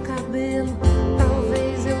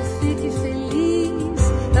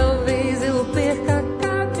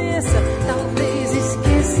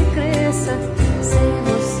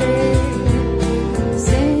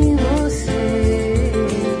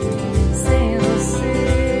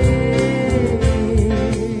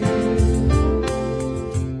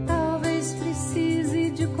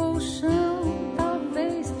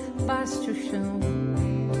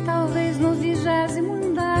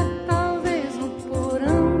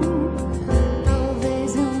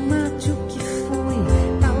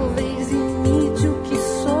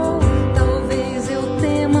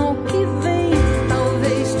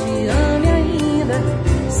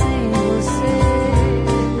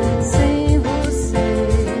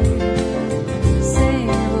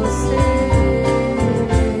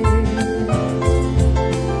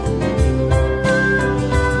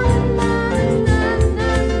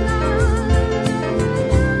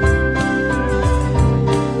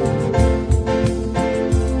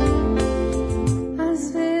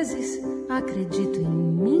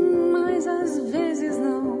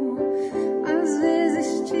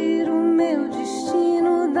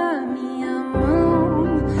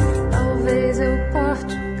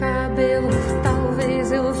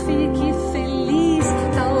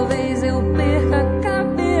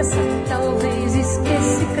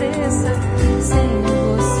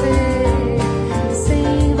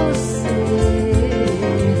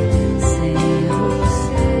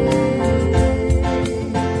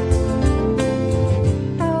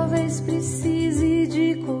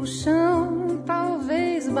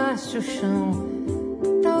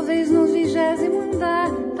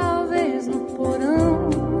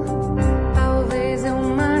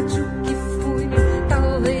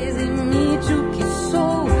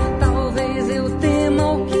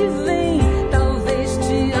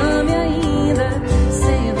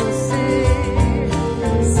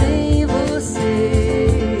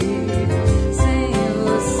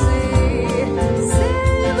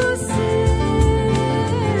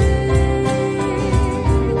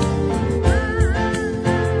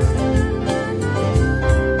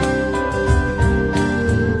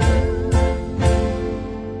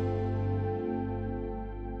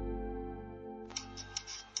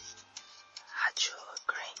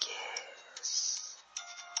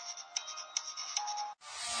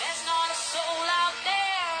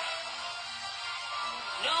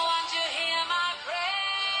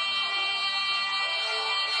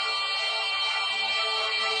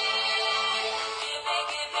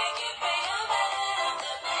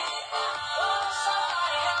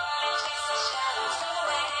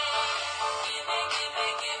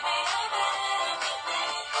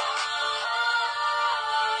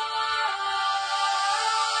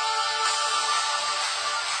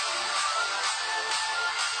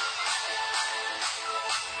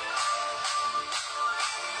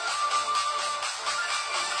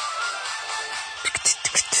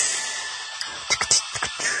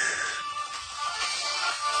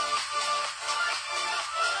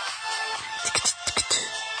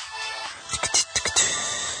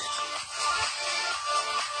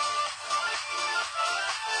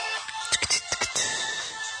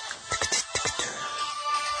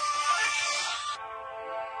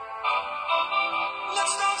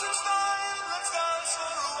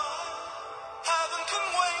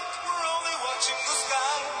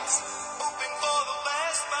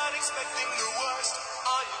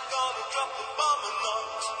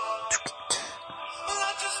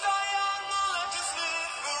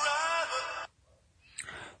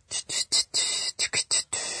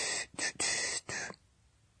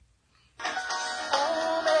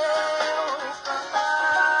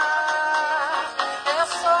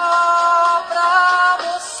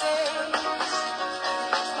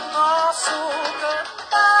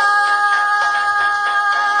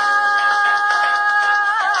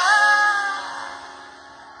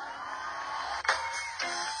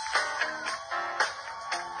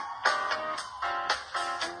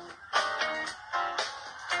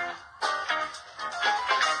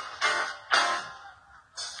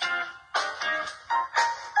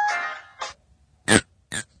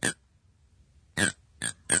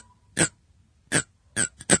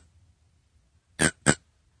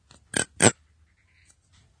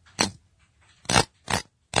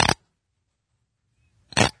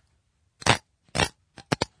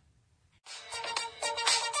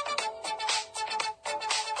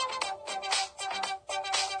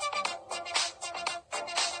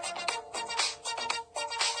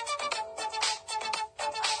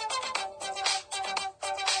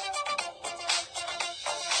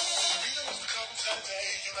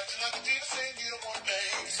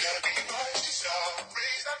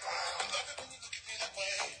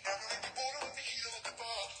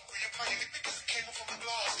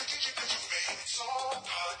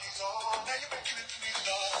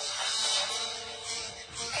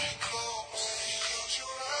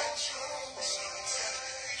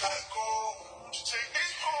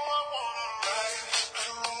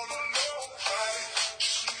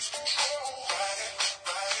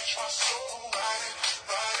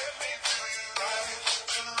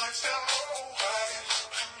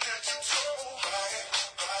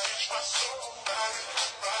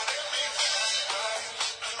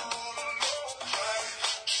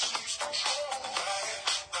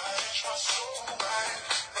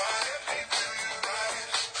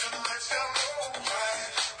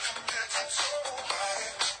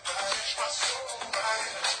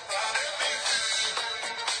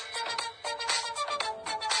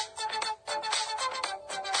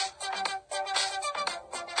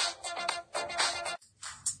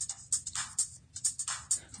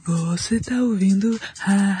Você tá ouvindo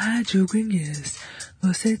a Rádio QHiNGSZ.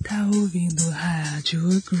 Você tá ouvindo a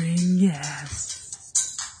Rádio QHiNGSZ.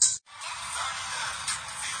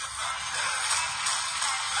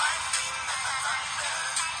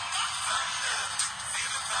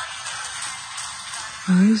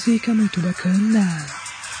 Música muito bacana.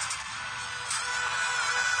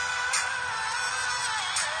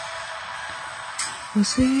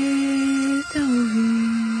 Você tá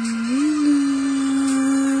ouvindo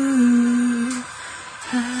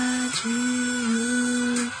Rádio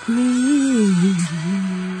QHiNGSZ.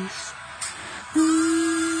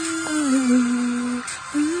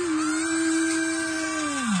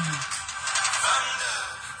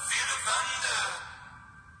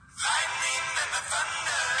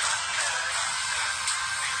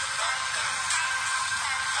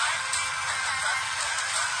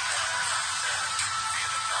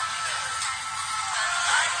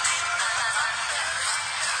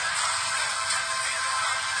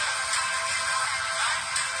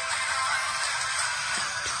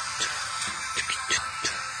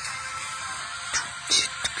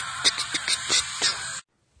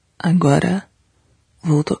 Agora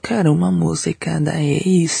vou tocar uma música da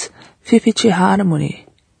ex-Fifth Harmony,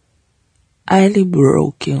 Ali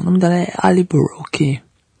Brooke. O nome dela é Ali Brooke.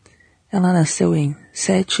 Ela nasceu em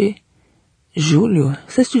 7 de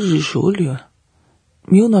julho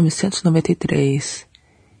 1993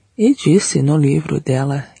 e disse no livro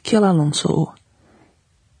dela que ela lançou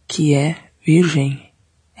que é virgem.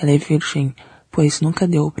 Ela é virgem, pois nunca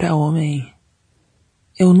deu para homem.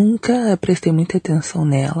 Eu nunca prestei muita atenção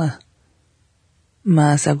nela,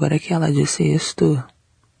 mas agora que ela disse isto,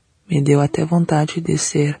 me deu até vontade de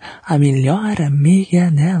ser a melhor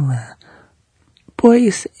amiga dela.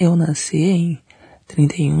 Pois eu nasci em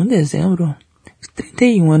 31 de dezembro.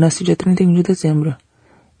 Eu nasci dia 31 de dezembro,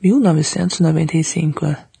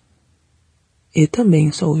 1995. E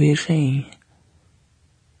também sou virgem.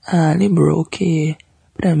 A Ali Brooke,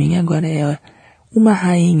 pra mim, agora é uma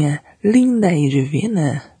rainha linda e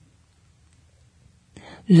divina.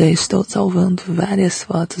 Já estou salvando várias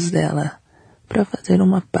fotos dela para fazer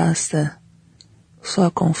uma pasta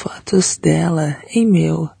só com fotos dela em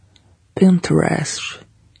meu Pinterest.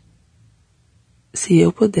 Se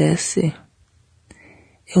eu pudesse,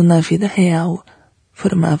 eu na vida real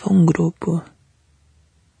formava um grupo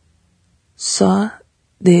só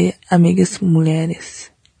de amigas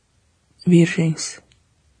mulheres virgens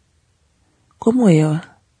como eu.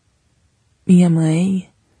 Minha mãe,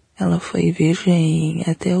 ela foi virgem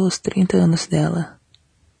até os 30 anos dela.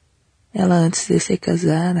 Ela, antes de se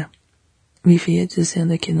casar, vivia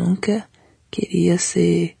dizendo que nunca queria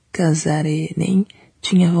se casar e nem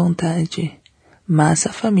tinha vontade. Mas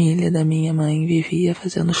a família da minha mãe vivia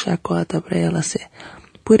fazendo chacota por ela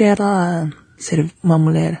ser uma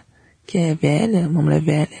mulher que é velha, uma mulher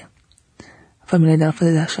velha. A família dela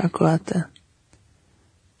fazia chacota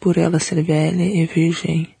por ela ser velha e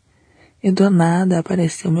virgem. E do nada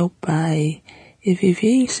apareceu meu pai e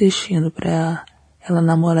vivia insistindo para ela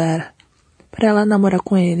namorar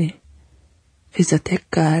com ele. Fiz até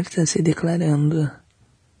cartas se declarando.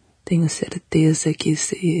 Tenho certeza que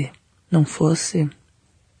se não fosse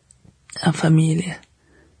a família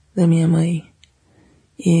da minha mãe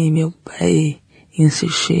e meu pai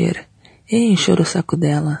insistir e encher o saco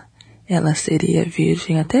dela, ela seria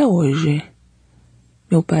virgem até hoje.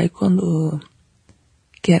 Meu pai, quando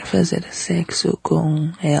quer fazer sexo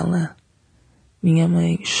com ela, minha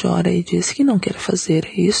mãe chora e diz que não quer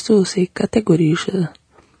fazer. Isso se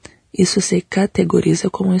categoriza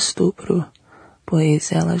como estupro,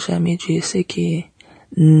 pois ela já me disse que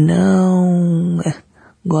não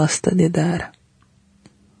gosta de dar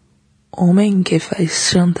Homem que faz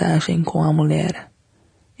chantagem com a mulher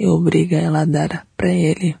e obriga ela a dar pra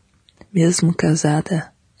ele, mesmo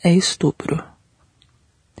casada, é estupro.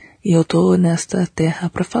 E eu tô nesta terra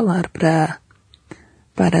pra falar para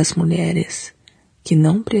as mulheres que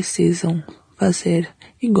não precisam fazer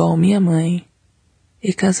igual minha mãe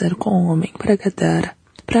e casar com um homem para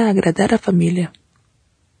agradar a família.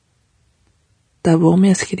 Tá bom,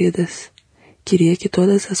 minhas queridas? Queria que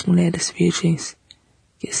todas as mulheres virgens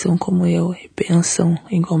que são como eu e pensam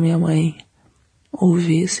igual minha mãe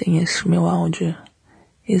ouvissem este meu áudio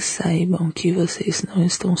e saibam que vocês não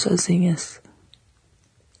estão sozinhas.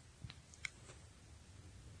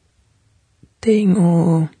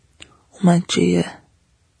 Tenho uma tia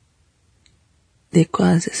de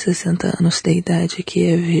quase 60 anos de idade que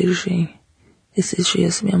é virgem. Esses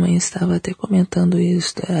dias minha mãe estava até comentando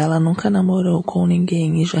isso. Ela nunca namorou com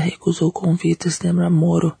ninguém e já recusou convites de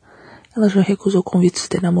namoro. Ela já recusou convites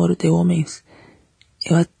de namoro de homens.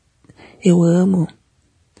 Eu amo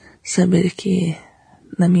saber que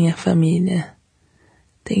na minha família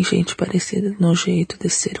tem gente parecida no jeito de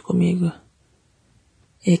ser comigo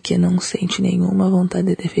e que não sente nenhuma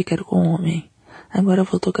vontade de ficar com homem. Agora eu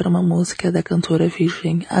vou tocar uma música da cantora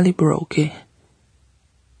virgem Ali Broke.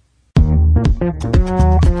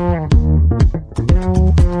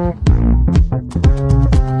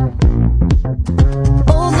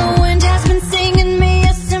 Oh, the wind has been singing me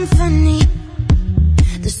a symphony,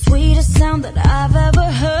 the sweetest sound that I've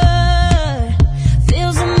ever heard.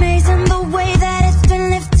 Feels amazing the way that it's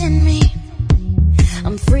been lifting me.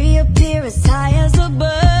 I'm free up here as high as a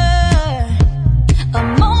bird. A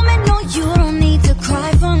moment, no, you don't need to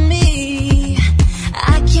cry for me.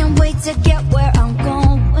 I can't wait to get where I'm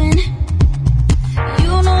going.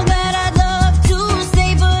 You know that I'd love to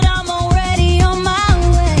stay, but I'm already on my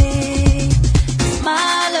way. 'Cause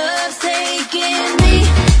my love's taking me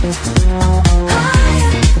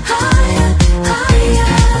higher, higher,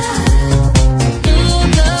 higher.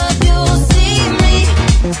 Look up, you'll see me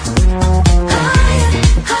higher,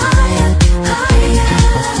 higher, higher.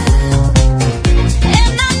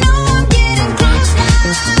 And I know I'm getting close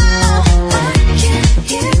now. I can't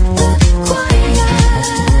hear the choir.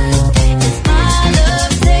 It's my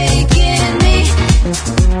love taking me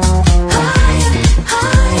higher,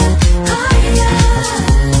 higher, higher.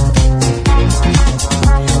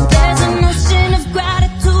 There's an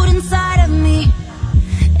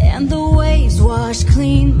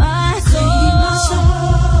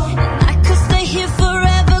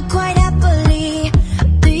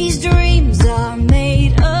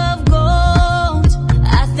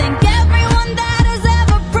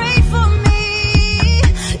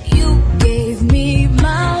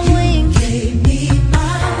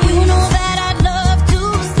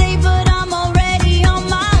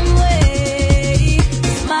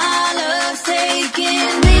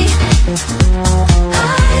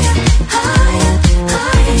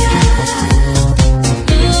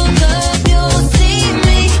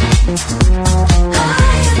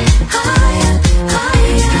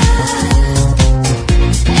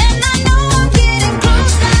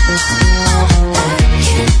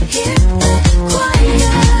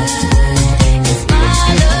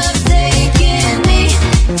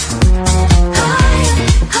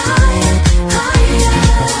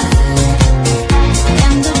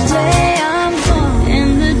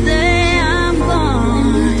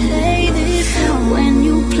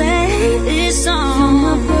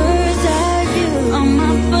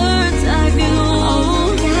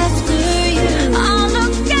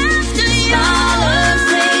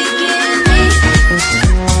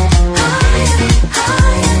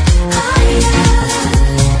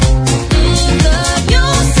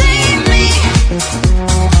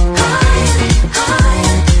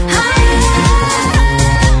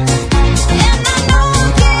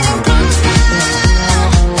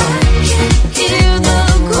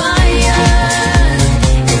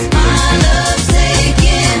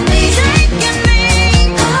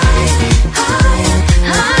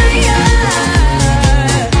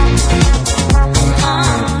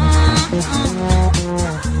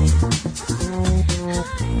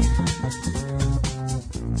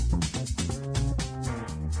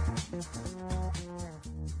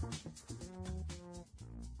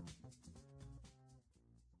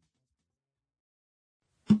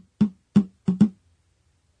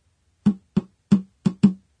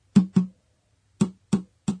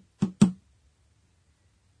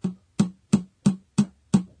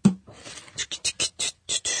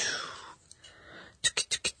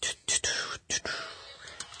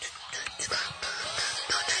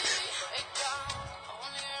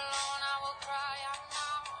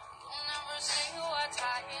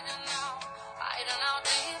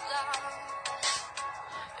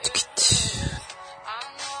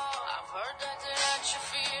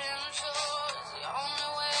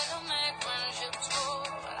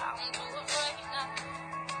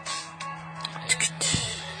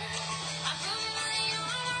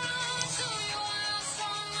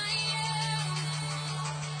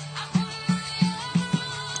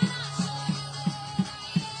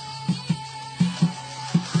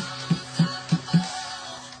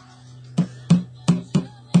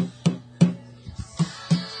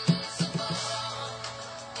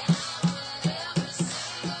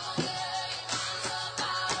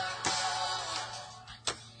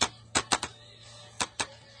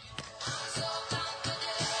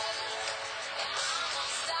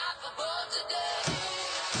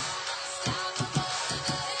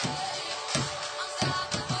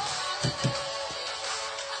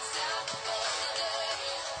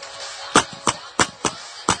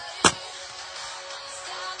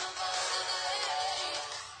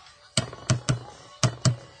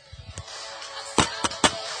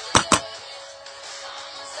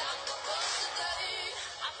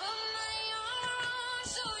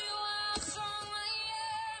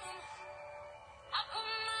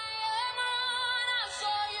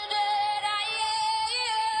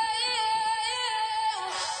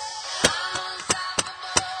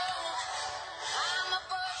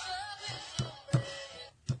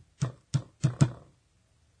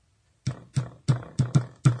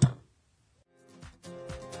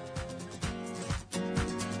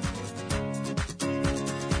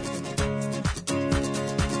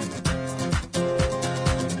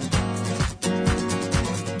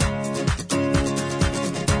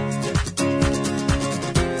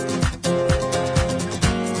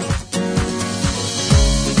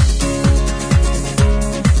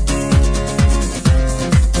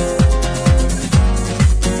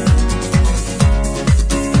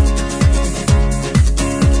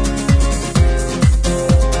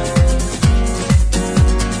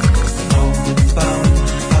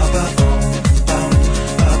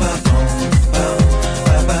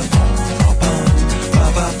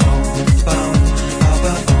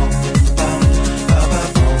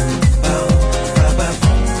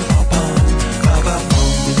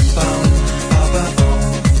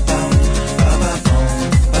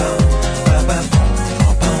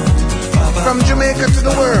From Jamaica to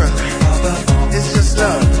the world, it's just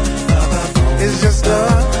love. It's just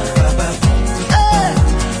love. Hey!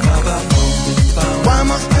 Why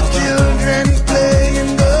must the children play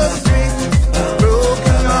in the street?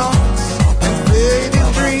 Broken hearts and faded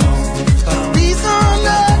dreams. Peace on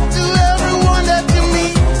earth to everyone that you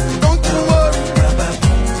meet. Don't you worry,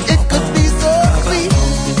 it could be so sweet.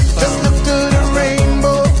 Just look to the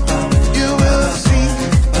rainbow, you will see.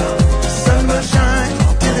 The sun will shine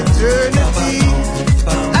till eternity.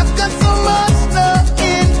 I've got so much love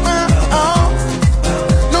in my heart,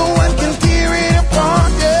 no one can tear it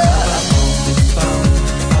apart, yeah.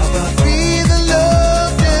 Be the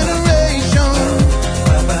love generation.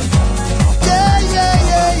 Yeah, yeah,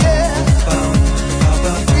 yeah, yeah.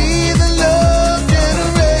 Be the love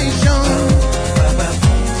generation.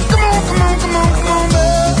 Come on, come on, come on, come on,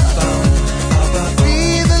 love. Be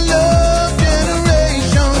the love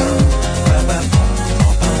generation.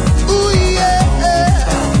 Ooh, yeah.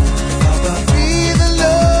 Be the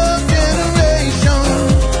love generation.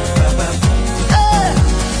 Hey.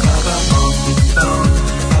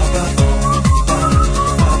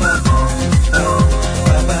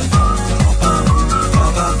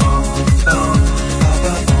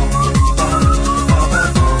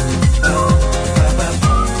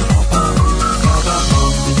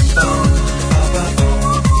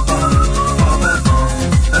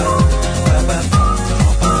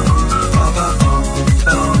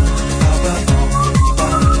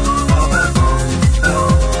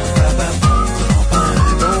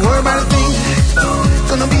 Don't worry about a thing,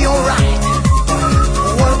 gonna be alright.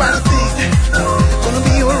 Don't worry about a thing, gonna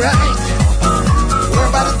be alright. Don't worry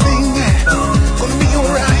about a thing, gonna be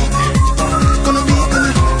alright. Gonna be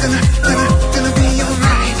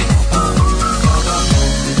alright.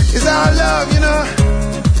 It's our love, you know.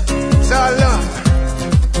 It's our love.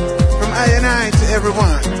 From I and I to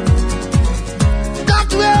everyone. Got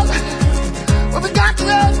to help, well, we got to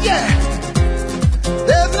help, yeah.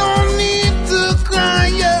 There's no need to cry,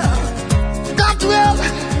 yeah. Got to help,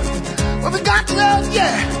 well, we got to help,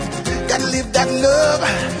 yeah. Gotta live that love.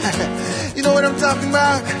 You know what I'm talking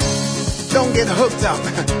about? Don't get hooked up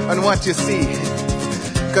on what you see,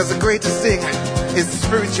 cause the greatest thing is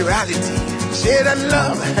spirituality. Share that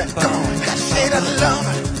love, come on. Gotta share that love,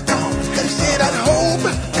 come on. Gotta share that hope,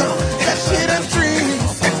 come on. Gotta share that dream.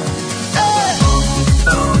 Hey!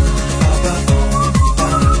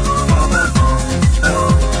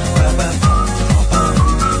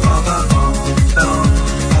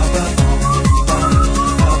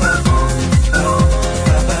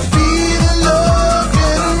 Be the love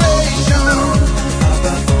generation.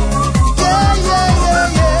 Yeah, yeah, yeah,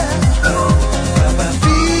 yeah.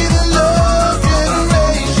 Be the love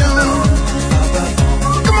generation.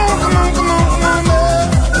 Come on, come on, come on, come on, love.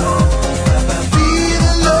 Be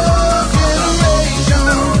the love generation.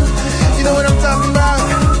 You know what I'm talking about?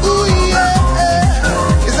 Ooh, yeah.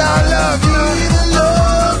 It's our love, you know. Be the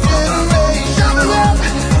love generation.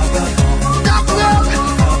 Got to help,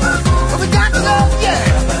 but we got to love, yeah.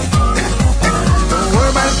 Don't worry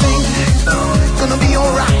about a thing, gonna be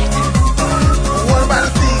alright. Don't worry about a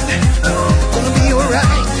thing, gonna be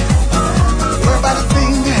alright. Don't worry about a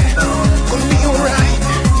thing, gonna be alright.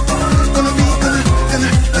 Gonna be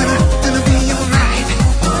alright.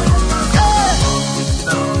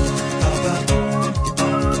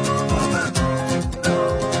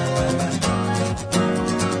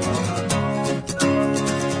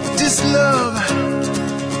 This love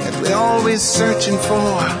that we're always searching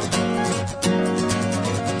for,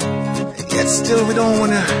 yet still we don't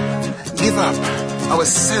wanna give up our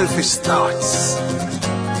selfish thoughts.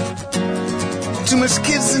 Too much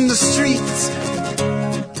kids in the streets,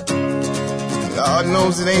 God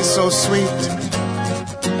knows it ain't so sweet.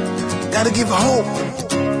 Gotta give hope,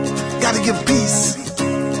 gotta give peace,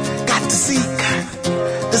 got to seek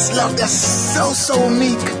this love that's so, so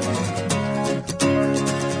meek.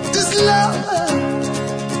 This love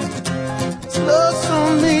so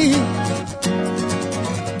meek.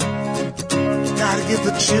 Gotta give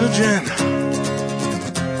the children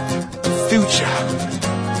a future,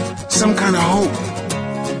 some kind of hope.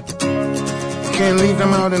 Can't leave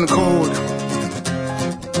them out in the cold,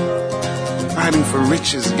 fighting for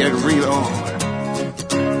riches, get real old.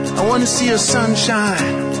 I wanna see your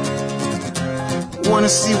sunshine, wanna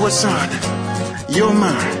see what's on your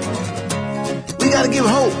mind. We gotta give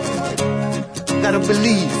hope, gotta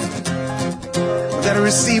believe, we gotta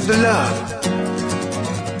receive the love.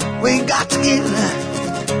 We got to give that,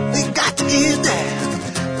 we got to give that,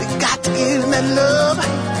 we got to give that love.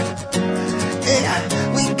 Yeah,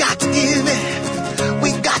 we got to give it,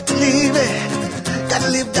 we got to live it, gotta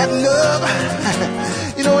live that love.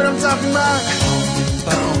 You know what I'm talking talking about?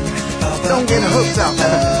 Don't get hooked up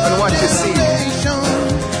on what you see,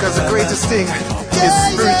 because the greatest thing is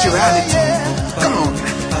spirituality. Come on,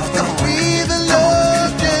 come on,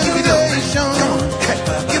 give it up, come on,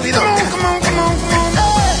 give it up, come on, come on, come on.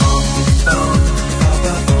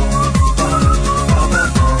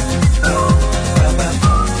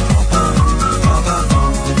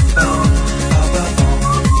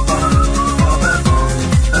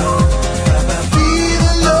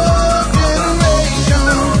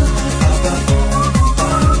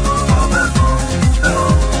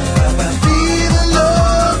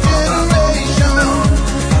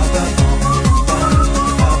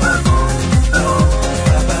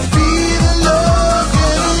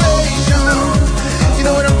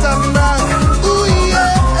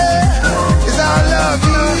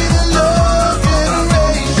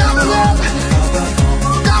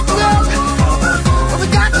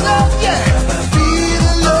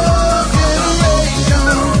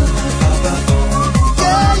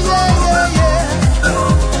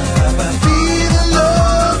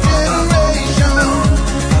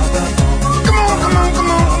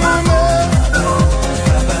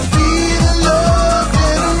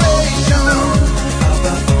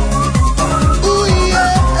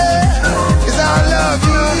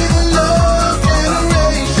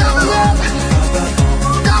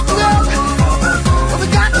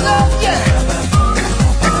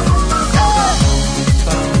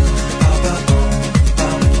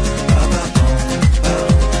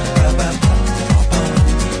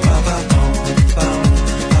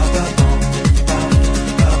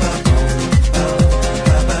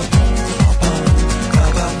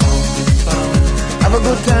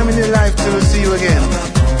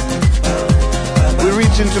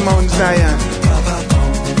 To Mount Zion,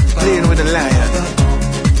 playing with a lion.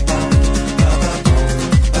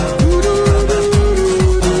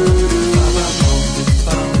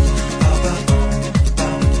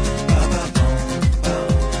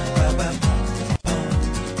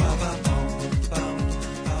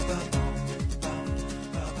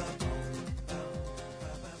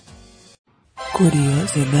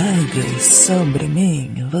 Curiosidades sobre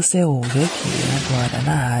mim, você ouve aqui agora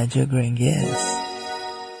na Rádio QHiNGSZ.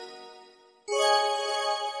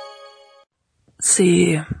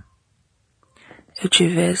 Se eu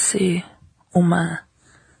tivesse uma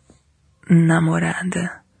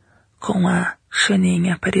namorada com a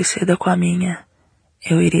chaninha parecida com a minha,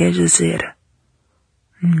 eu iria dizer: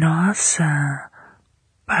 nossa,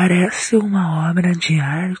 parece uma obra de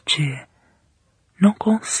arte. Não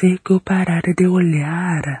consigo parar de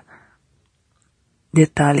olhar.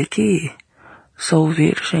 Detalhe que sou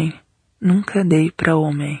virgem, nunca dei pra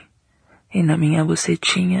homem, e na minha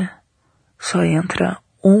bucetinha só entra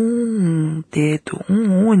um dedo,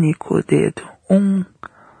 um único dedo,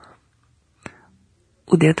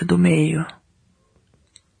 o dedo do meio.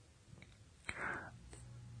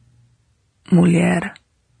 Mulher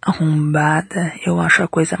arrombada, eu acho a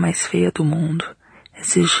coisa mais feia do mundo.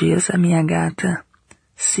 Esses dias a minha gata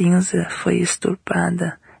cinza foi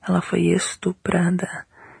estuprada, ela foi estuprada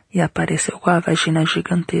e apareceu com a vagina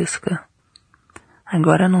gigantesca.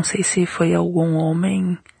 Agora não sei se foi algum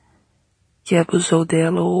homem que abusou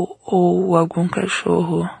dela ou algum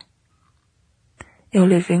cachorro. Eu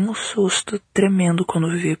levei um susto tremendo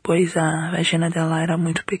quando vi, pois a vagina dela era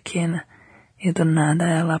muito pequena e do nada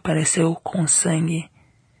ela apareceu com sangue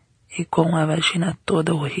e com a vagina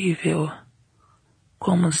toda horrível.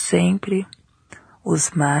 Como sempre, os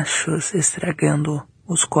machos estragando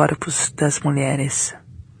os corpos das mulheres.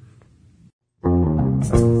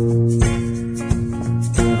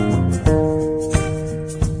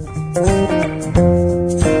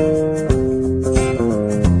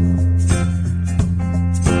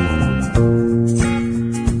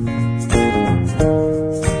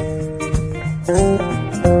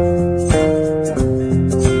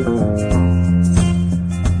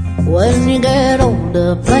 When you get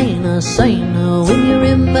older, plainer, saner, when you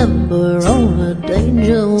remember all the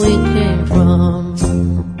danger we came from,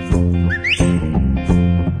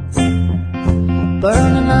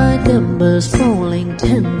 burning like embers, falling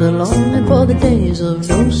tender, longing for the days of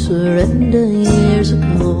no surrender years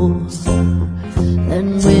ago.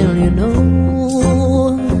 And will you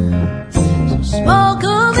know, so smoke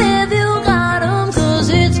 'em if you got 'em, 'cause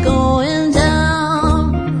it's going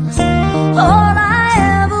down. All I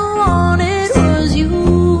ever wanted was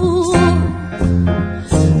you.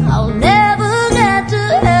 I'll never get to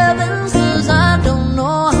heaven 'cause I don't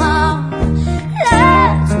know how.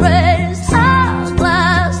 Let's raise our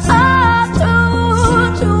glass up to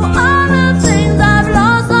all the things I've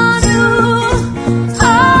lost on you.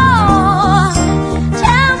 Oh,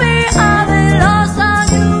 tell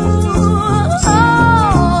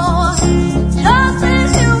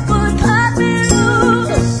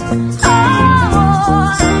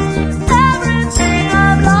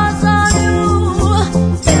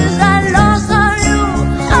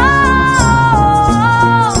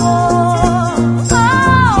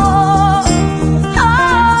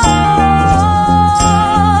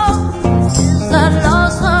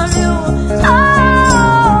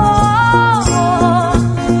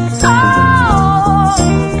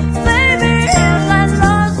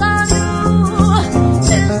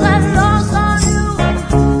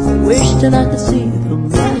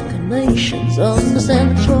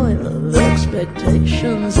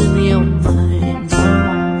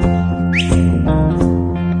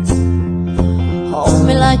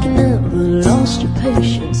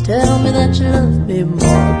Tell me that you love me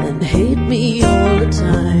more than hate me all the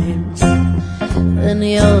time. And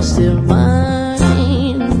you're still mine.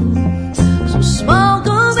 So smoke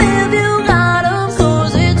 'em if you got 'em,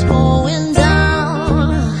 'cause it's going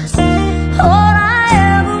down. All I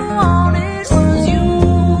ever wanted was you.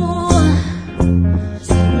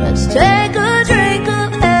 Let's take a drink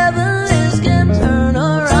of heaven, this can turn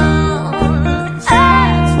around.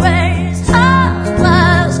 Let's raise our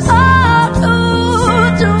glass up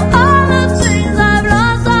to all the things I've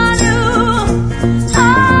lost on you.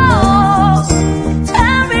 Oh,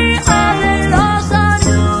 tell me all they lost on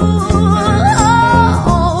you.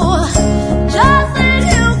 Oh, just that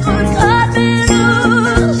you could cut me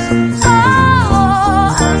loose. Oh,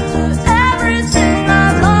 after everything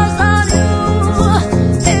I've lost on you,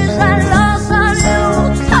 is that lost on you?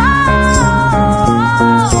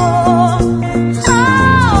 Oh,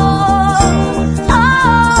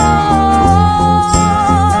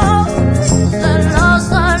 is that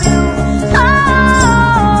lost on you?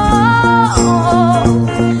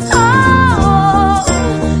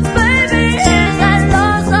 Baby, is that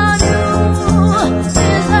lost on you?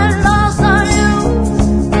 Is that lost on you?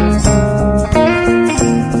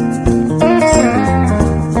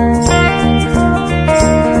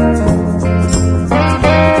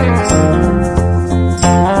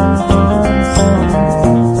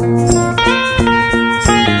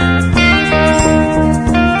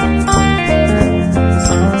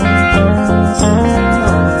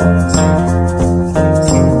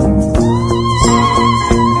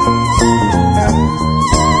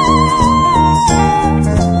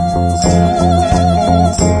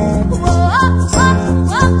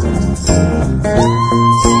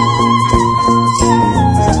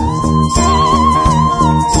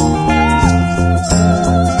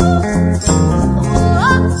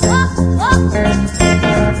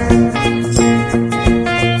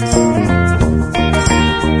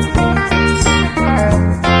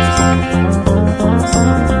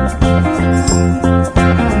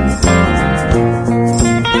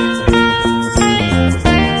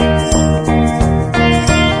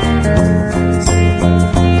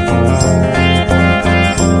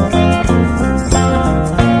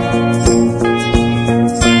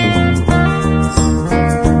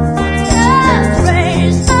 Let's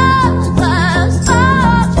raise our glass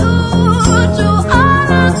up to all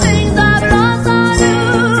the things I've lost on you.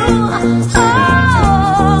 Oh,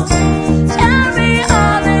 tell me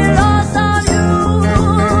all they lost on you.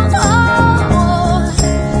 Oh,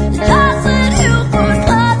 just that you could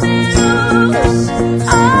cut me loose.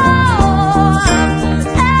 Oh, after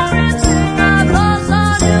everything I've lost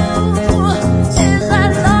on you, is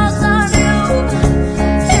that lost on you?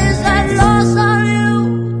 Is that lost on you?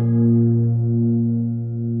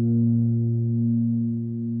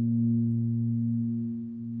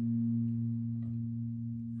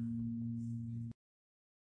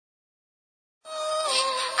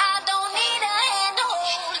 I don't need a hand to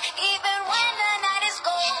hold, even when the night is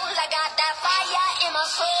cold. I got that fire in my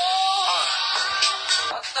soul.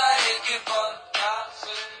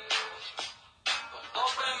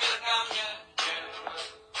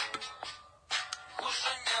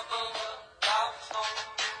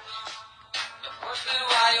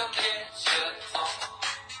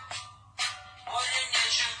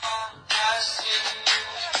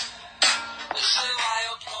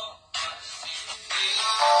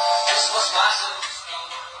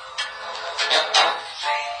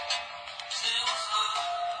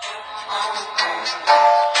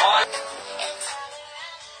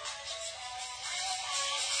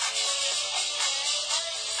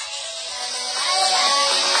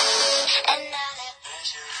 And now that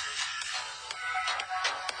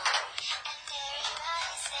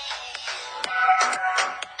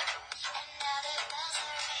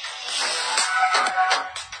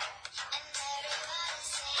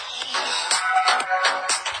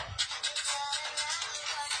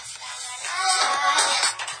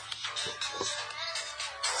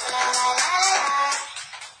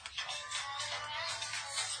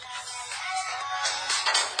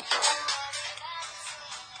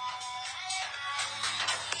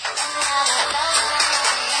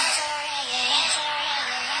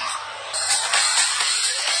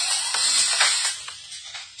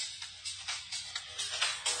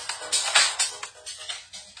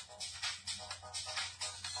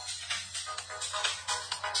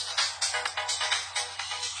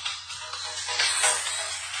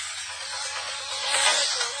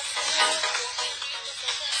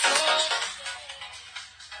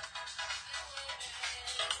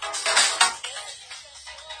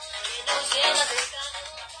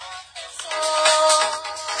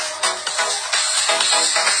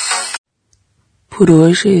por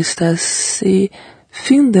hoje está se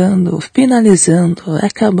finalizando,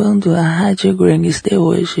 acabando a Rádio QHiNGSZ de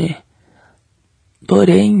hoje.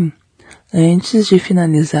 Porém, antes de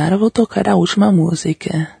finalizar, eu vou tocar a última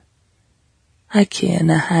música aqui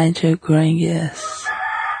na Rádio QHiNGSZ.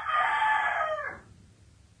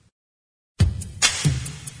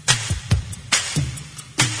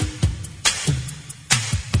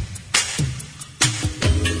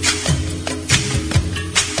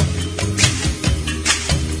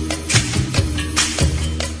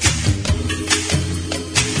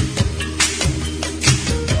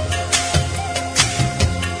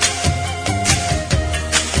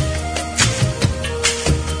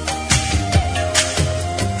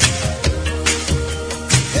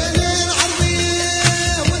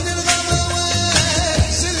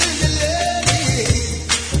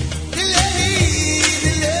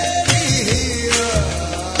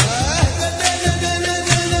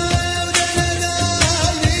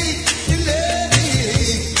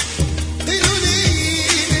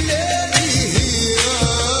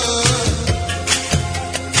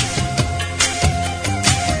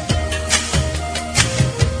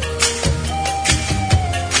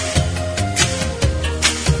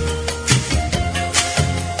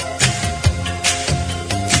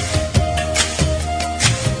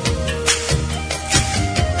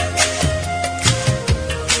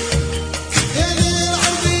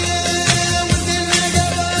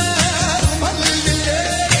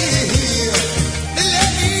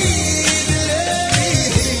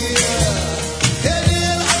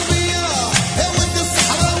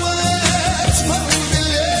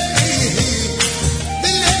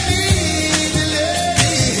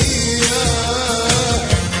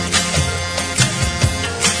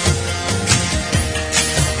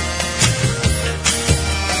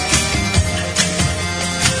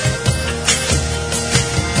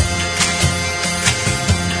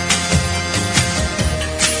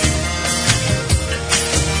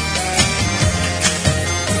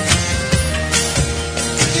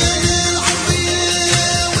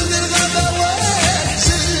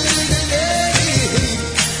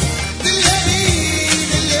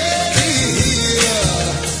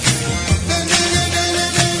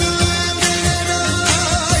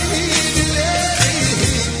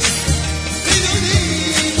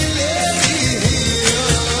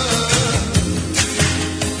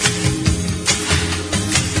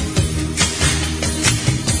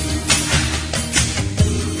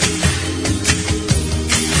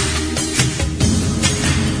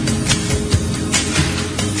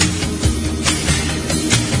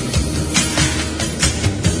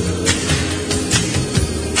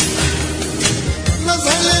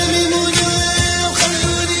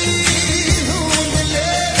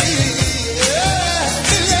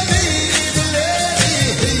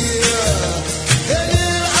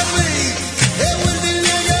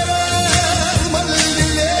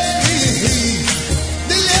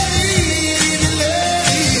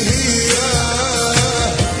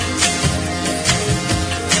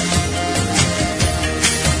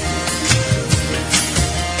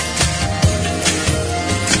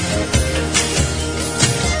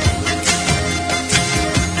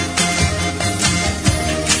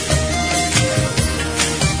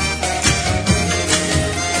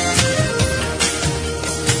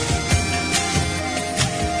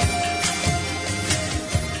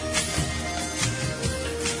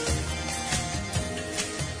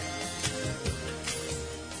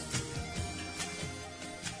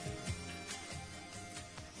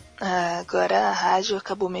 Agora a rádio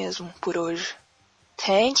acabou mesmo por hoje.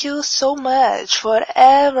 Thank you so much for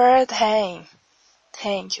everything.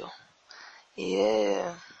 Thank you. E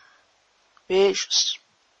beijos.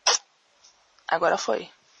 Agora foi.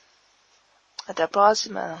 Até a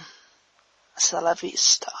próxima. Hasta la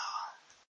vista.